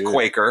raised a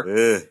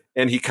Quaker,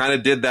 and he kind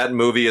of did that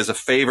movie as a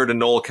favor to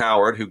Noel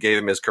Coward, who gave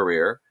him his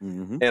career.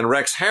 Mm-hmm. And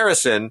Rex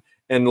Harrison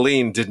and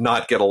Lean did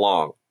not get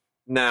along.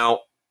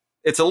 Now,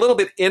 it's a little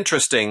bit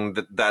interesting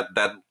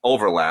that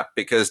overlap,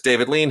 because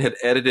David Lean had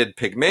edited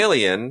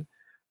Pygmalion,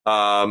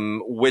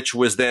 which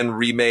was then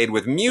remade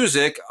with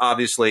music,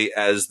 obviously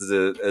as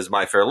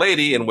My Fair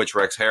Lady, in which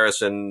Rex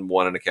Harrison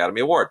won an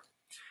Academy Award.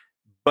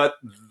 But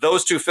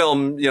those two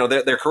films,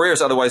 their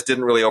careers otherwise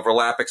didn't really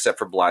overlap except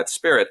for Blythe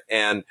Spirit.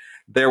 And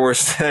there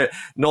was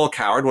Noel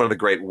Coward, one of the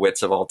great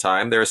wits of all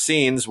time. There are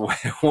scenes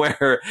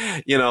where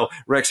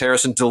Rex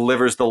Harrison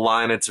delivers the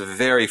line. It's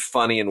very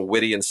funny and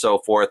witty and so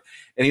forth.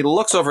 And he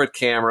looks over at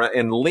camera,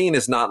 and Lean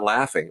is not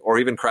laughing or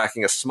even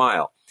cracking a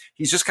smile.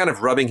 He's just kind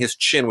of rubbing his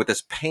chin with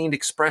this pained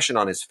expression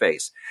on his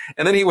face.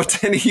 And then he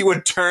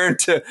would turn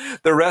to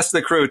the rest of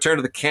the crew, turn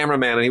to the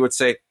cameraman, and he would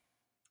say,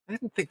 "I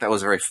didn't think that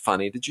was very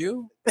funny, did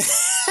you?"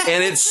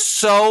 And it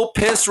so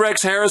pissed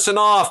Rex Harrison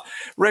off.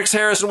 Rex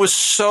Harrison was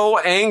so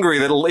angry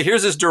that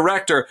here's his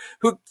director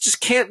who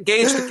just can't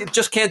judge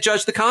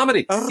the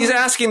comedy. He's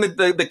asking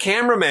the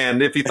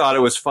cameraman if he thought it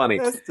was funny.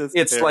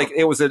 It's terrible. Like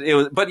it was,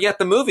 but yet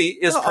the movie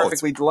is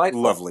perfectly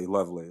delightful. Lovely.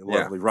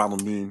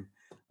 Ronald Mean.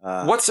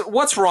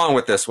 What's wrong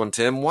with this one,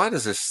 Tim? Why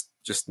does this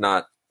just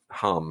not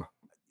hum?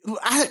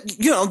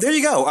 There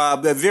you go.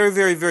 Very,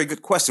 very, very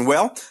good question.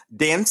 Well,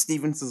 Dan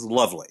Stevens is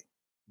lovely.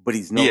 But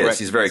he's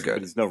he's very good.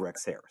 But he's no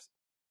Rex Harrison.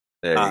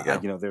 There you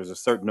go. There's a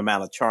certain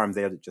amount of charm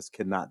there that just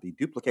cannot be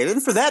duplicated.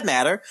 And for that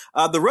matter,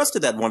 the rest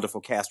of that wonderful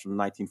cast from the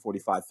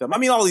 1945 film. I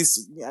mean, all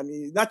these. I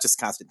mean, not just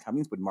Constance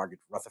Cummings, but Margaret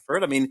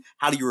Rutherford. I mean,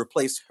 how do you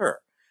replace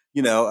her?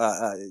 So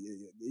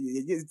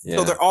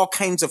there are all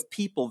kinds of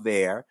people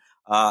there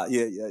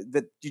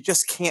that you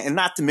just can't. And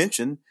not to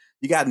mention,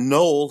 you got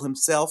Noel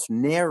himself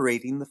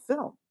narrating the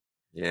film.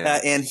 Yeah,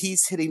 and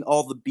he's hitting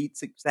all the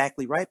beats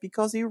exactly right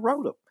because he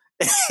wrote them.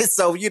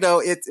 So,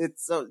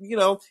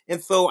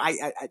 and so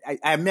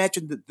I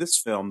imagine that this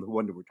film, the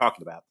one that we're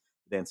talking about,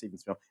 the Dan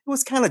Stevens film, it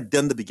was kind of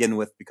done to begin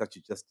with because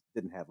you just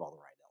didn't have all the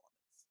right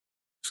elements.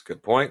 That's a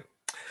good point.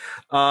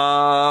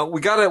 We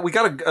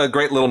got a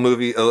great little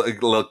movie, a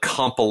little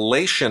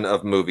compilation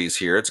of movies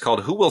here. It's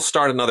called Who Will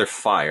Start Another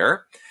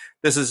Fire?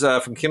 This is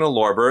from Kino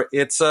Lorber.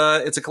 It's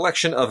a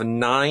collection of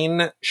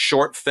 9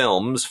 short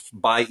films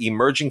by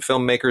emerging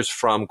filmmakers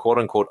from quote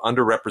unquote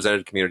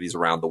underrepresented communities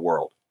around the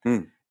world.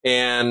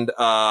 And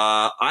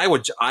I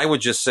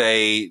would just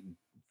say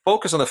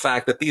focus on the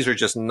fact that these are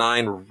just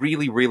 9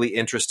 really, really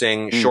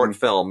interesting short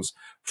films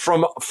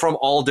from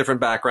all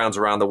different backgrounds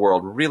around the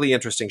world. Really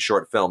interesting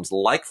short films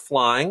like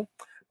Flying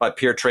by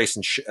Pierre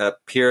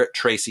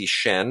Tracy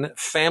Shen,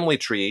 Family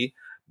Tree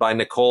by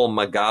Nicole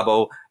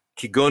Magabo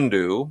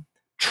Kigundu,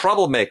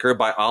 Troublemaker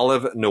by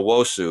Olive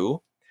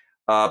Nwosu,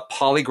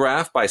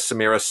 Polygraph by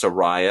Samira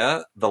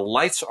Saraya, The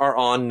Lights Are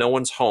On, No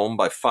One's Home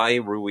by Faye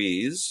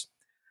Ruiz,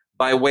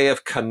 By Way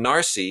of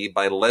Canarsie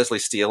by Leslie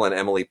Steele and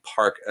Emily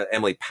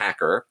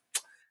Packer,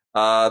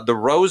 The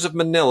Rose of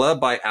Manila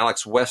by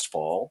Alex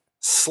Westfall,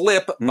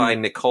 Slip by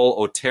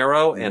Nicole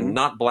Otero, and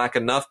Not Black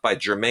Enough by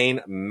Jermaine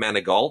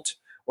Manigault,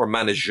 or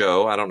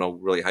Manageau. I don't know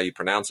really how you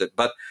pronounce it,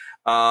 but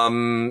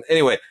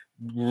anyway,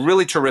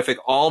 really terrific.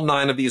 All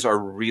 9 of these are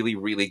really,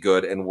 really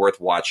good and worth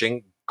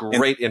watching.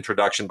 Great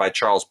introduction by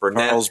Charles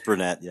Burnett. Charles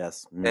Burnett,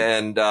 yes.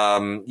 And,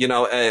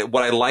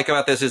 what I like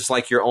about this is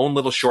like your own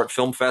little short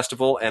film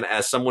festival. And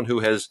as someone who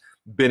has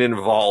been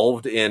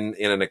involved in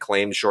an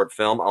acclaimed short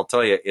film, I'll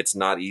tell you, it's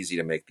not easy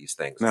to make these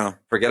things. No.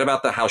 Forget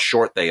about how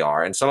short they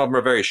are. And some of them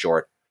are very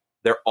short.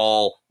 They're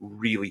all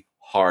really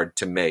hard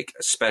to make,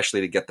 especially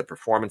to get the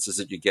performances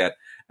that you get.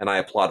 And I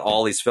applaud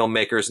all these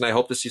filmmakers, and I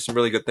hope to see some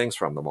really good things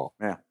from them all.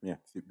 Yeah,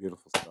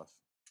 beautiful stuff.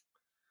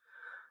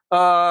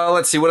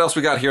 Let's see what else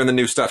we got here in the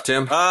new stuff,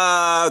 Tim.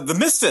 The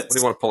Misfits. What do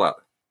you want to pull out?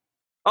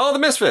 Oh, the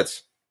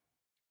Misfits,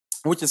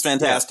 which is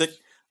fantastic.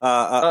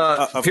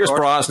 Pierce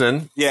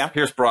Brosnan. Yeah,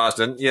 Pierce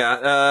Brosnan.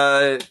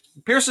 Yeah,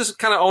 Pierce is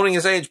kind of owning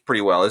his age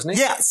pretty well, isn't he?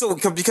 Yeah. So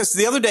because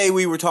the other day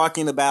we were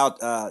talking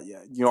about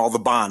all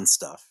the Bond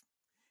stuff,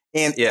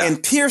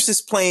 and Pierce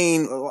is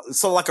playing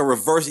sort of like a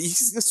reverse.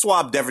 He's a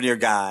suave debonair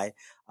guy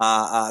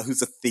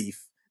who's a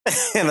thief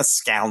and a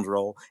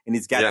scoundrel, and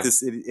he's got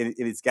this. And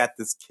he's got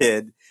this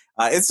kid.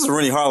 This is a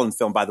Rennie Harlan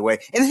film, by the way.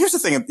 And here's the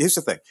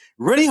thing.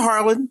 Rennie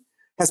Harlan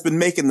has been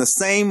making the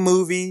same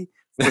movie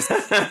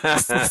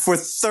for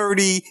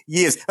 30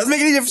 years. Doesn't make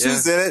any difference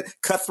who's in it.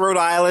 Cutthroat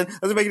Island.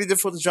 Doesn't make any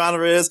difference what the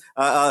genre is.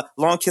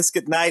 Long Kiss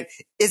Goodnight.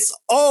 It's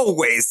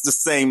always the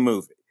same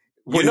movie.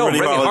 Rennie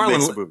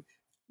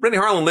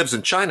Harlan lives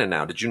in China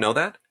now. Did you know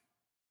that?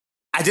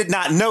 I did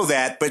not know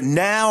that, but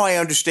now I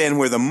understand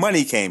where the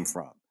money came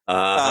from.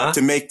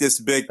 To make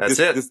this big,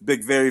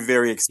 very,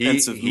 very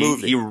expensive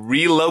movie. He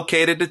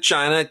relocated to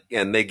China,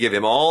 and they give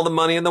him all the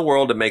money in the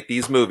world to make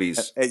these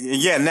movies.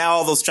 Now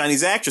all those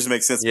Chinese actors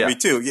make sense to me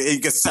too. He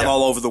gets sent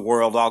all over the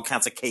world, all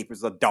kinds of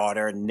capers, a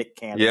daughter, and Nick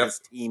Cannon, this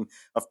team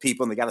of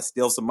people, and they got to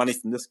steal some money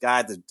from this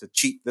guy to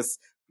cheat this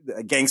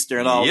gangster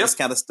and all this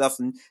kind of stuff.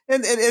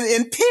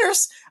 And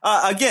Pierce,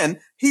 again,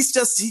 he's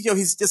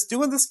just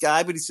doing this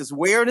guy, but he's just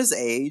wearing his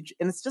age,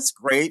 and it's just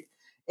great.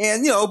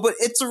 And but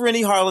it's a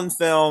Rennie Harlan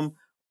film.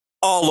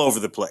 All over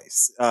the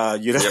place.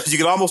 You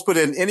can almost put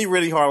in any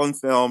Rennie Harlan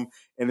film,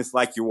 and it's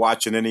like you're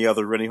watching any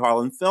other Rennie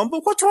Harlan film.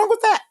 But what's wrong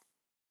with that?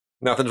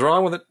 Nothing's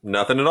wrong with it.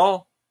 Nothing at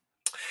all.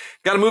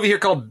 Got a movie here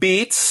called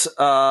Beats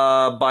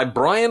by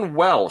Brian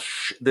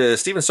Welsh. The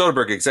Steven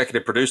Soderbergh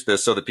executive produced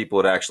this so that people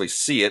would actually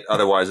see it.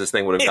 Otherwise, this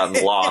thing would have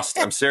gotten lost.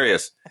 I'm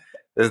serious.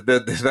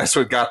 That's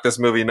what got this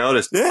movie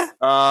noticed. Yeah.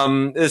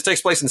 This takes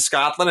place in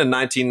Scotland in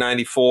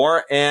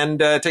 1994,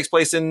 and it takes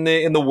place in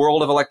the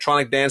world of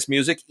electronic dance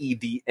music,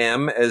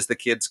 EDM, as the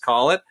kids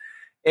call it.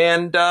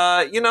 And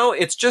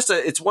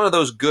it's one of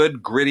those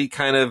good, gritty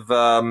kind of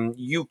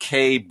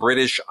UK,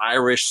 British,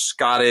 Irish,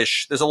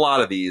 Scottish. There's a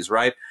lot of these,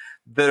 right?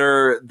 That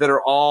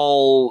are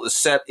all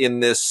set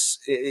in this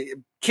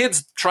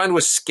kids trying to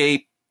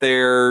escape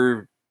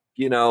their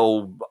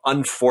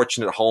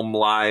unfortunate home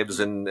lives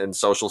and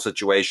social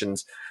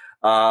situations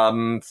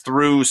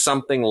through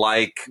something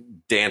like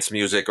dance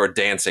music or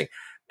dancing.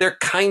 They're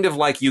kind of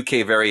like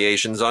UK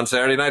variations on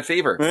Saturday Night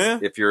Fever,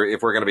 if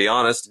we're going to be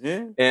honest.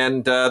 Yeah.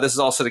 And this is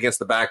all set against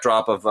the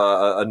backdrop of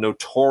a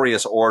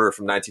notorious order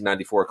from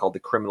 1994 called the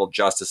Criminal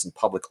Justice and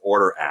Public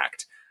Order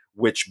Act,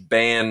 which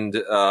banned,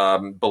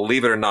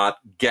 believe it or not,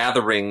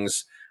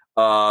 gatherings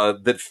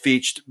that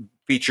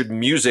featured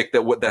music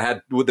that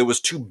was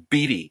too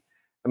beaty.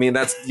 I mean,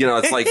 that's,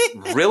 it's like,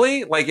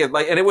 really?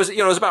 And it was,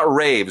 it was about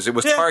raves. It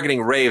was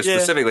targeting raves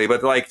specifically,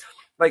 but like,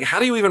 how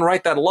do you even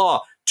write that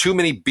law? Too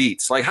many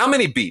beats. Like, how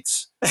many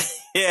beats?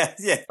 Yeah.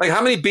 Like,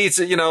 how many beats,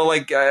 I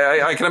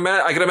can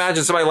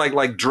imagine somebody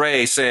like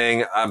Dre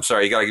saying, I'm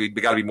sorry, you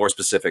gotta be more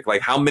specific.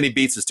 Like, how many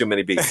beats is too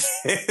many beats?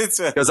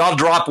 Because I'll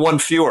drop one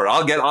fewer.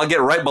 I'll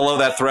get right below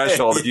that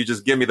threshold if you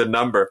just give me the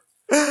number.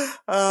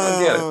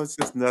 It's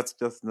just nuts.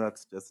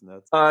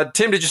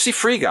 Tim, did you see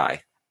Free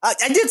Guy?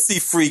 I did see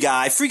Free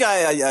Guy.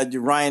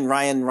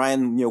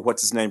 Ryan,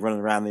 what's his name running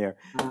around there?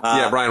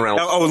 Ryan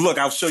Reynolds. Oh, look,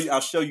 I'll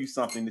show you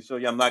something to show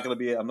you. I'm not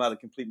a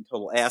complete and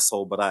total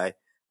asshole, but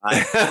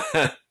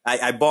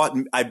I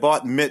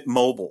bought Mint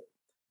Mobile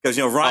because,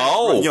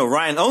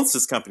 Ryan owns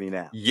this company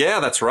now.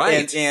 Yeah, that's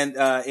right.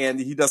 And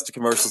he does the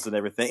commercials and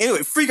everything.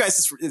 Anyway, Free Guy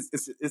is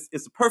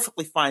a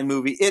perfectly fine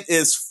movie. It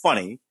is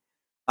funny.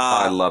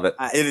 I love it.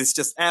 It is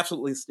just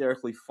absolutely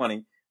hysterically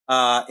funny.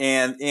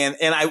 And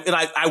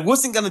I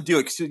wasn't going to do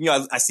it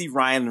because, I see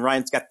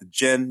Ryan's got the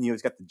gin,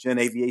 he's got the gin,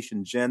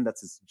 aviation gin.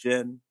 That's his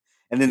gin.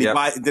 And then he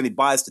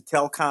buys the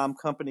telecom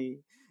company.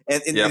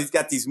 And he's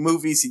got these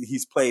movies.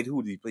 He's played,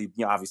 who did he play?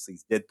 Obviously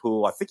he's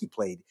Deadpool. I think he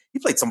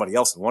played somebody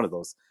else in one of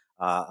those,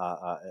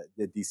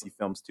 DC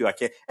films too. I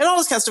can't, and all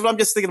this kind of stuff. I'm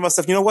just thinking to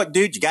myself, you know what,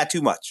 dude, you got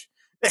too much.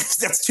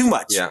 That's too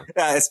much. Yeah.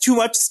 It's too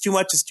much.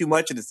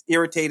 And it's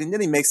irritating. And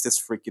then he makes this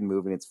freaking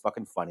movie and it's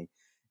fucking funny.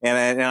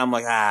 And I'm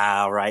like,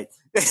 all right.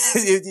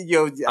 He's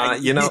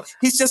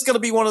just going to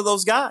be one of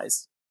those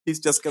guys. He's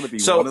just going to be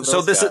one of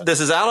those guys. So this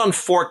is out on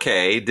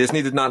 4K.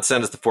 Disney did not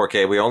send us the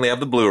 4K. We only have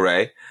the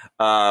Blu-ray,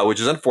 which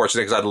is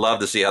unfortunate because I'd love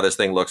to see how this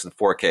thing looks in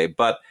 4K.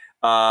 But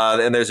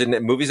and there's a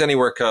Movies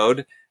Anywhere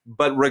code.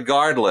 But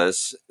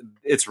regardless,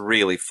 it's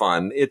really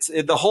fun.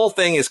 The whole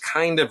thing is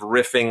kind of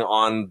riffing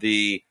on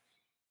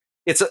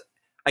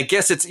I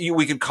guess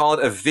we could call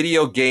it a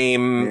video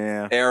game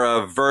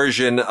era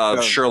version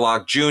of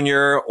Sherlock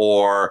Jr.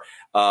 or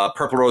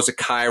Purple Rose of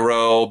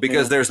Cairo,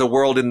 because there's the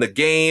world in the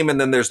game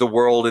and then there's the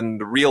world in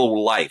the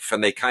real life.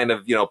 And they kind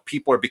of,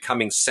 people are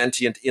becoming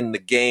sentient in the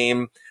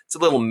game. It's a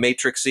little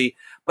matrixy,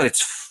 but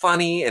it's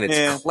funny and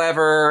it's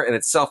clever and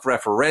it's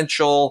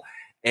self-referential.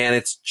 And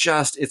it's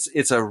just,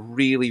 it's a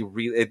really,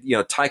 really,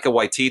 Taika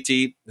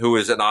Waititi, who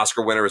is an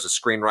Oscar winner as a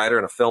screenwriter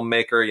and a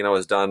filmmaker,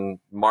 has done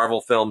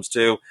Marvel films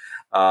too.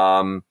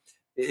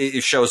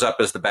 It shows up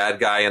as the bad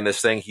guy in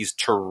this thing. He's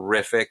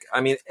terrific. I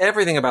mean,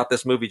 everything about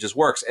this movie just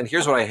works. And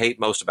here's what I hate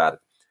most about it.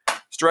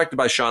 It's directed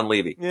by Sean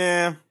Levy.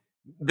 Yeah.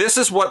 This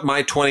is what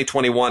my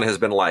 2021 has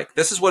been like.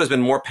 This is what has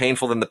been more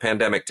painful than the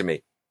pandemic to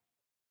me.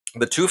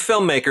 The two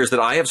filmmakers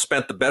that I have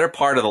spent the better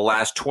part of the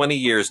last 20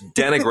 years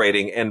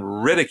denigrating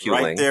and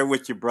ridiculing right there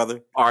with you,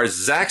 brother, are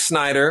Zack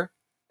Snyder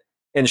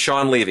and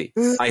Sean Levy.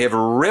 I have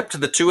ripped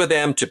the two of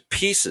them to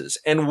pieces.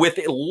 And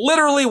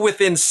literally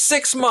within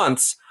 6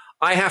 months,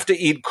 I have to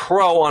eat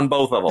crow on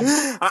both of them.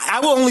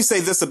 I will only say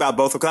this about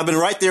both of them, because I've been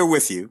right there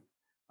with you.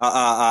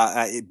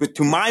 But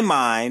to my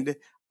mind,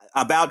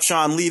 about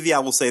Sean Levy, I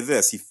will say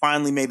this. He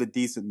finally made a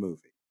decent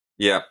movie.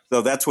 Yeah.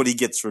 So that's what he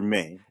gets from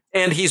me.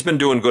 And he's been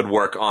doing good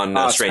work on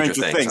Stranger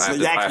Things. I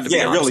have to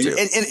be honest,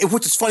 really. And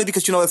which is funny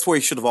because, that's where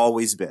he should have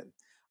always been.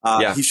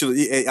 He should,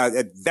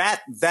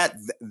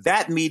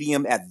 that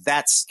medium at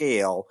that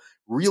scale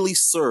really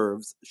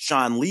serves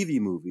Sean Levy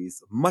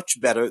movies much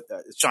better,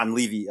 Sean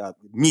Levy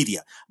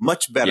media,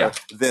 much better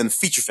than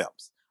feature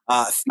films.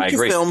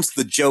 Feature films,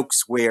 the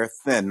jokes wear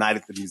thin. Night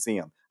at the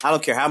Museum. I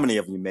don't care how many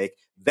of them you make.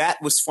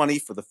 That was funny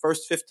for the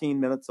first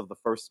 15 minutes of the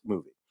first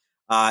movie.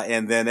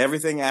 And then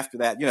everything after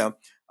that, there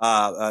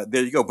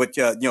you go. But,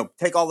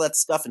 take all that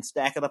stuff and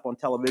stack it up on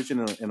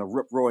television in a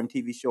rip-roaring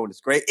TV show, and it's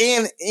great.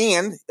 And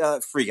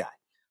Free Guy.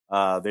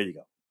 There you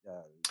go.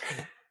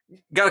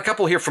 Got a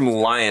couple here from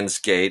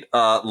Lionsgate.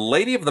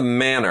 Lady of the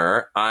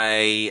Manor.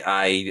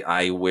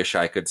 I wish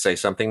I could say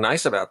something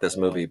nice about this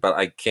movie, but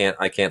I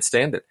can't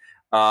stand it.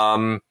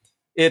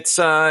 It's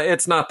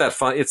not that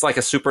fun. It's like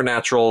a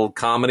supernatural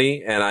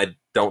comedy, and I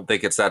don't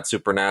think it's that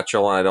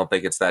supernatural, and I don't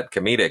think it's that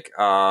comedic.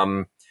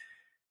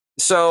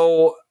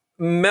 So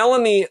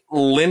Melanie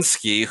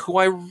Linsky, who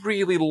I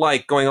really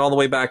like, going all the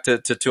way back to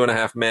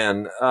 2.5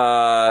 Men,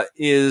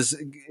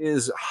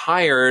 is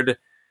hired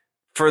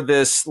for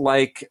this,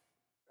 they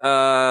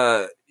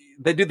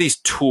do these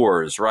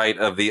tours, right,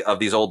 of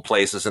these old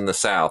places in the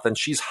South, and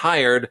she's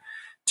hired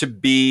to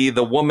be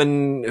the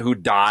woman who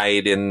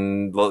died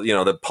in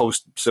the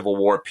post Civil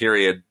War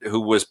period,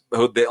 who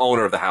the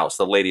owner of the house,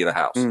 the lady of the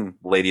house,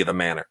 lady of the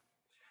manor.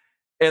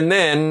 And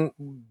then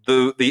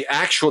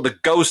the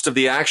ghost of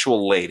the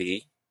actual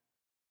lady,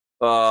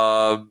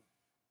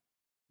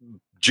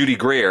 Judy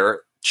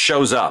Greer,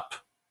 shows up.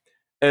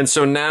 And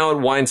so now it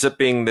winds up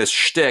being this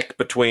shtick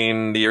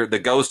between the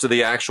ghost of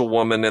the actual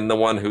woman and the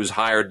one who's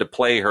hired to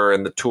play her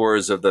in the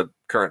tours of the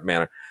current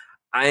manor.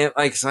 I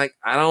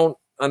don't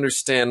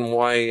understand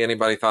why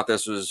anybody thought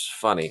this was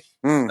funny.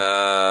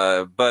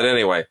 But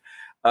anyway,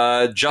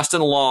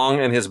 Justin Long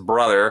and his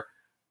brother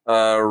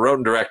wrote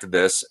and directed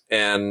this,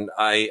 and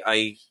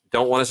I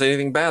don't want to say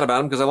anything bad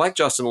about him because I like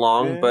Justin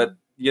Long, but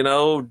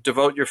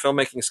devote your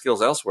filmmaking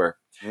skills elsewhere.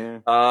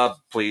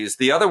 Please.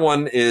 The other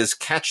one is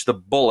Catch the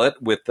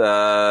Bullet with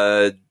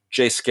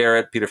Jay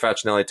Scarrett, Peter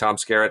Facinelli, Tom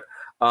Skerritt.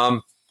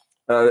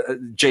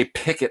 Jay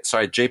Pickett,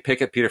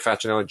 Peter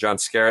Facinelli, John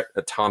Skerritt,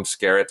 Tom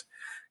Skerritt.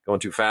 Going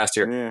too fast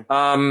here.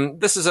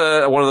 This is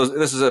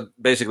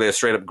basically a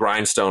straight up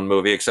Grindstone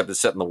movie, except it's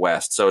set in the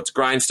West. So it's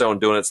Grindstone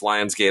doing its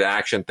Lionsgate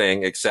action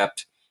thing,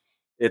 except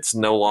it's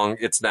now,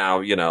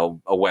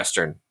 a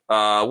Western,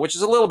 which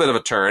is a little bit of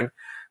a turn,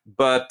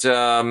 but,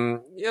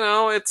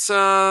 it's,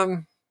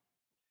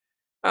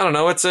 I don't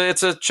know. It's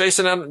a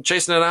chasing an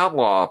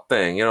outlaw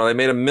thing. They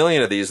made 1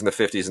 million of these in the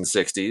 50s and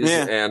 60s,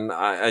 and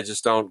I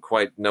just don't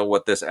quite know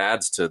what this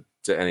adds to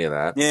any of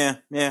that. Yeah.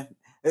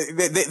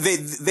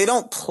 They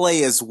don't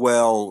play as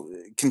well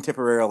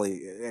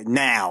contemporarily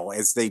now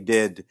as they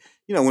did,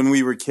 when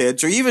we were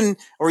kids, or even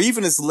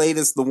as late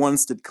as the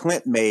ones that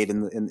Clint made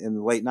in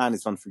the late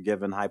 90s,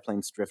 Unforgiven, High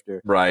Plains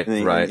Drifter, right,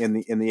 in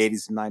the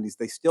 80s and 90s.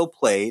 They still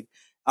played,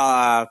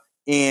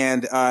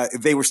 and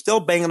they were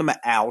still banging them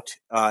out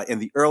in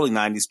the early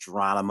 90s,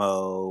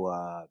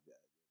 Geronimo,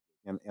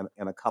 and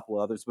a couple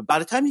others. But by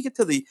the time you get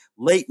to the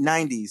late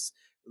 90s,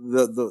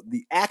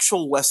 the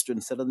actual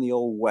Western set in the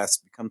Old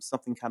West becomes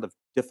something kind of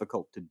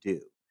difficult to do.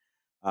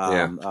 I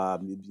don't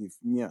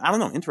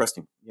know.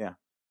 Interesting. Yeah.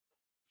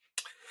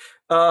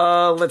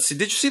 Let's see.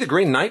 Did you see The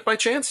Green Knight by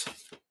chance?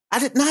 I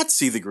did not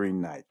see The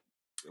Green Knight.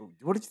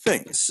 What did you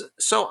think?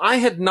 So I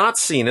had not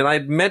seen it. I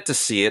had meant to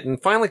see it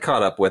and finally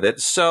caught up with it.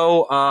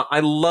 So I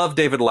love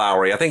David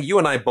Lowery. I think you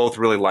and I both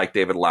really like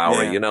David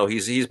Lowery. Yeah.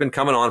 He's been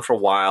coming on for a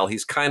while.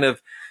 He's got a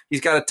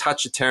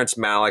touch of Terrence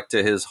Malick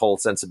to his whole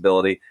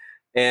sensibility.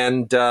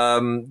 And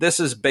this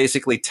is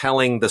basically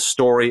telling the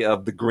story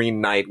of the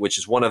Green Knight, which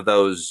is one of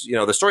those,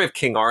 the story of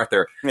King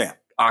Arthur. Yeah.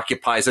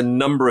 Occupies a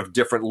number of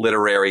different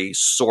literary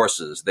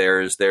sources.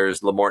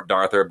 There's Le Morte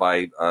d'Arthur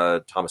by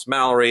Thomas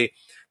Malory.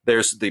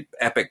 There's the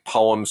epic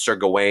poem Sir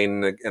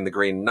Gawain and the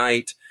Green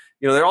Knight.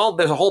 There's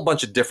a whole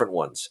bunch of different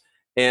ones.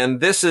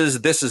 And this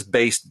is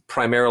based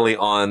primarily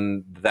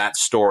on that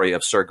story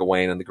of Sir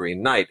Gawain and the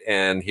Green Knight.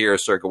 And here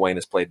Sir Gawain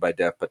is played by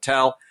Dev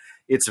Patel.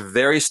 It's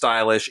very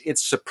stylish.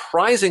 It's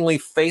surprisingly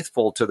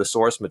faithful to the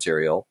source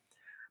material.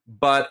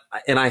 But,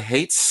 and I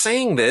hate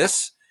saying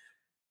this,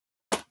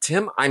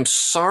 Tim, I'm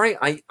sorry.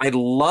 I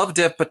love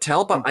Dev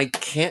Patel, but I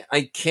can't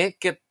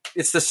get,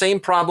 it's the same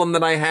problem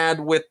that I had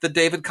with the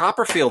David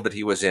Copperfield that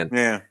he was in.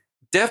 Yeah.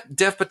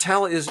 Dev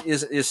Patel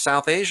is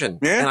South Asian.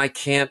 Yeah. And I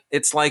can't,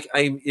 it's like,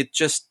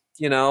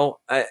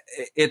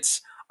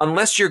 it's,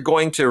 unless you're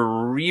going to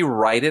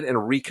rewrite it and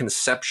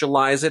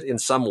reconceptualize it in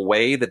some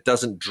way that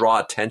doesn't draw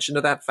attention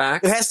to that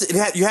fact.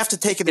 You have to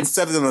take it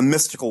instead of in a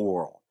mystical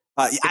world.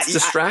 It's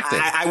distracting.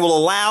 I will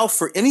allow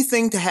for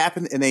anything to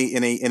happen in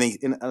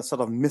a sort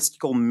of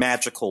mystical,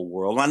 magical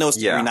world. I know it's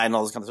the Green Knight and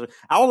all this kind of stuff.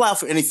 I'll allow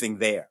for anything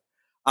there.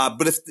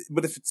 But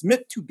if it's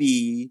meant to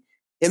be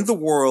in the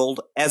world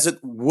as it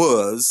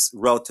was,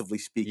 relatively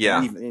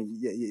speaking,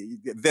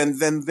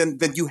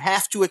 then you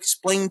have to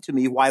explain to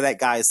me why that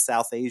guy is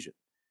South Asian.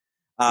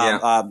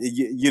 You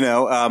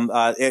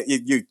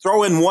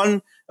throw in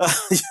one, I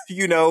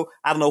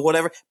don't know,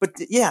 whatever. But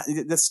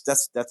that's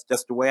just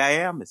the way I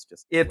am. It's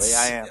just the way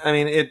I am. I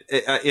mean, it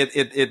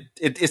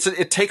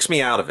takes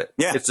me out of it.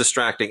 Yeah. It's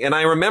distracting. And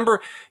I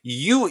remember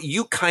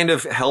you kind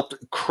of helped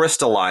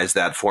crystallize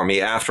that for me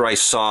after I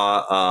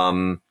saw,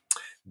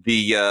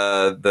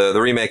 the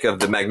remake of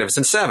The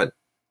Magnificent Seven.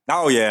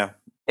 Oh yeah.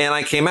 And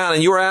I came out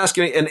and you were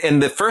asking me,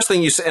 and the first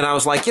thing you said, and I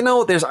was like,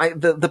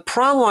 the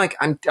problem,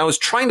 I was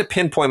trying to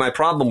pinpoint my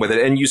problem with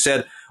it. And you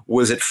said,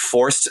 was it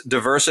forced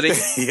diversity?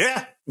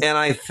 Yeah. And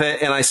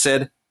I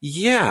said,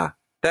 yeah,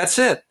 that's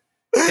it.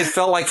 It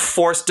felt like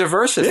forced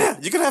diversity. Yeah.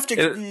 You're going to have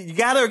to, you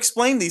got to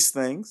explain these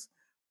things,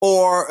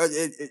 or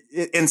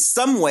in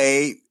some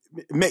way,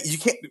 you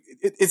can't,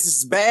 it's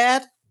as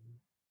bad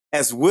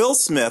as Will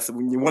Smith.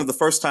 One of the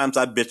first times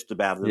I bitched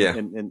about it,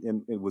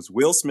 and it was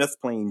Will Smith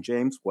playing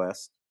James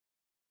West.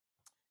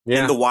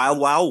 In the Wild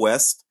Wild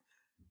West,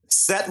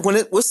 set when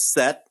it was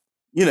set,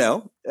 and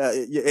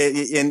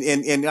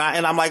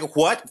I'm like,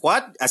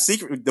 what? A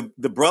secret?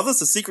 The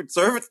brother's a Secret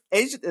Service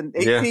agent in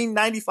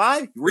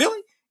 1895?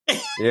 Really?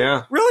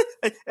 Yeah. Really?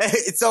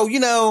 So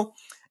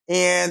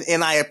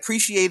and I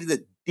appreciated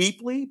it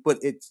deeply, but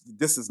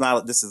this is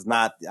not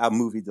a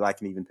movie that I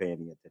can even pay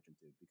any attention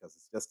to, because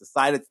it's just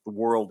decided the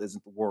world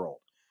isn't the world,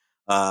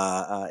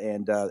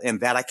 and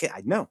that I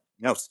can't. No,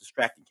 it's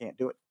distracting. Can't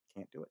do it.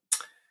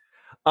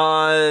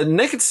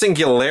 Naked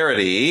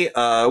Singularity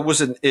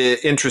was an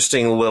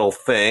interesting little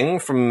thing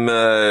from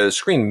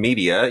Screen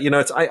Media.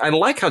 I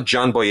like how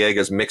John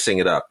Boyega's mixing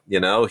it up.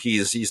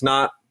 He's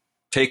not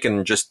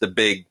taking just the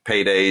big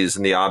paydays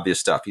and the obvious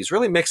stuff. He's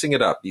really mixing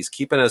it up. He's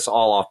keeping us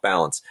all off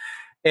balance.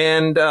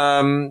 And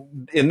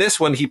in this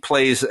one, he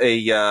plays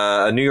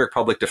a New York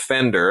public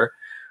defender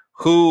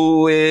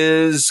who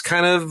is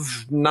kind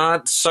of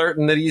not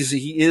certain that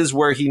he is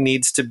where he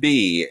needs to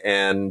be,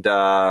 and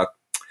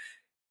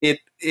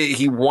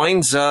he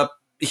winds up,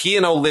 he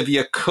and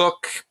Olivia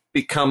Cook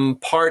become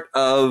part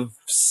of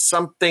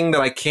something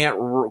that I can't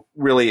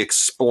really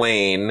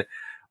explain,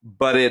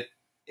 but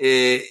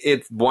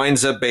it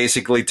winds up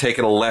basically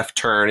taking a left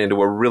turn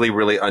into a really,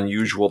 really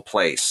unusual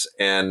place.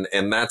 And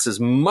that's as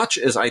much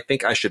as I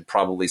think I should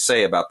probably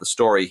say about the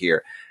story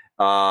here.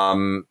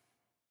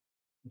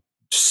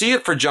 See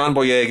it for John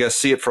Boyega,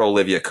 see it for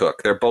Olivia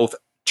Cook. They're both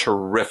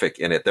terrific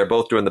in it. They're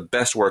both doing the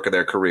best work of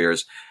their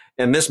careers.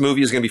 And this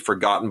movie is going to be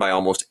forgotten by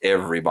almost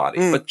everybody.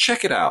 But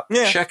check it out.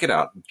 Yeah. Check it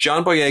out.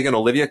 John Boyega and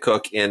Olivia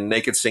Cook in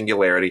Naked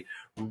Singularity.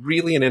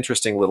 Really an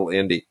interesting little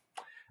indie.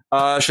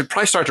 Should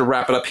probably start to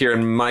wrap it up here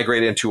and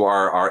migrate into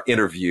our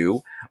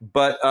interview.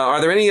 But are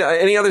there any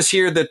others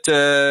here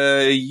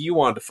that you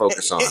wanted to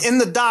focus on? In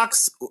the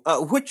docs,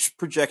 which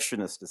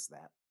projectionist is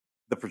that?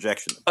 The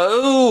projectionist.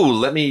 Oh,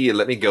 let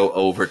me go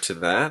over to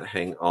that.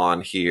 Hang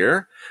on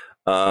here.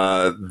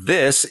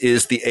 This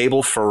is the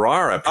Abel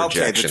Ferrara projectionist.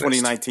 Okay, the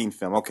 2019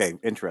 film. Okay,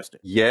 interesting.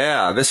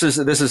 Yeah, this is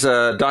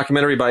a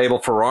documentary by Abel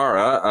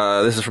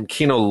Ferrara. This is from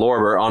Kino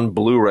Lorber on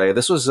Blu-ray.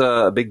 This was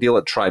a big deal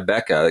at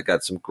Tribeca. It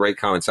got some great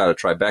comments out of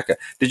Tribeca.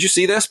 Did you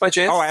see this by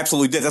chance? Oh, I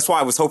absolutely did. That's why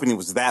I was hoping it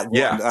was that one.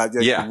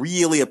 Yeah.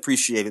 Really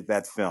appreciated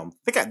that film.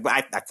 I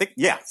think,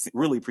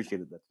 really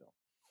appreciated that film.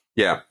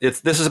 Yeah,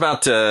 this is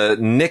about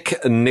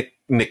Nick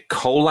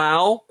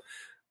Nicolau.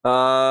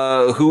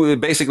 Who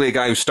basically a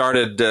guy who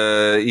started,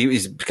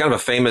 he's kind of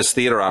a famous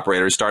theater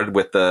operator. He started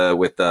with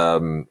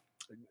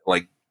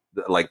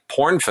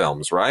porn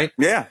films, right?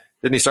 Yeah.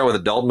 Didn't he start with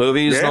adult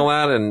movies and all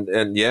that?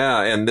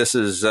 And this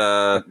is,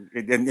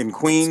 in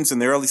Queens in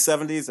the early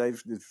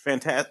 70s.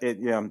 Fantastic.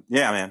 Yeah,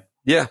 man.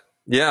 Yeah.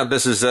 Yeah,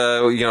 this is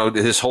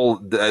his whole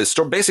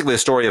basically a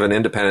story of an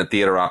independent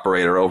theater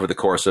operator over the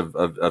course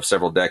of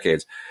several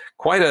decades.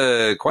 Quite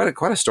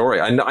a story.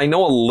 I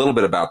know a little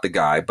bit about the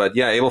guy, but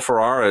yeah, Abel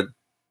Ferrara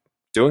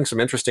doing some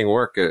interesting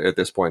work at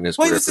this point in his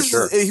career for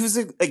sure. He was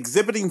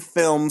exhibiting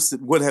films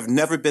that would have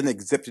never been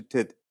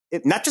exhibited.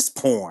 Not just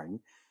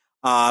porn,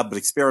 but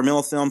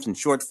experimental films and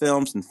short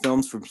films and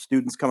films from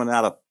students coming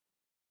out of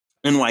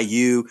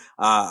NYU,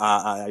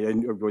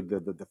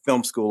 the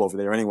film school over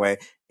there anyway.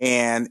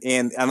 And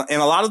a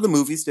lot of the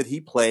movies that he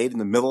played in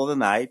the middle of the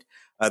night,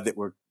 that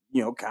were,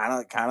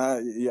 kind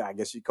of, yeah, I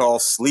guess you call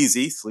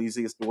sleazy.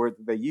 Sleazy is the word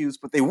that they use,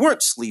 but they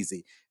weren't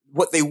sleazy.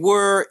 What they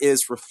were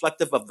is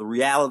reflective of the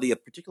reality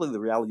of, particularly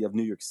the reality of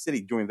New York City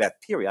during that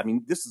period. I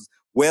mean, this is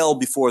well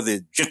before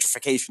the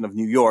gentrification of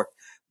New York,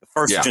 the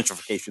first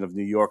gentrification of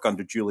New York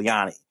under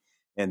Giuliani.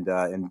 And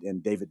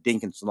David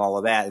Dinkins and all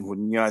of that. And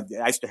when,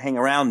 I used to hang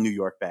around New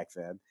York back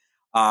then.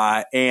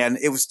 And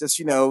it was just,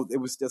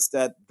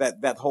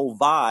 that whole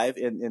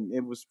vibe. And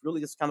it was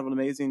really just kind of an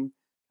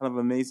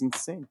amazing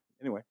scene.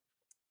 Anyway.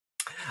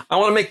 I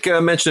want to make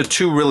mention of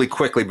two really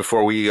quickly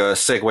before we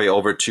segue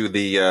over to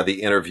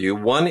the interview.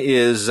 One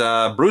is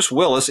Bruce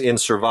Willis in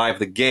Survive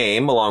the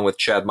Game, along with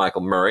Chad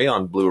Michael Murray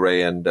on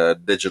Blu-ray and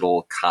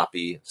digital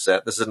copy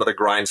set. This is another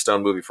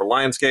grindstone movie for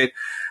Lionsgate.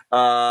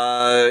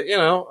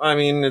 I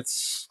mean,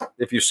 it's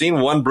if you've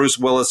seen one Bruce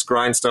Willis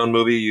grindstone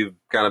movie, you've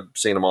kind of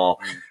seen them all.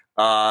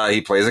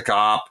 He plays a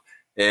cop,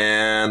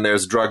 and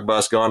there's a drug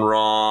bust gone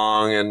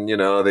wrong, and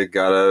they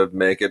gotta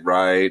make it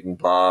right, and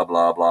blah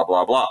blah blah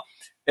blah blah.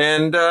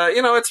 And,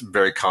 it's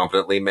very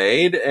competently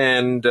made,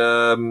 and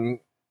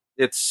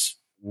it's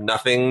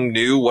nothing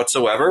new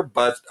whatsoever.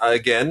 But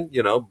again,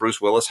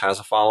 Bruce Willis has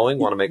a following.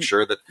 Want to make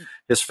sure that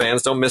his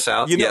fans don't miss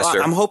out. Yes,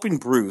 sir. I'm hoping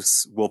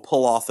Bruce will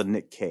pull off a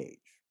Nick Cage.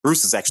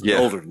 Bruce is actually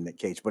older than Nick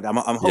Cage, but I'm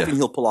hoping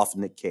he'll pull off a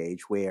Nick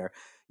Cage where,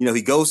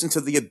 he goes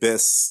into the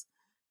abyss,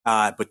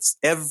 but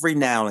every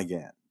now and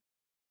again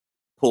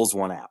pulls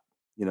one out.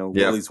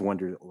 Willy's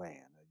Wonderland.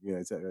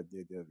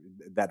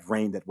 That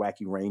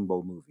wacky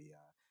rainbow movie.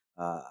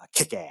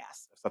 Kick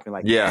Ass or something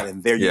like that.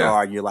 And there you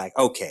are, and you're like,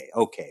 okay,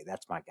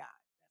 that's my guy.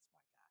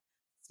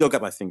 Still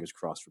got my fingers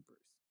crossed for Bruce.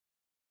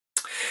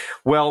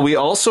 Well, we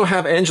also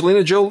have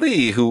Angelina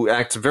Jolie, who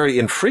acts very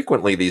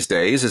infrequently these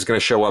days, is going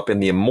to show up in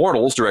The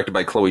Immortals, directed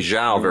by Chloe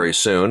Zhao very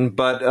soon.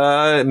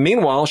 But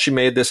meanwhile, she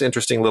made this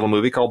interesting little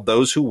movie called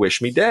Those Who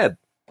Wish Me Dead.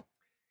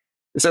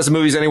 This has a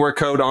Movies Anywhere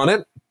code on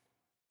it.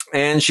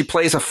 And she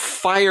plays a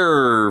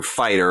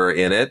firefighter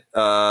in it,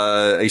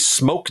 a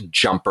smoke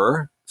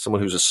jumper.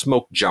 Someone who's a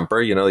smoke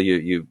jumper,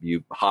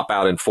 you hop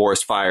out in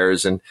forest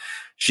fires, and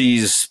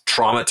she's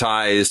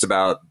traumatized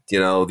about,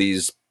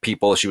 these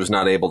people she was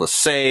not able to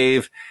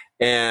save,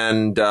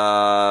 and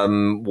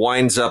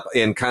winds up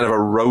in kind of a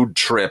road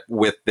trip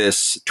with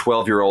this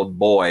 12-year-old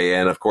boy.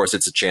 And of course,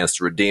 it's a chance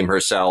to redeem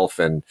herself.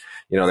 And,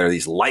 there are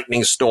these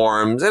lightning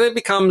storms, and it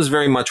becomes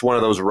very much one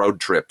of those road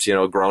trips,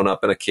 grown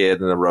up and a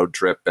kid and a road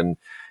trip. And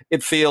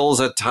it feels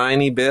a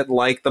tiny bit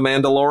like The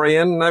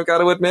Mandalorian, I've got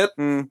to admit.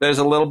 There's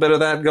a little bit of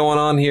that going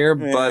on here,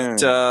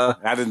 but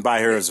I didn't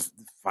buy her as a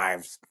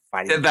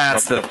fighting.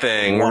 That's the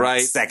thing,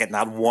 right? Second,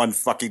 not 1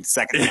 fucking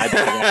second.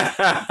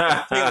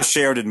 Taylor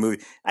Sheridan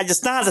movie.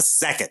 Just not a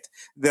second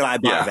that I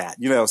buy that.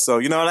 So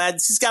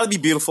she's got to be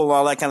beautiful and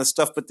all that kind of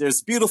stuff. But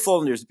there's beautiful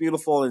and there's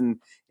beautiful, and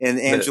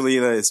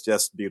Angelina is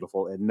just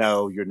beautiful. And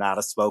no, you're not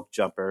a smoke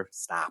jumper.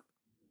 Stop.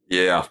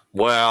 Yeah.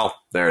 Well,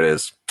 there it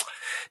is.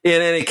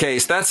 In any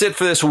case, that's it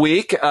for this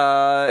week.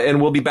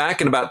 And we'll be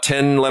back in about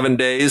 10, 11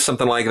 days,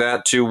 something like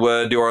that,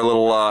 to do our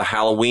little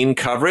Halloween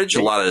coverage.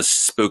 A lot of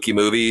spooky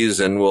movies,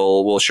 and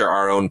we'll share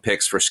our own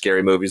picks for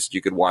scary movies that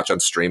you could watch on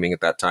streaming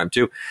at that time,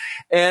 too.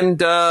 And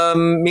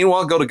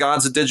meanwhile, go to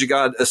Gods at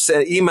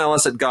DigiGods. Email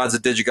us at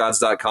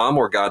gods@digigods.com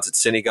or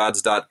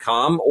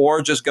gods@cinegods.com,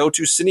 or just go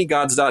to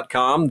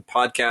cinegods.com. The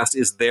podcast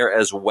is there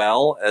as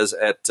well as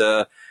at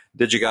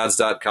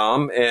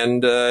DigiGods.com,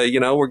 and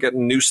we're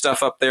getting new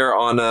stuff up there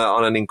on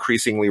an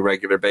increasingly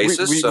regular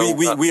basis.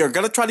 We are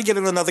going to try to get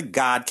in another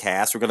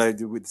Godcast. We're going to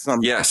do with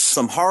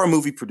some horror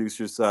movie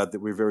producers that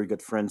we're very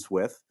good friends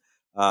with.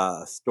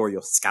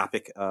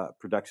 Stereoscopic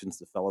Productions,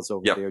 the fellows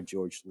over there,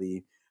 George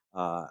Lee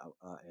and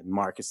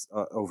Marcus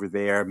over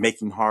there,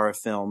 making horror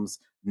films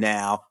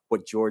now.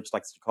 What George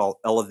likes to call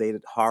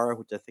elevated horror,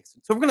 which I think so.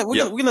 We're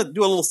gonna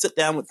do a little sit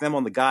down with them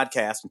on the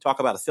Godcast and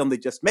talk about a film they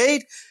just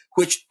made,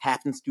 which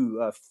happens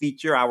to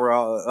feature our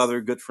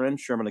other good friend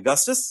Sherman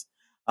Augustus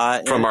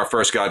from our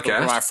first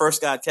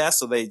Godcast.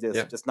 So they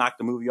just knocked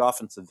the movie off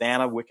in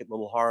Savannah, wicked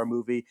little horror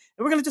movie,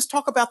 and we're gonna just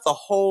talk about the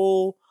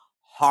whole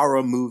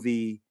horror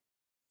movie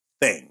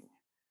thing.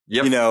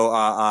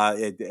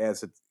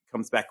 As it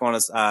comes back on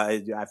us. I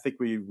think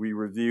I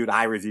reviewed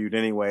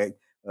anyway,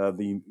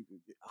 the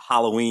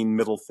Halloween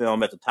middle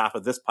film at the top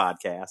of this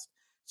podcast.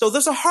 So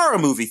there's a horror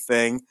movie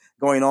thing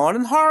going on,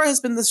 and horror has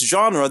been this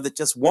genre that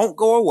just won't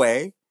go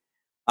away.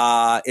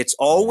 It's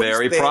always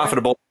very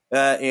profitable.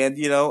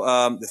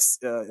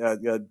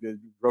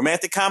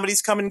 Romantic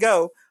comedies come and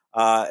go,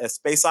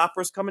 space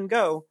operas come and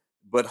go,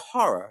 but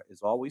horror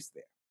is always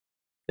there.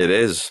 It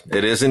is.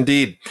 It is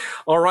indeed.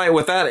 All right.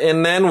 With that,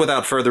 and then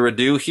without further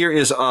ado, here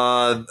is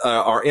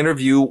our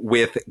interview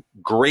with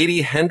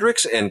Grady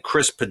Hendrix and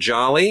Chris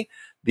Pajali,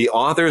 the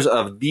authors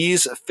of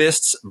These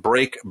Fists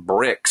Break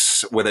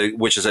Bricks,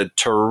 which is a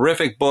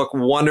terrific book,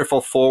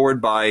 wonderful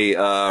foreword by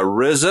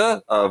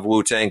RZA of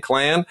Wu-Tang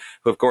Clan,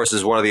 who, of course,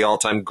 is one of the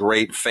all-time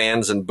great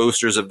fans and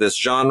boosters of this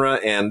genre.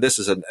 And this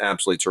is an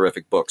absolutely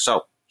terrific book.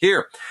 So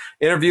here,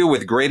 interview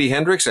with Grady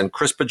Hendrix and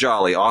Chris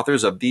Pajali,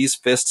 authors of These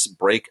Fists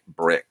Break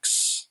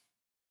Bricks.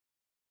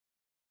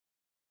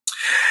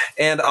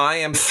 And I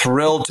am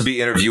thrilled to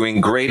be interviewing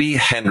Grady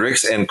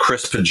Hendrix and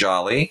Chris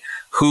Pajali,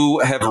 who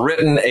have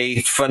written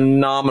a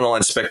phenomenal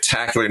and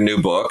spectacular new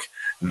book,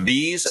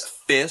 These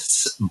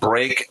Fists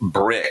Break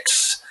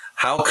Bricks: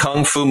 How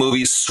Kung Fu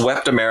Movies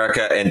Swept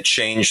America and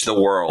Changed the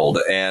World.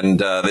 And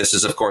this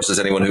is, of course, as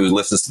anyone who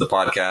listens to the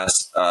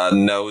podcast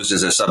knows,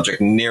 is a subject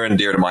near and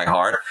dear to my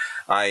heart.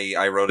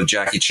 I wrote a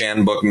Jackie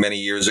Chan book many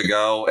years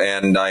ago,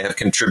 and I have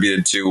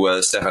contributed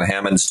to Stephen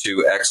Hammond's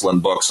two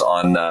excellent books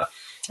on the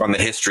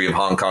history of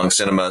Hong Kong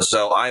cinema.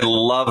 So I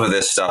love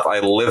this stuff. I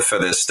live for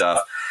this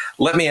stuff.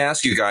 Let me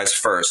ask you guys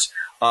first.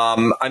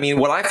 I mean,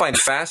 what I find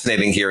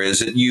fascinating here is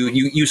that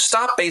you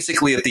stop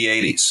basically at the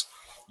 80s.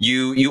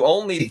 You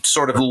only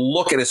sort of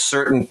look at a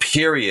certain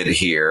period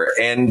here,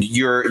 and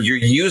you're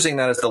using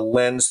that as the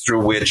lens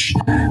through which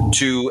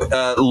to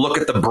look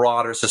at the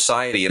broader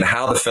society and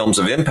how the films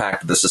have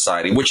impacted the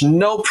society, which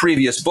no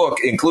previous book,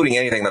 including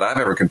anything that I've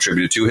ever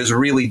contributed to, has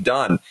really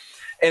done.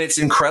 And it's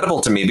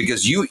incredible to me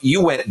because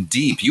you went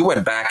deep. You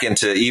went back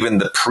into even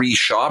the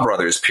pre-Shaw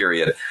Brothers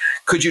period.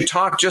 Could you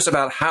talk just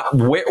about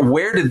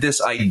where did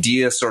this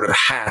idea sort of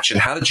hatch, and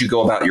how did you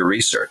go about your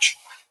research?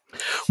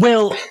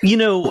 Well,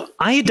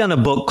 I had done a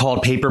book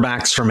called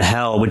Paperbacks from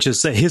Hell, which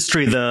is a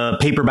history of the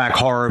paperback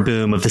horror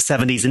boom of the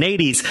 70s and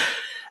 80s.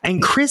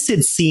 And Chris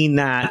had seen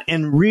that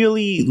and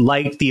really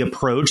liked the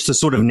approach, the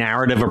sort of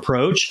narrative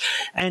approach.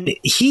 And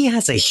he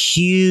has a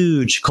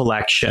huge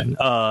collection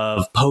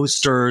of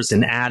posters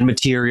and ad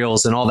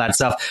materials and all that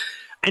stuff.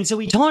 And so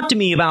he talked to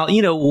me about,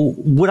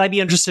 would I be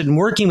interested in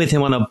working with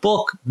him on a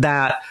book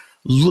that,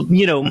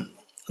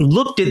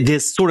 looked at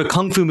this sort of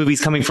kung fu movies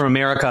coming from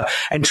America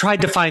and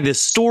tried to find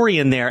this story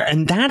in there.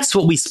 And that's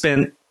what we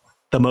spent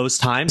the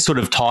most time sort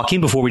of talking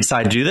before we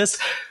decided to do this.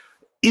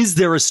 Is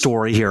there a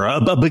story here,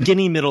 a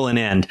beginning, middle, and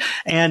end?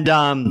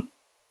 And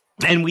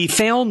we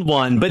found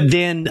one. But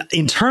then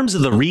in terms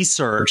of the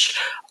research,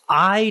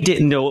 I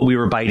didn't know what we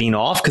were biting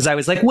off, because I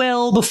was like,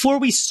 well, before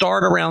we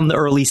start around the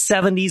early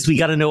 70s, we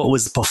got to know what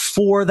was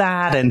before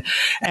that.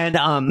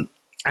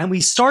 And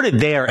we started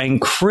there, and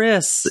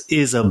Chris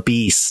is a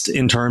beast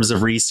in terms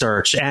of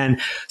research.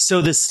 And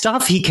so the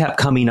stuff he kept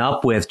coming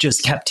up with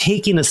just kept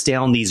taking us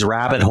down these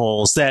rabbit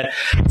holes that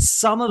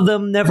some of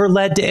them never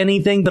led to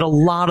anything, but a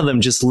lot of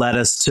them just led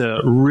us to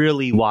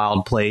really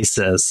wild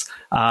places.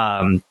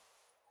 I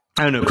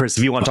don't know, Chris,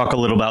 if you want to talk a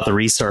little about the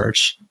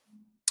research.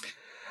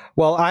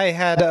 Well, I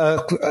had,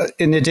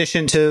 in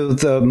addition to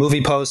the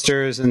movie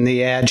posters and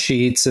the ad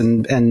sheets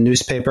and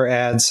newspaper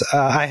ads,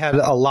 I had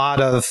a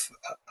lot of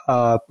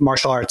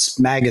martial arts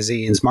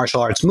magazines, martial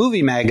arts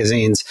movie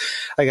magazines,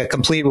 like a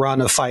complete run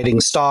of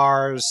Fighting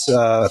Stars,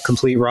 a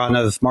complete run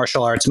of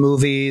martial arts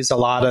movies, a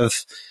lot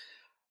of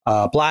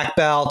Black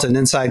Belt and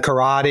Inside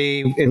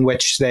Karate, in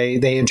which they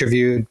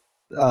interviewed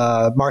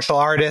martial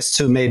artists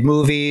who made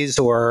movies,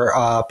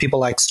 or people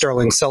like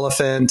Sterling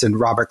Silliphant and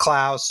Robert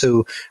Klaus,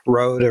 who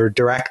wrote or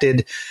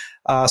directed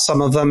some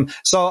of them.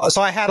 So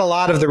I had a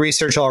lot of the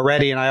research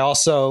already, and I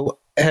also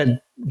had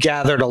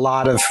gathered a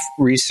lot of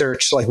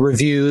research, like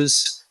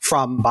reviews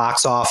from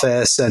Box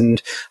Office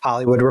and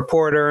Hollywood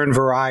Reporter and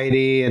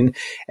Variety, and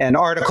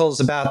articles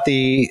about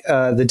the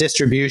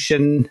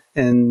distribution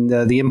and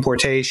the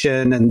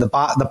importation and the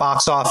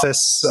box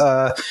office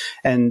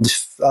and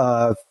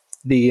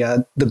the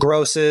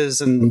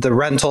grosses and the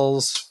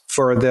rentals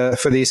for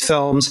these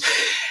films.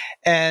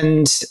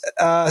 And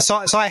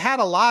so I had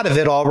a lot of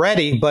it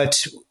already,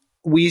 but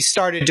we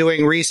started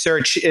doing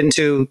research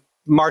into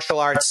martial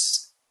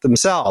arts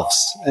themselves,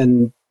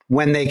 and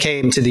when they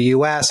came to the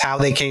U.S., how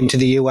they came to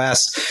the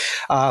U.S.,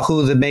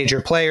 who the major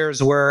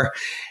players were.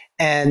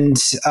 And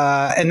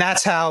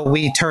that's how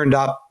we turned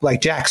up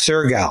like Jack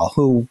Sergel,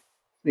 who,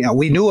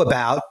 we knew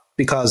about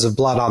because of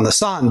Blood on the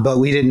Sun, but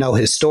we didn't know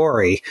his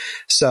story.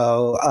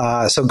 So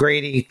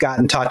Grady got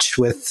in touch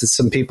with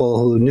some people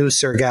who knew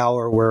Sergel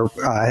or were,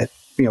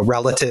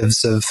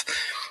 relatives of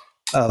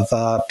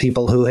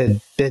people who had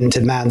been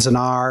to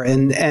Manzanar.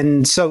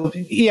 And so,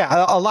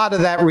 yeah, a lot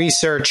of that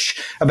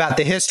research about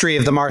the history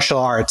of the martial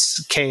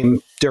arts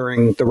came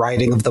during the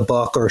writing of the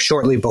book or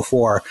shortly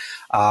before.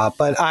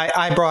 But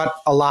I brought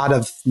a lot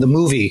of the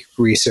movie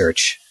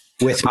research.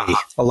 with me,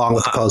 along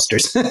with the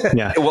posters.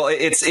 Yeah. Well,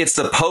 it's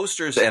the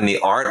posters and the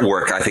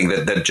artwork, I think,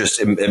 that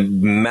just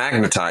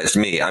magnetized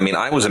me. I mean,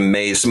 I was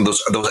amazed. Some of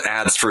those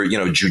ads for,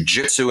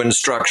 jujitsu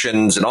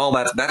instructions and all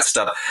that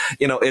stuff.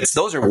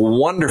 Those are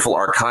wonderful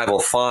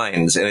archival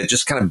finds, and it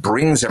just kind of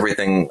brings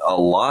everything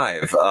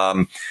alive.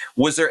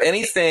 Was there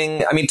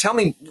anything, I mean, tell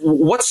me,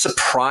 what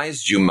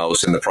surprised you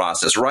most in the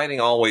process? Writing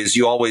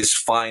you always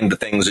find the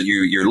things that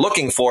you're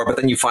looking for, but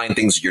then you find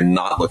things that you're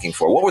not looking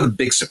for. What were the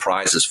big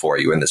surprises for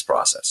you in this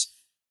process?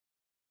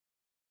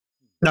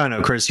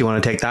 No, Chris, you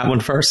want to take that one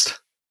first?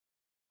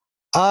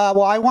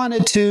 Well, I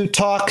wanted to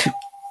talk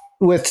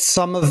with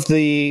some of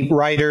the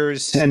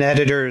writers and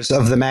editors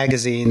of the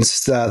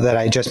magazines that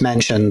I just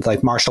mentioned,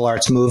 like Martial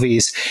Arts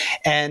Movies.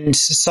 And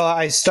so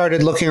I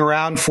started looking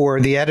around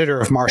for the editor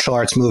of Martial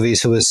Arts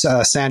Movies, who was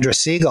Sandra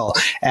Siegel.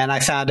 And I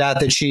found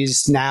out that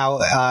she's now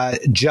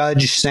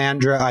Judge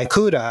Sandra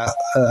Ikuda,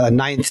 a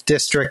Ninth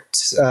District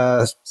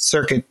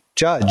Circuit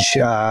judge.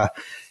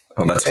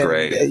 Oh, that's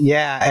great.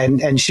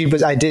 And she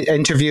was,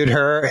 interviewed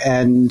her,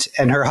 and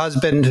her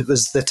husband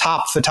was the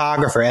top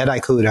photographer, Ed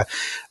Ikuda,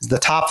 the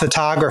top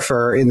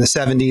photographer in the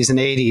 70s and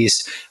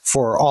 80s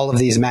for all of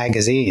these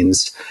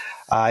magazines.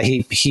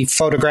 He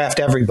photographed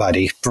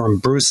everybody from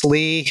Bruce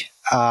Lee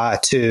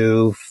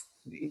to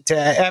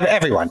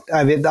everyone.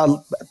 I mean,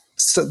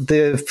 so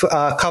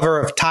the cover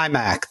of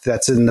Timac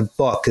that's in the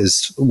book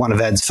is one of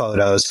Ed's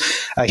photos.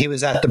 He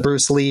was at the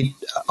Bruce Lee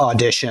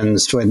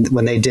auditions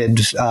when they did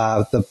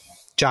the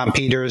John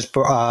Peters,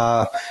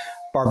 Barbara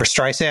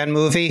Streisand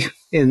movie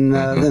in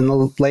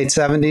the late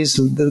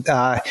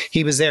 70s.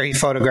 He was there. He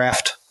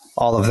photographed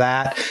all of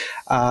that.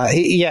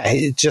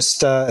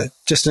 Just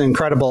an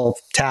incredible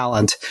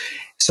talent.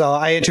 So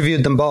I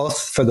interviewed them both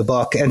for the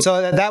book, and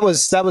so that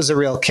was a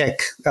real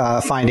kick,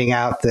 finding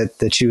out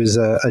that she was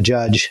a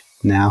judge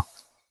now.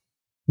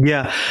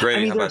 Yeah,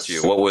 great. How about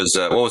you? What was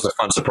a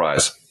fun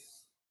surprise?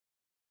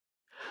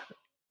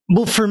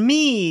 Well, for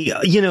me,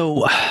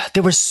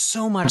 there was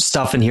so much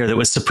stuff in here that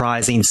was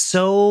surprising.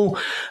 So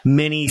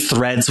many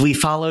threads we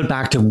followed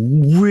back to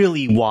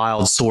really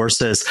wild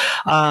sources.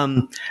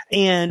 And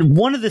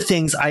one of the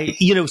things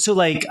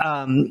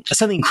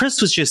something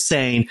Chris was just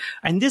saying,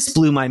 and this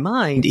blew my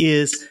mind,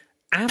 is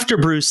after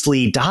Bruce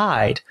Lee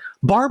died,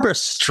 Barbara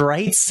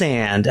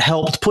Streisand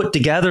helped put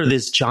together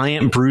this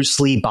giant Bruce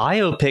Lee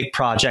biopic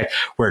project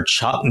where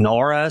Chuck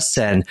Norris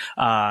and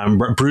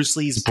Bruce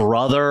Lee's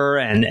brother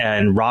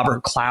and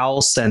Robert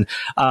Klaus and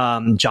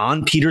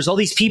John Peters, all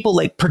these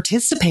people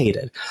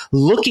participated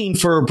looking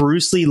for a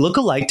Bruce Lee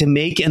lookalike to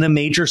make in a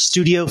major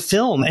studio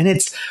film. And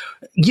it's,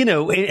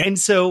 and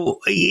so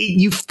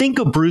you think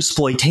of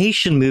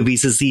Bruceploitation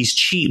movies as these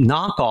cheap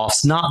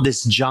knockoffs, not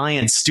this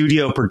giant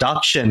studio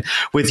production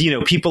with,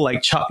 people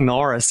like Chuck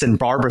Norris and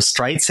Barbara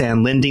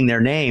Streisand lending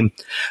their name.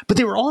 But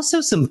there were also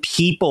some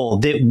people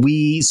that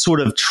we sort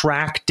of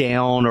tracked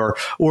down or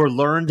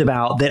learned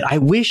about that I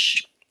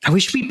wish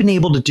we'd been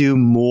able to do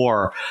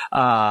more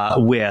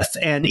with.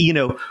 And,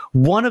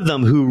 one of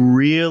them who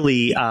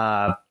really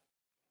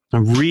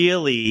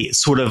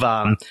sort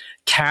of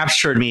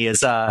captured me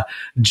is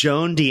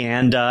Joan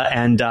Deanda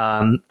and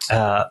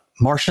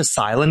Marcia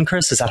Silen.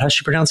 Chris, is that how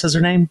she pronounces her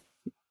name?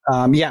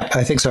 Yeah,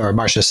 I think so. Or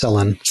Marcia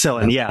Silen.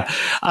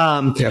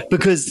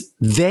 Because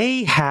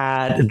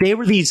they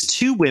were these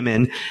two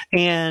women,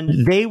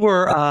 and they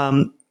were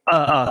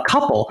a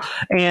couple,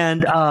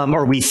 and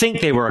or we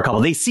think they were a couple.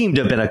 They seemed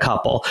to have been a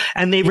couple,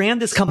 and they ran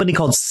this company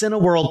called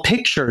Cineworld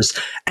Pictures,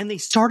 and they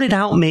started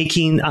out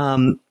making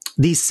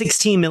these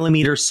 16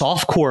 millimeter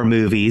softcore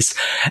movies,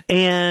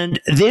 and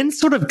then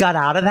sort of got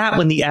out of that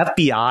when the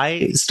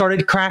FBI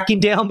started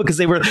cracking down, because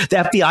the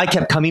FBI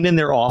kept coming in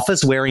their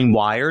office wearing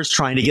wires,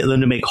 trying to get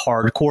them to make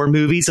hardcore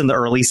movies in the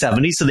early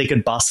 70s so they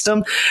could bust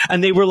them.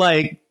 And they were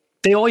like,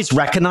 they always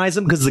recognize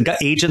them because the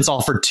agents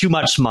offered too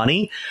much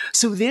money.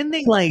 So then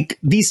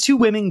these two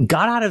women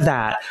got out of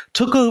that,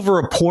 took over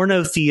a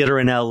porno theater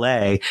in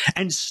LA,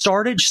 and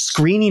started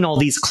screening all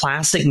these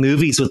classic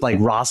movies with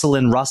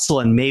Rosalind Russell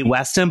and Mae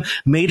Westham,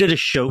 made it a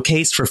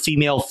showcase for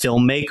female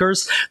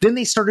filmmakers. Then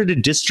they started a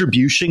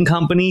distribution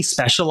company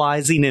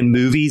specializing in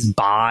movies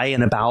by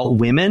and about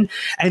women.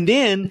 And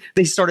then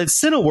they started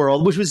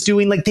Cineworld, which was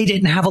doing they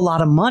didn't have a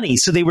lot of money.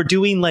 So they were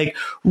doing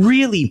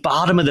really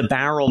bottom of the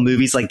barrel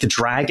movies like The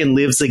Dragon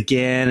Lives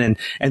Again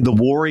and The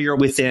Warrior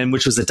Within,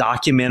 which was a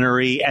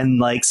documentary,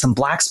 and some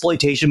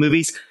blaxploitation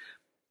movies.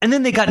 And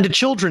then they got into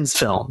children's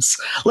films.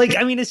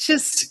 It's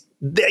just,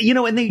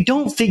 and they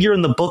don't figure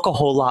in the book a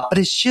whole lot, but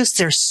it's just,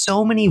 there's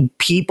so many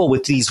people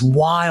with these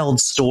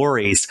wild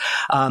stories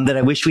that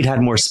I wish we'd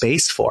had more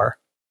space for.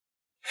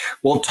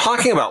 Well,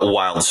 talking about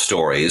wild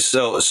stories,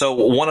 so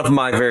one of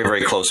my very,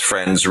 very close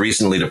friends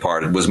recently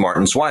departed was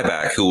Martin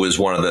Zweiback, who was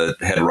one of the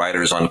head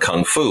writers on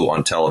Kung Fu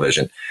on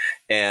television.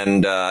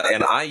 And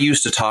I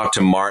used to talk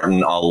to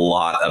Martin a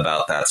lot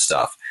about that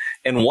stuff.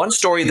 And one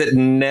story that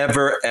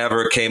never,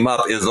 ever came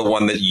up is the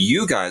one that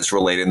you guys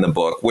relate in the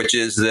book, which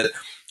is that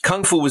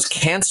Kung Fu was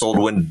canceled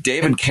when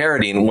David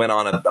Carradine went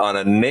on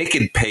a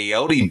naked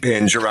peyote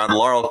binge around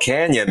Laurel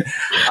Canyon.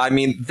 I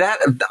mean,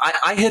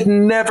 I had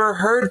never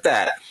heard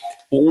that.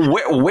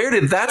 Where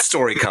did that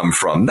story come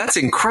from? That's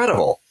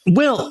incredible.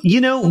 Well,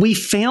 we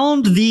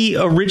found the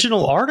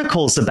original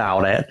articles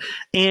about it,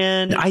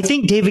 and I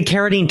think David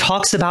Carradine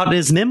talks about it in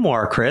his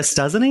memoir, Chris,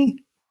 doesn't he?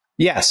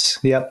 Yes.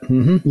 Yep.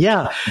 Mm-hmm.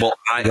 Yeah. Well,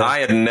 I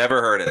had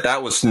never heard it.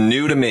 That was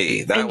new to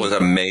me. That was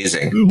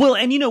amazing. Well,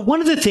 and one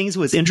of the things that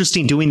was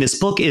interesting doing this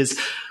book is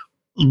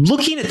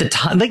looking at the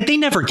time, like they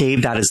never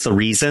gave that as the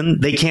reason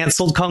they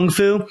canceled Kung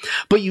Fu,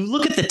 but you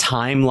look at the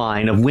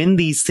timeline of when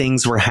these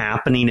things were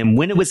happening and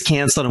when it was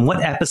canceled and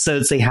what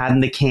episodes they had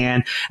in the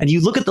can, and you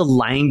look at the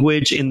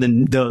language in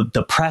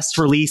the press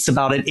release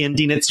about it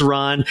ending its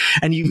run,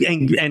 and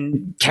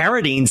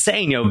Carradine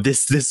saying,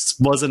 this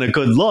wasn't a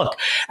good look,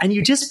 and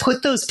you just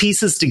put those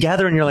pieces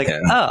together, and you're like,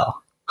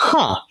 oh,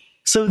 huh.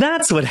 So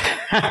that's what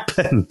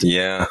happened.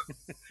 Yeah.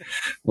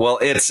 Well,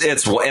 it's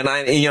and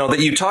I that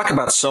you talk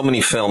about so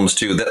many films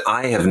too that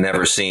I have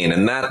never seen,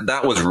 and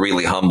that was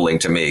really humbling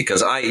to me,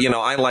 because I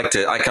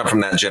come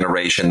from that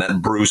generation,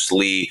 that Bruce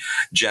Lee,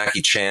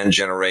 Jackie Chan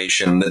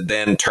generation that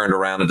then turned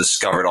around and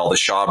discovered all the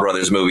Shaw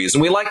Brothers movies,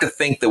 and we like to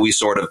think that we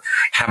sort of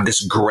have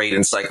this great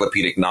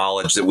encyclopedic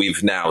knowledge that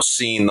we've now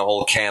seen the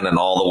whole canon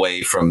all the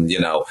way from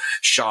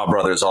Shaw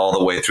Brothers all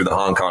the way through the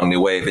Hong Kong New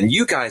Wave, and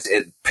you guys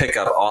pick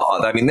up.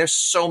 I mean, there's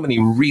so many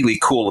really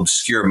cool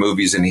obscure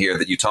movies in here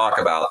that you talk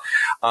about.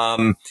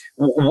 Where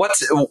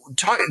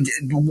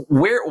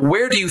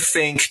do you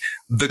think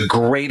the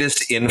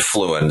greatest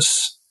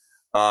influence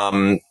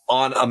on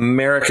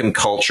American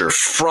culture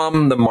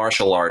from the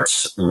martial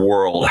arts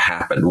world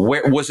happened?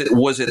 Where was it?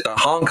 Was it the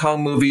Hong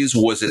Kong movies?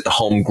 Was it the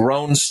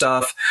homegrown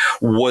stuff?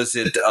 Was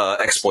it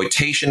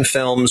exploitation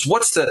films?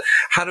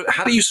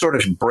 How do you sort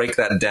of break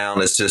that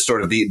down as to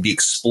sort of the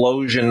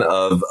explosion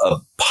of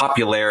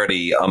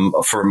popularity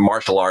for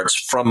martial arts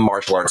from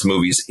martial arts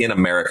movies in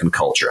American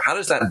culture? How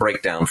does that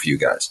break down for you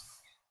guys?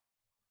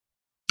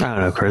 I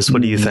don't know, Chris.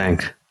 What do you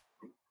think?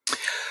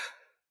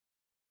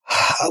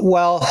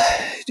 Well,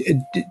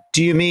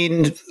 do you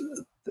mean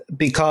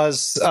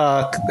because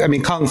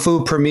Kung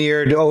Fu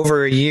premiered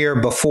over a year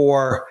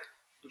before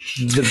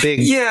the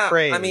big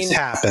craze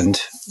happened?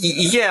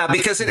 Yeah,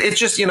 because it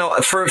just,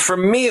 for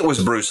me, it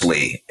was Bruce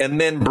Lee. And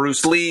then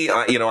Bruce Lee,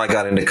 I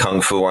got into Kung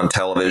Fu on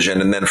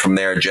television, and then from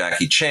there,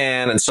 Jackie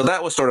Chan. And so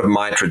that was sort of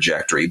my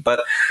trajectory.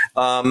 But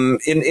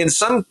in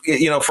some,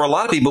 for a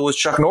lot of people, it was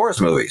Chuck Norris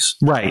movies.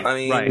 Right. I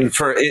mean,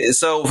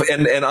 right.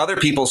 And other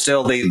people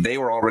still, they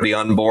were already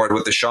on board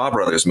with the Shaw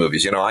Brothers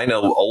movies. I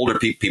know older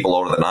people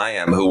older than I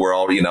am who were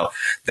all,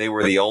 they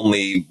were the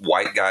only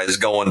white guys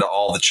going to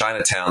all the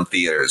Chinatown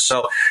theaters.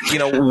 So,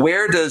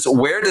 where does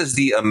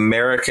the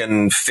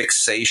American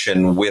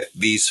fixation with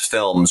these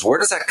films, where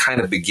does that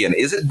kind of begin?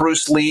 Is it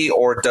Bruce Lee,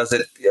 or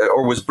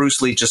was Bruce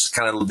Lee just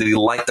kind of, did he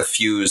light the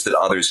fuse that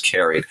others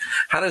carried?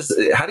 How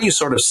do you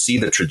sort of see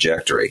the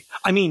trajectory?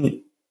 I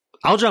mean,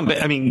 I'll jump in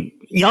and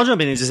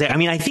just say,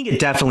 I think it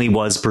definitely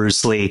was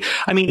Bruce Lee.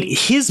 I mean,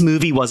 his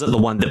movie wasn't the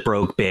one that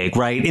broke big,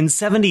 right? In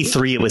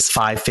 1973, it was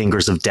Five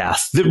Fingers of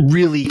Death that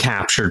really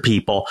captured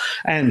people.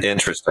 And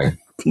interesting.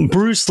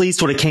 Bruce Lee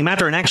sort of came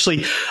after, and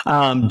actually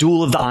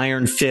Duel of the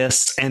Iron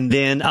Fist, and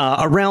then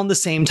around the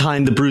same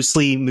time the Bruce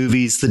Lee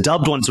movies, the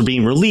dubbed ones, were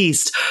being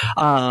released,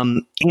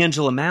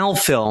 Angela Mao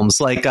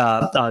films like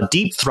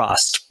Deep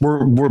Thrust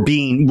were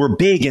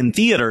big in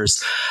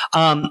theaters,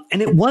 and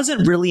it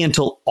wasn't really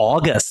until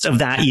August of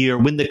that year,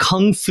 when the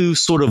Kung Fu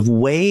sort of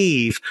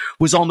wave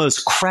was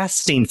almost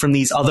cresting from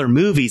these other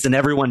movies and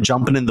everyone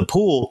jumping in the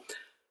pool,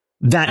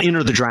 that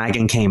Enter the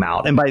Dragon came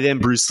out. And by then,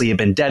 Bruce Lee had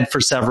been dead for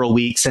several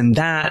weeks, and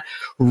that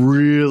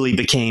really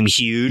became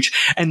huge.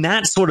 And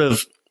that sort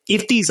of,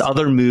 if these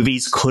other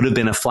movies could have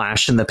been a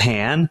flash in the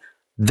pan,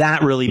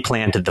 that really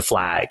planted the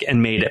flag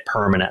and made it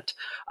permanent.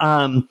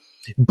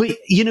 But,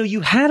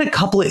 you had a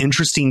couple of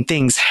interesting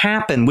things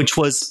happen, which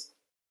was,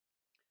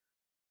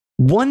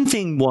 one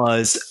thing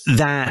was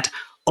that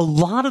a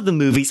lot of the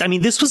movies,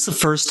 this was the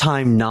first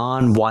time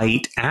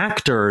non-white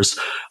actors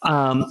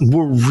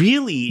were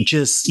really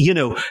just,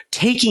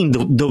 taking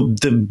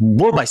the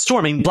war by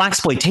storm.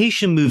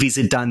 Blaxploitation movies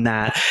had done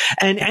that.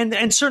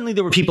 And certainly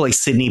there were people like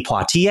Sidney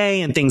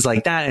Poitier and things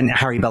like that, and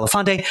Harry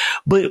Belafonte.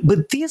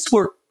 But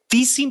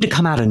these seemed to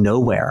come out of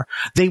nowhere.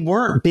 They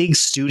weren't big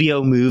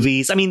studio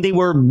movies. They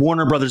were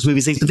Warner Brothers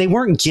movies, but they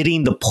weren't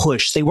getting the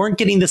push. They weren't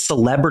getting the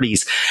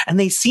celebrities. And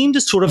they seemed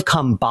to sort of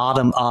come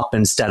bottom up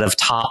instead of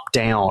top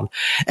down.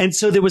 And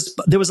so there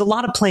was a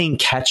lot of playing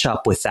catch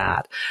up with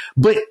that.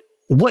 But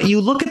what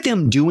you look at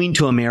them doing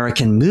to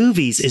American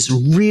movies is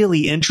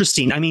really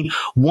interesting.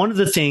 One of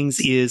the things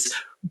is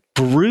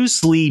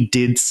Bruce Lee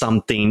did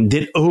something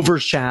that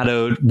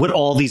overshadowed what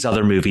all these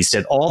other movies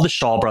did, all the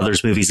Shaw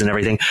Brothers movies and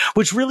everything,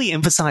 which really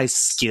emphasized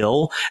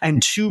skill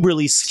and two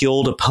really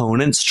skilled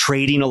opponents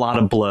trading a lot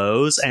of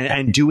blows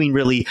and doing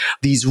really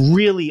these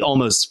really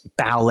almost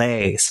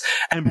ballets.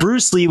 And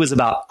Bruce Lee was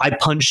about, I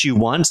punch you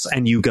once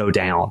and you go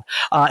down.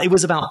 It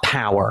was about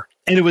power.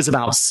 and it was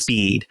about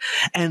speed.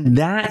 And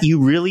that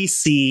you really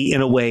see in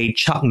a way,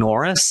 Chuck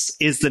Norris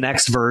is the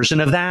next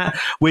version of that,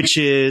 which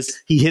is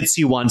he hits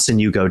you once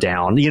and you go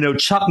down. You know,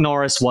 Chuck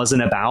Norris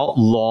wasn't about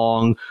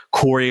long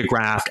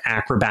choreographed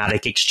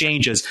acrobatic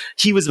exchanges.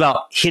 He was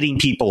about hitting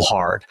people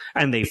hard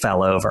and they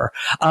fell over.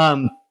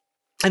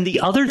 And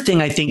the other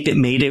thing I think that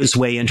made its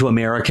way into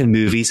American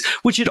movies,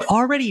 which had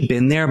already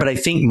been there, but I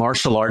think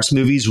martial arts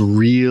movies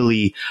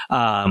really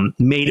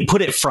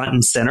put it front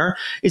and center,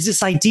 is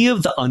this idea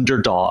of the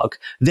underdog,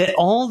 that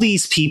all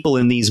these people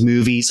in these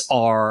movies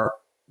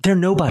they're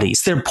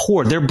nobodies. They're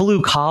poor. They're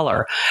blue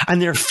collar,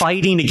 and they're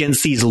fighting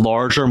against these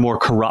larger, more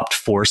corrupt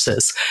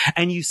forces.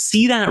 And you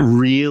see that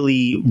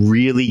really,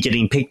 really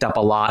getting picked up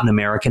a lot in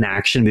American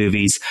action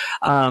movies.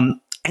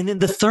 And then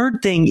the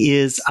third thing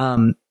is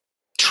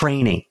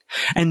training.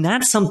 And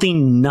that's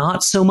something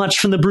not so much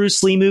from the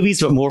Bruce Lee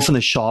movies, but more from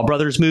the Shaw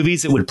Brothers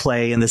movies that would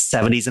play in the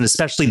 70s and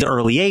especially the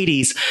early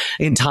 80s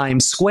in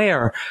Times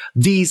Square.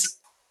 These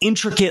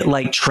intricate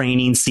like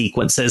training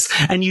sequences.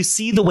 And you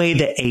see the way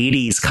the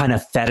 80s kind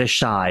of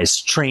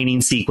fetishize training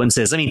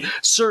sequences. I mean,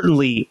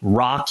 certainly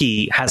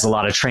Rocky has a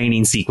lot of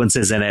training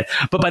sequences in it,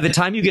 but by the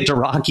time you get to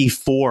Rocky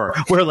 4,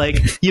 where like,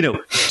 you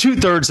know,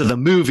 2/3 of the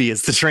movie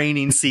is the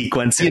training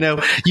sequence, you know,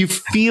 you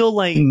feel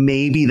like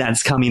maybe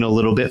that's coming a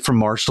little bit from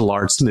martial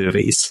arts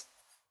movies.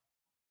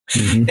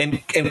 Mm-hmm.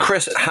 And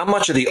Chris, how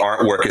much of the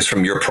artwork is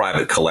from your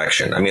private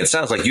collection? I mean, it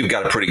sounds like you've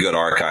got a pretty good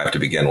archive to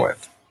begin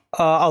with.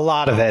 A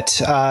lot of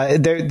it.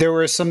 There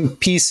were some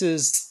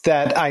pieces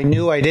that I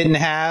knew I didn't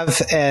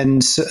have,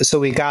 and so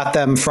we got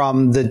them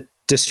from the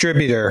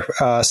distributor,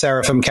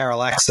 Seraphim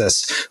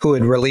Karalexis, who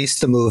had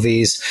released the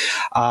movies.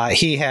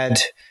 He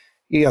had,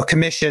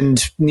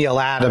 commissioned Neil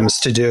Adams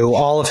to do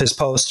all of his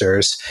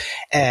posters,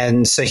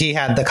 and so he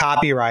had the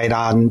copyright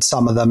on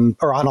some of them,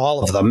 or on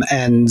all of them.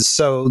 And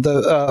so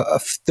the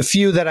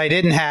few that I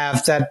didn't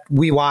have that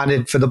we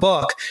wanted for the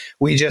book,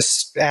 we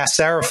just asked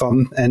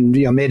Seraphim and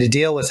made a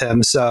deal with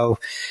him. So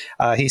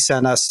he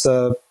sent us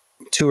the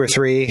 2 or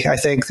 3. I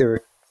think there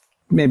were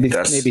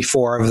maybe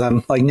 4 of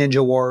them. Like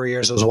Ninja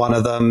Warriors was one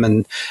of them,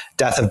 and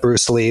Death of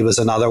Bruce Lee was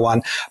another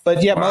one.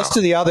 But yeah, wow. Most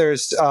of the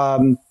others,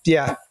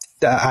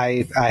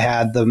 I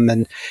had them,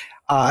 and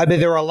I mean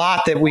there were a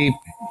lot that we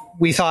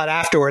thought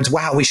afterwards,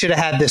 wow, we should have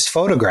had this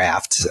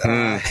photographed,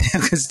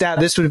 because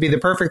this would be the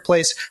perfect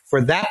place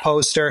for that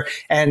poster,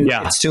 and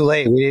it's too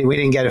late. We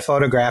didn't get it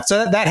photographed.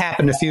 So that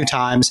happened a few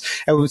times.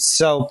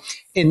 So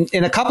in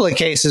a couple of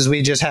cases,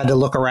 we just had to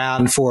look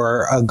around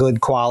for a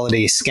good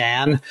quality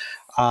scan.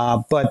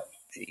 But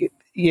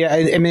yeah,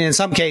 I mean, in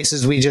some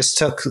cases, we just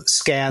took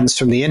scans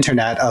from the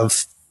internet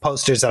of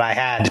posters that I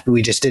had.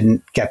 We just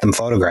didn't get them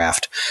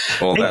photographed.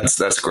 Well,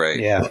 that's great.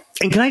 Yeah.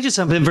 And can I just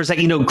jump in for a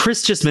second?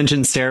 Chris just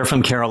mentioned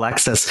Seraphim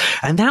Karalexis,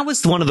 and that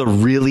was one of the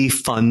really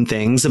fun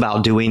things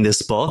about doing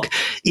this book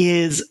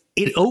is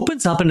it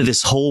opens up into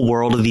this whole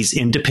world of these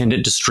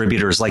independent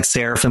distributors like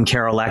Seraphim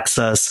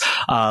Karalexis,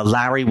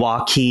 Larry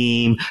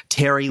Joachim,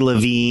 Terry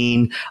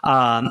Levine.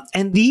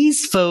 And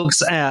these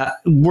folks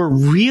were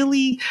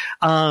really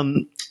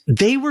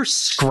they were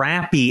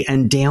scrappy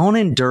and down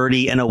and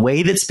dirty in a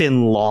way that's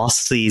been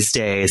lost these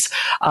days.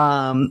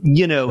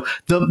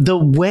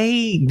 The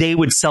way they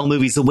would sell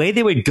movies, the way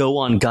they would go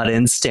on gut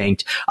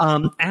instinct.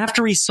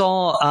 After he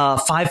saw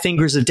Five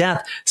Fingers of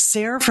Death,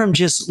 Seraphim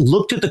just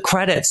looked at the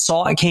credits,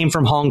 saw it came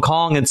from Hong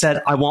Kong, and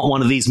said, I want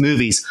one of these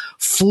movies.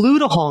 Flew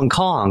to Hong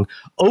Kong,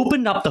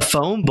 opened up the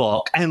phone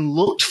book and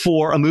looked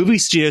for a movie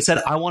studio, said,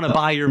 I want to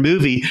buy your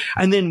movie,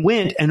 and then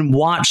went and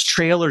watched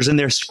trailers in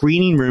their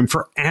screening room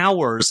for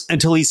hours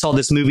until he saw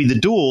this movie, The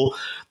Duel,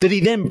 that he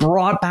then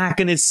brought back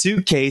in his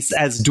suitcase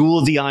as Duel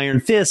of the Iron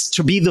Fist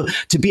to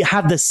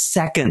have the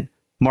second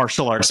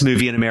martial arts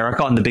movie in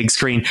America on the big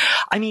screen.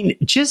 I mean,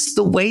 just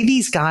the way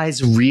these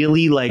guys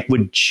really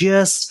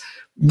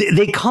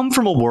they come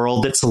from a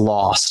world that's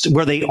lost,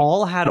 where they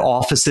all had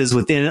offices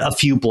within a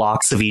few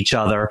blocks of each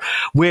other,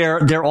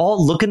 where they're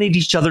all looking at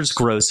each other's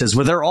grosses,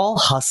 where they're all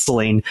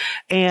hustling.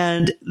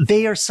 And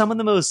they are some of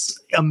the most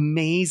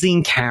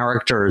amazing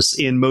characters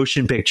in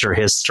motion picture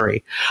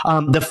history.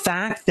 The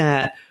fact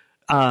that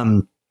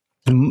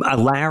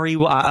Larry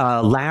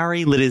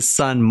let his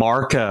son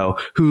Marco,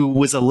 who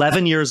was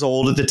 11 years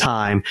old at the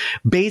time,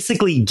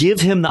 basically give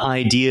him the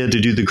idea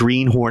to do the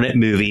Green Hornet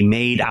movie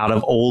made out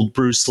of old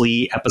Bruce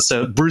Lee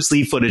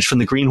footage from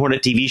the Green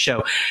Hornet TV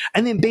show,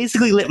 and then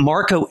basically let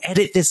Marco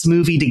edit this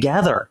movie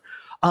together.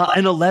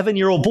 An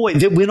 11-year-old boy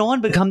that went on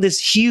to become this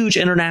huge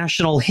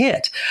international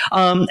hit.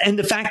 And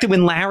the fact that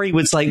when Larry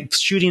was like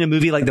shooting a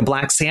movie like The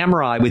Black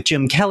Samurai with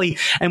Jim Kelly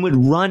and would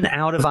run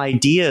out of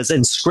ideas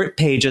and script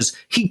pages,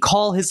 he'd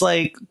call his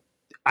like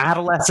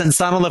adolescent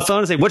son on the phone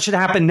and say, what should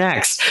happen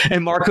next?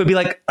 And Mark would be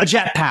like, a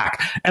jetpack.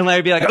 And Larry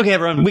would be like, okay,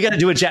 everyone, we got to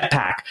do a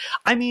jetpack.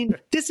 I mean,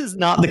 this is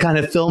not the kind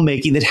of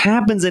filmmaking that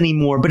happens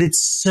anymore, but it's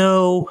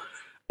so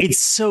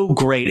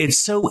great.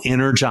 It's so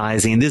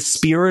energizing. This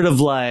spirit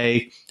of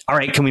like, all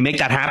right, can we make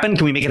that happen?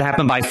 Can we make it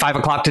happen by 5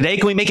 o'clock today?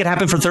 Can we make it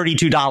happen for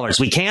 $32?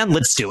 We can.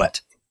 Let's do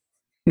it.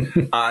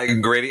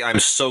 Grady, I'm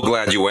so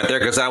glad you went there,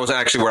 because that was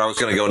actually where I was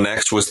going to go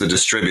next, was the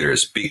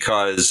distributors,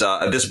 because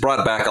this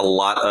brought back a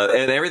lot of,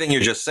 and everything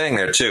you're just saying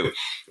there too,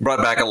 brought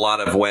back a lot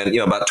of when,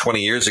 about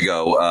 20 years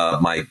ago,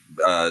 my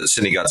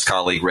DigiGods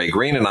colleague Ray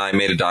Green and I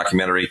made a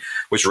documentary,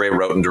 which Ray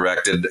wrote and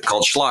directed,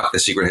 called Schlock, The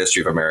Secret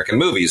History of American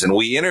Movies. And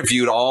we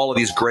interviewed all of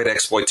these great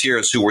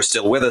exploiters who were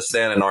still with us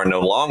then and are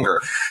no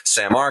longer.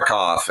 Sam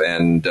Arkoff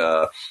and,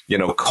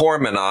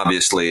 Corman,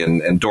 obviously,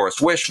 and Doris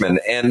Wishman.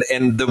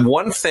 And the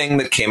one thing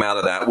that came out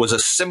of that was a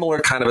similar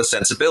kind of a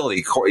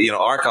sensibility.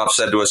 Arkoff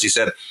said to us, he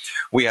said,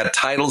 we had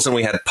titles and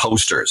we had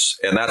posters,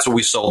 and that's what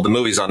we sold the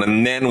movies on.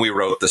 And then we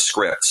wrote the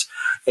scripts.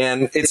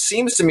 And it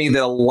seems to me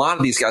that a lot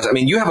of these guys, I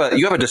mean, you have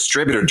a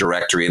distributor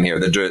directory in here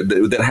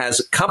that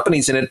has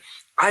companies in it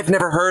I've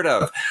never heard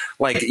of,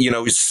 like,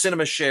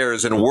 Cinema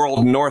Shares and World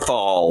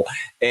Northall,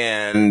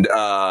 and,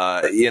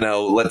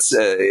 let's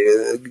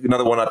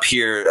another one up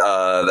here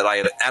that I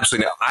had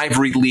absolutely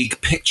Ivory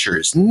League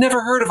Pictures. Never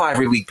heard of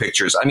Ivory League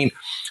Pictures. I mean,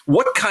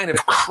 what kind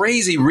of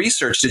crazy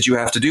research did you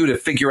have to do to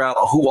figure out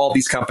who all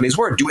these companies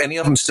were? Do any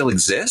of them still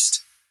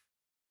exist?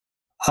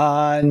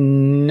 No.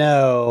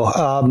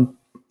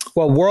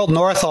 Well, World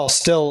Northall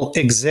still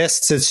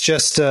exists. It's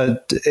just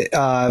that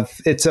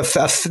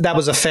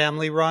was a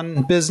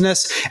family-run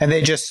business, and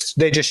they just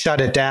shut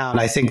it down.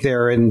 I think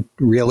they're in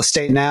real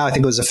estate now. I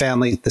think it was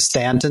the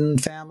Stanton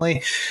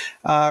family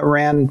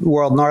ran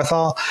World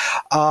Northall.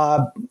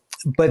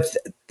 But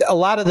a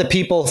lot of the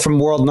people from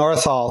World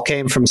Northall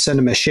came from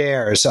Cinema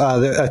Shares.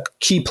 A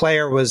key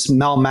player was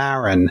Mel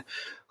Marin,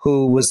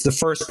 who was the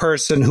first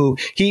person who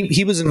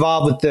he was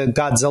involved with the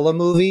Godzilla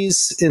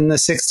movies in the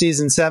 60s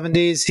and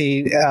 70s.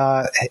 He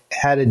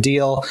had a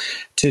deal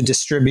to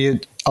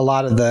distribute a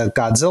lot of the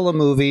Godzilla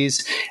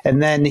movies.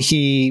 And then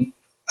he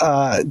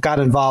got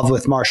involved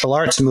with martial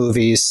arts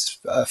movies,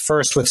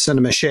 first with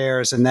Cinema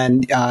Shares, and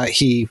then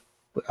he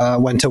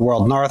went to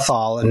World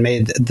Northall and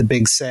made the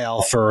big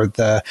sale for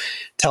the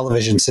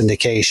television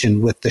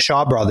syndication with the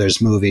Shaw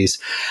Brothers movies.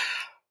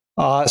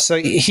 So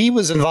he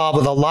was involved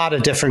with a lot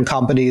of different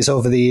companies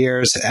over the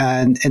years.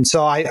 And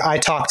so I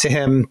talked to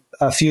him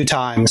a few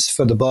times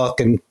for the book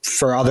and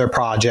for other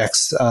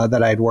projects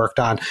that I'd worked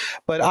on.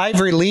 But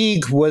Ivory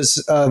League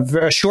was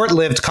a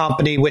short-lived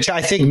company, which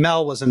I think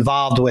Mel was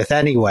involved with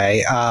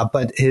anyway.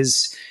 But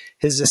his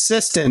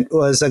assistant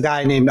was a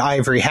guy named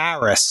Ivory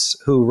Harris,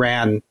 who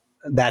ran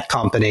that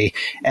company.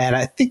 And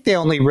I think they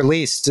only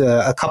released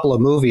a couple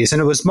of movies.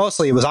 And it was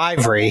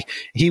Ivory.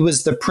 He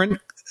was the print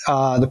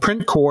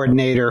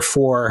coordinator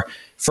for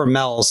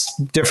Mel's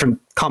different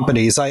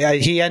companies.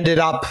 He ended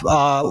up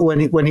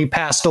when he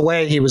passed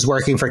away, he was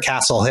working for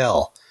Castle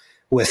Hill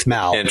with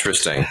Mel.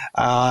 Interesting.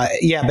 But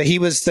he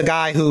was the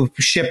guy who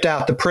shipped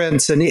out the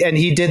prints, and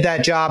he did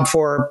that job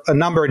for a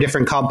number of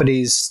different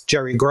companies.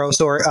 Jerry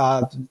Gross's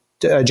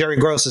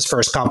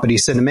first company,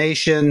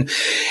 Cinemation,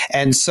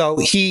 and so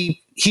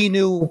he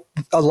knew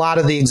a lot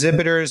of the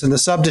exhibitors and the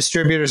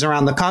sub-distributors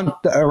around the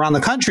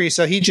country.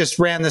 So he just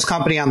ran this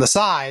company on the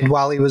side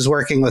while he was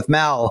working with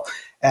Mel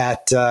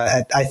at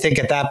I think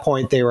at that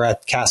point they were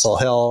at Castle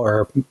Hill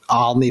or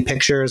Almy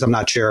Pictures. I'm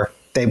not sure.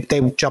 They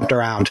jumped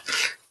around.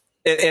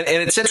 And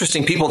it's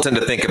interesting. People tend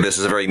to think of this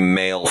as a very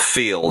male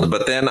field,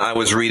 but then I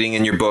was reading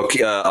in your book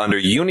under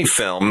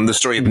Unifilm the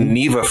story of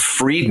Neva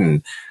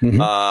Frieden,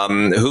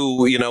 who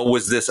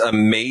was this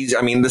amazing.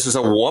 I mean, this is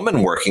a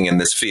woman working in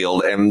this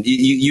field, and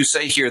you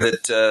say here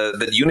that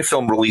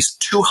Unifilm released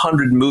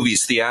 200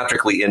 movies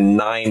theatrically in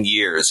 9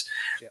 years.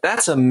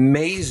 That's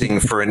amazing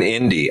for an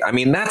indie. I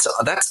mean, that's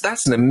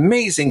an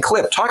amazing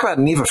clip. Talk about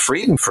Neva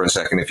Frieden for a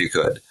second, if you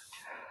could.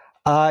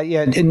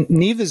 And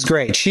Neva's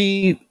great.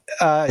 She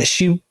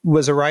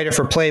was a writer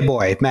for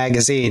Playboy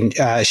magazine.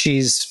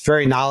 She's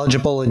very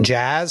knowledgeable in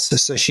jazz.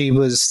 So she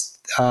was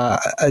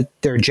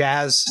their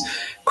jazz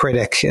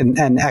critic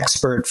and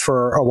expert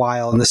for a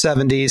while in the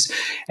 70s.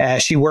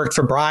 She worked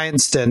for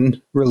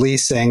Bryanston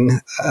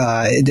releasing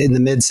in the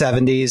mid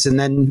 70s, and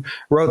then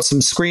wrote some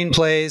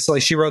screenplays.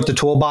 Like she wrote The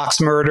Toolbox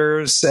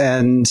Murders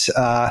and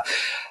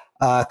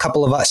a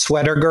couple of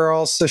Sweater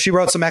Girls. So she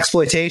wrote some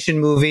exploitation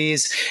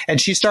movies, and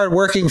she started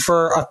working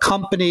for a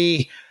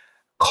company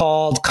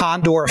called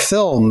Condor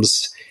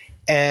Films,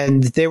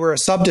 and they were a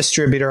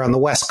sub-distributor on the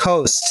West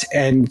Coast,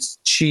 and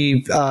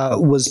she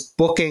was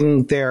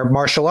booking their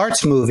martial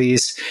arts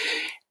movies,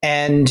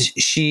 and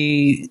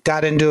she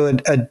got into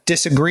a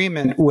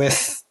disagreement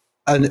with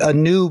a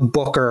new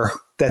booker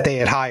that they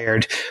had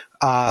hired,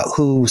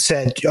 who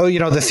said,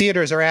 the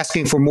theaters are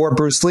asking for more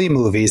Bruce Lee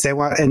movies.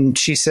 And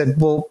she said,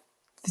 well,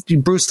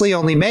 Bruce Lee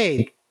only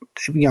made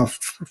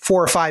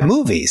 4 or 5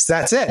 movies.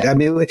 That's it. I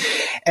mean,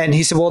 and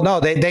he said, well, no,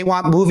 they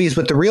want movies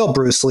with the real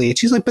Bruce Lee. And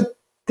she's like, but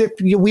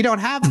we don't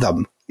have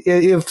them.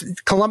 If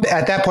Columbia,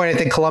 at that point, I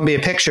think Columbia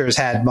Pictures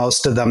had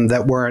most of them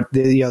that weren't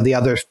the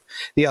other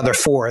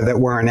 4 that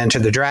weren't Enter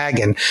the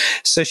Dragon.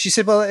 So she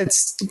said, well,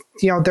 it's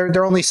there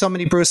are only so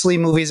many Bruce Lee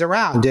movies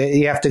around.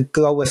 You have to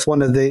go with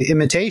one of the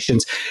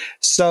imitations.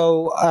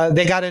 So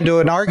they got into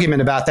an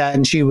argument about that,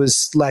 and she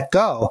was let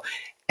go.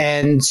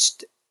 And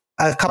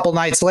a couple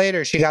nights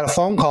later, she got a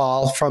phone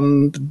call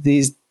from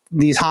these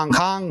Hong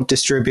Kong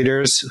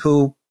distributors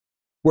who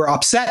were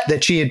upset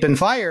that she had been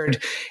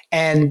fired,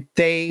 and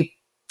they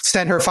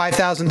sent her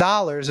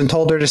 $5,000 and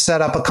told her to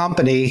set up a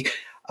company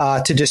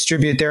to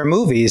distribute their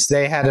movies.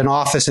 They had an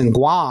office in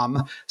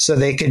Guam, so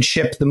they could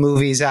ship the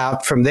movies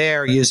out from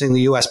there using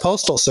the U.S.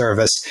 Postal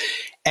Service.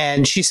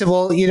 And she said,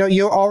 well,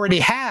 you already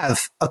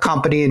have a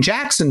company in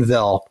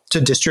Jacksonville to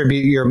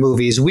distribute your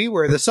movies. We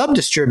were the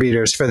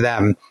sub-distributors for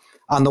them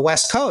on the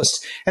West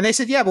Coast. And they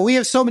said, yeah, but we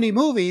have so many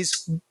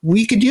movies,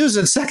 we could use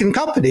a second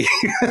company.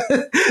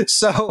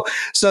 So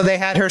they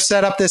had her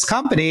set up this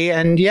company.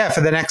 And yeah, for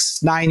the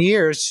next 9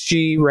 years,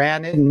 she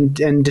ran it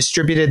and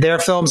distributed their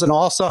films, and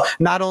also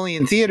not only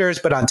in theaters,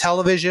 but on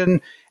television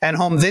and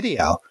home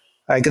video.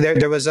 Like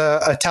there was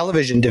a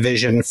television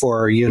division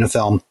for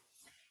Unifilm.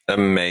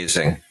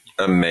 Amazing.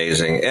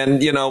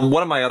 And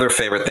one of my other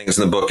favorite things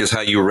in the book is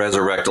how you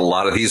resurrect a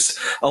lot of these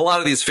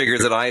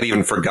figures that I had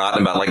even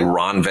forgotten about, like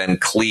Ron Van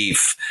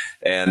Cleef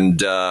and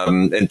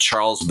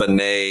Charles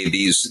Bonnet,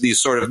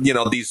 these sort of,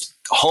 these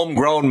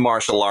homegrown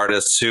martial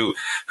artists who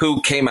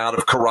came out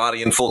of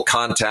karate and full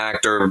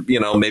contact, or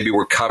maybe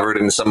were covered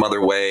in some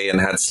other way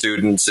and had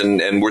students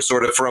and were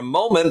sort of, for a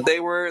moment, they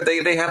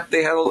had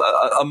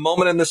a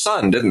moment in the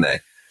sun, didn't they?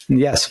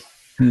 Yes.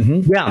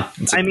 Mm-hmm. Yeah.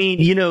 I mean,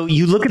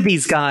 you look at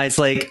these guys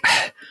like,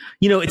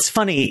 it's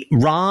funny.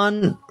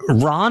 Ron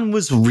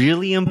was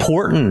really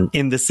important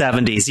in the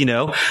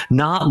 70s,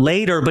 not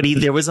later, but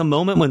there was a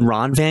moment when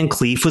Ron Van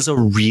Cleef was a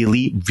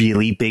really,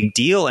 really big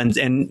deal. And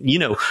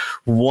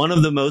one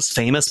of the most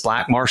famous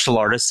black martial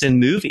artists in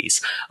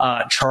movies.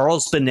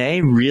 Charles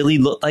Bonnet really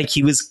looked like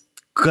he was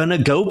gonna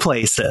go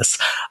places.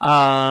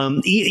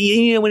 When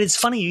it's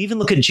funny, you even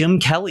look at Jim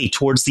Kelly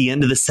towards the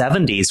end of the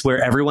 70s,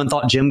 where everyone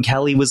thought Jim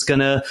Kelly was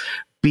gonna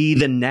be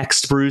the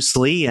next Bruce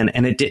Lee, and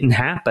it didn't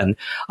happen.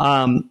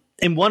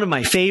 And one of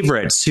my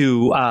favorites,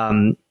 who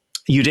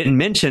you didn't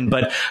mention,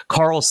 but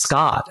Carl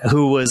Scott,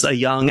 who was a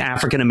young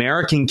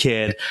African-American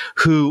kid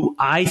who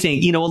I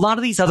think, a lot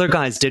of these other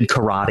guys did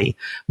karate,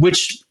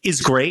 which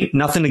is great.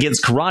 Nothing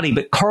against karate,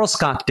 but Carl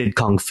Scott did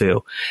kung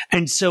fu.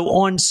 And so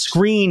on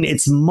screen,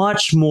 it's a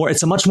much more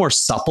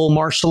supple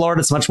martial art.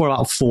 It's much more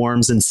about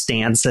forms and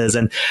stances,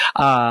 and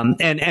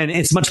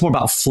it's much more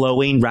about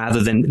flowing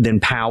rather than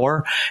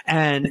power.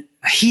 And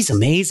he's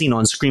amazing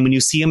on screen when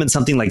you see him in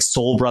something like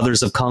Soul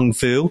Brothers of Kung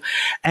Fu.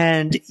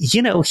 And,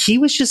 he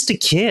was just a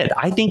kid.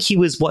 I think he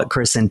was,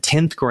 Chris, in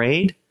 10th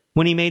grade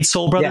when he made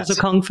Soul Brothers of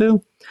Kung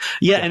Fu?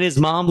 Yeah, and his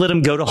mom let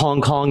him go to Hong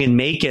Kong and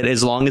make it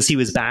as long as he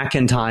was back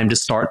in time to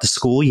start the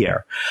school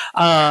year.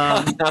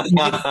 And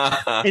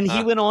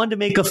he went on to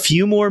make a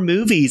few more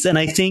movies, and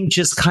I think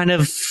just kind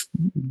of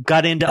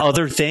got into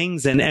other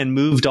things and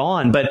moved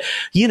on. But,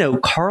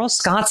 Carl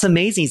Scott's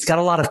amazing. He's got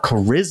a lot of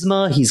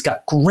charisma. He's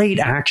got great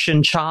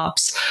action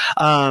chops.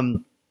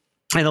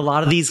 And a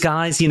lot of these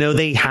guys,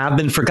 they have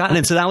been forgotten.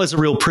 And so that was a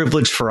real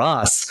privilege for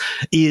us,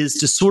 is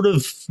to sort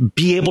of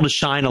be able to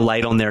shine a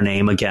light on their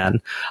name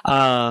again.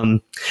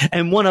 And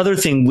one other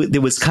thing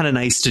that was kind of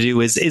nice to do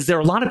is there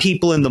are a lot of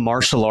people in the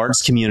martial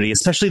arts community,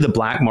 especially the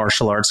black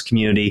martial arts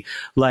community,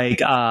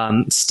 like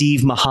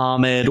Steve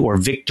Muhammad or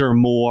Victor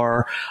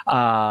Moore,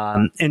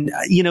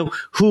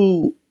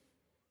 who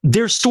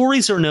their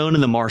stories are known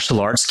in the martial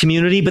arts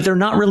community, but they're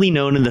not really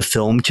known in the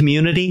film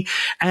community.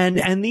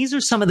 And these are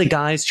some of the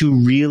guys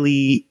who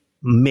really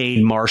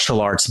made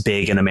martial arts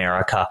big in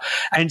America.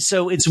 And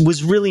so it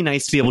was really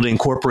nice to be able to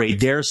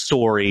incorporate their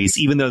stories,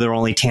 even though they're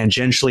only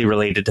tangentially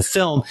related to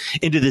film,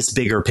 into this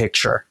bigger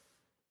picture.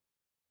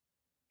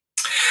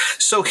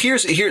 So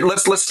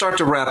let's start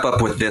to wrap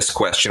up with this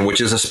question,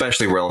 which is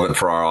especially relevant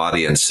for our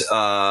audience.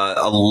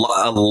 A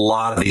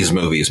lot of these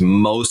movies,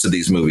 most of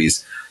these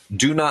movies,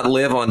 do not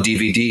live on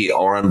DVD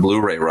or on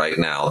Blu-ray right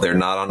now. They're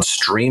not on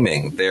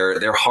streaming.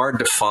 They're hard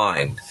to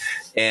find.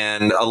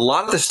 And a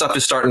lot of this stuff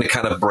is starting to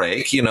kind of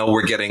break.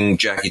 We're getting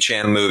Jackie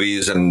Chan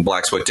movies and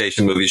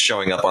blaxploitation movies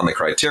showing up on the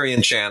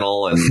Criterion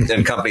Channel,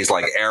 and companies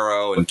like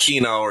Arrow and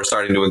Kino are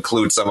starting to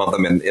include some of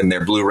them in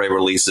their Blu-ray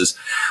releases.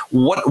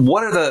 What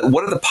are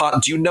the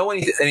do you know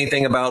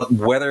anything about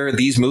whether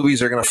these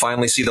movies are going to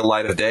finally see the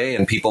light of day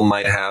and people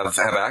might have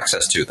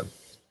access to them?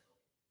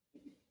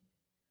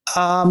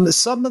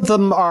 Some of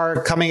them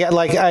are coming out,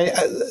 like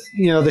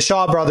the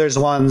Shaw Brothers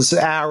ones,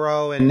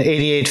 Arrow and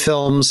 88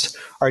 Films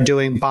are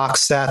doing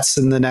box sets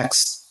in the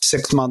next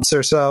 6 months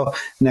or so,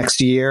 next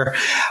year,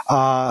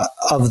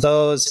 of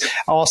those.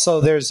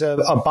 Also, there's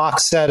a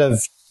box set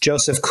of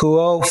Joseph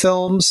Kuo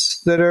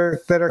films that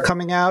are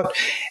coming out,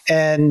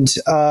 and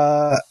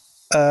a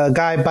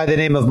guy by the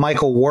name of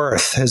Michael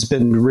Worth has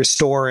been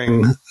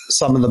restoring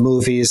some of the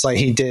movies, like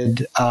he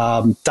did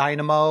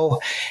Dynamo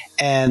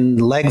and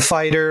Leg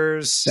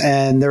Fighters,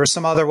 and there were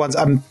some other ones.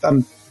 I'm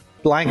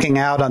blanking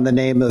out on the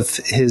name of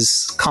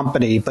his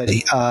company, but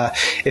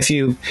if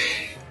you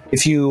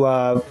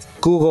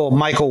Google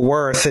Michael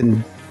Worth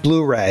and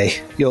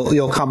Blu-ray,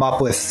 you'll come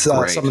up with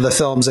some of the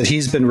films that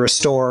he's been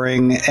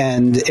restoring,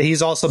 and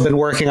he's also been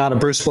working on a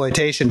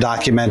Bruceploitation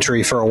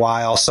documentary for a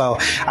while. So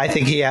I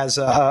think he has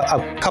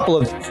a couple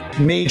of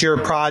major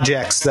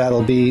projects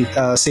that'll be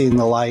seeing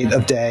the light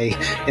of day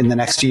in the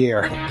next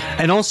year.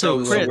 And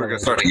also, so we're going to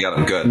start to get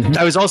them good.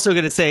 I was also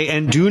going to say,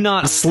 and do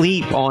not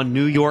sleep on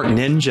New York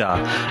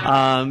Ninja.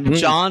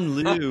 John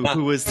Liu,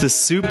 who was the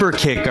super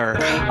kicker,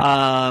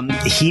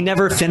 he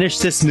never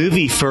finished this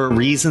movie for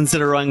reasons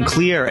that are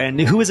unclear. And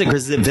who is it?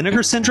 Is it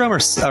Vinegar Syndrome or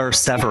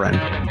Severin?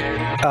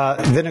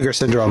 Vinegar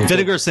Syndrome.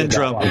 Vinegar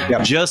Syndrome.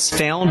 Yep. Just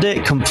found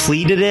it,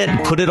 completed it,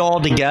 put it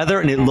all together,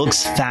 and it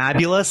looks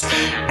fabulous.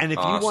 And if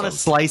you want a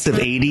slice of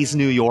 80s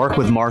New York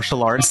with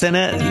martial arts in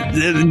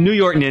it, New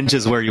York Ninja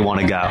is where you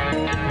want to go.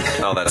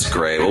 Oh, that's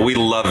great. Well, we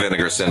love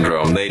Vinegar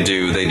Syndrome. They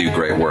do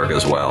great work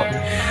as well.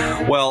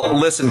 Well,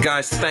 listen,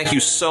 guys, thank you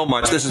so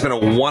much. This has been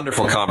a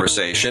wonderful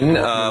conversation.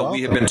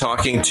 We have been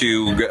talking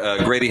to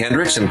Grady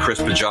Hendrix and Chris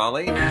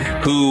Pajali,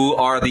 who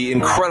are the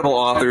incredible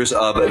authors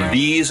of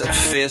These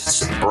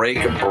Fists Break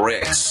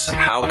Bricks,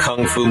 How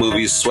Kung Fu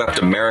Movies Swept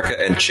America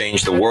and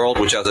Changed the World,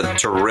 which has a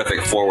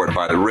terrific foreword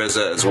by the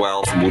RZA as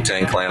well from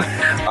Wu-Tang Clan,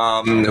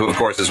 who, of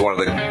course, is one of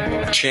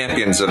the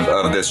champions of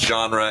this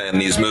genre and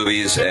these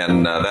movies.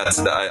 And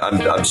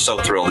I'm so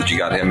thrilled that you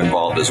got him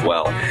involved as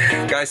well.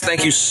 Guys,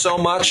 thank you so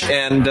much,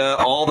 and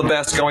all the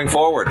best going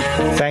forward.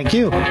 Thank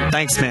you.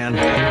 Thanks, man.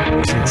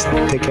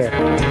 Take care.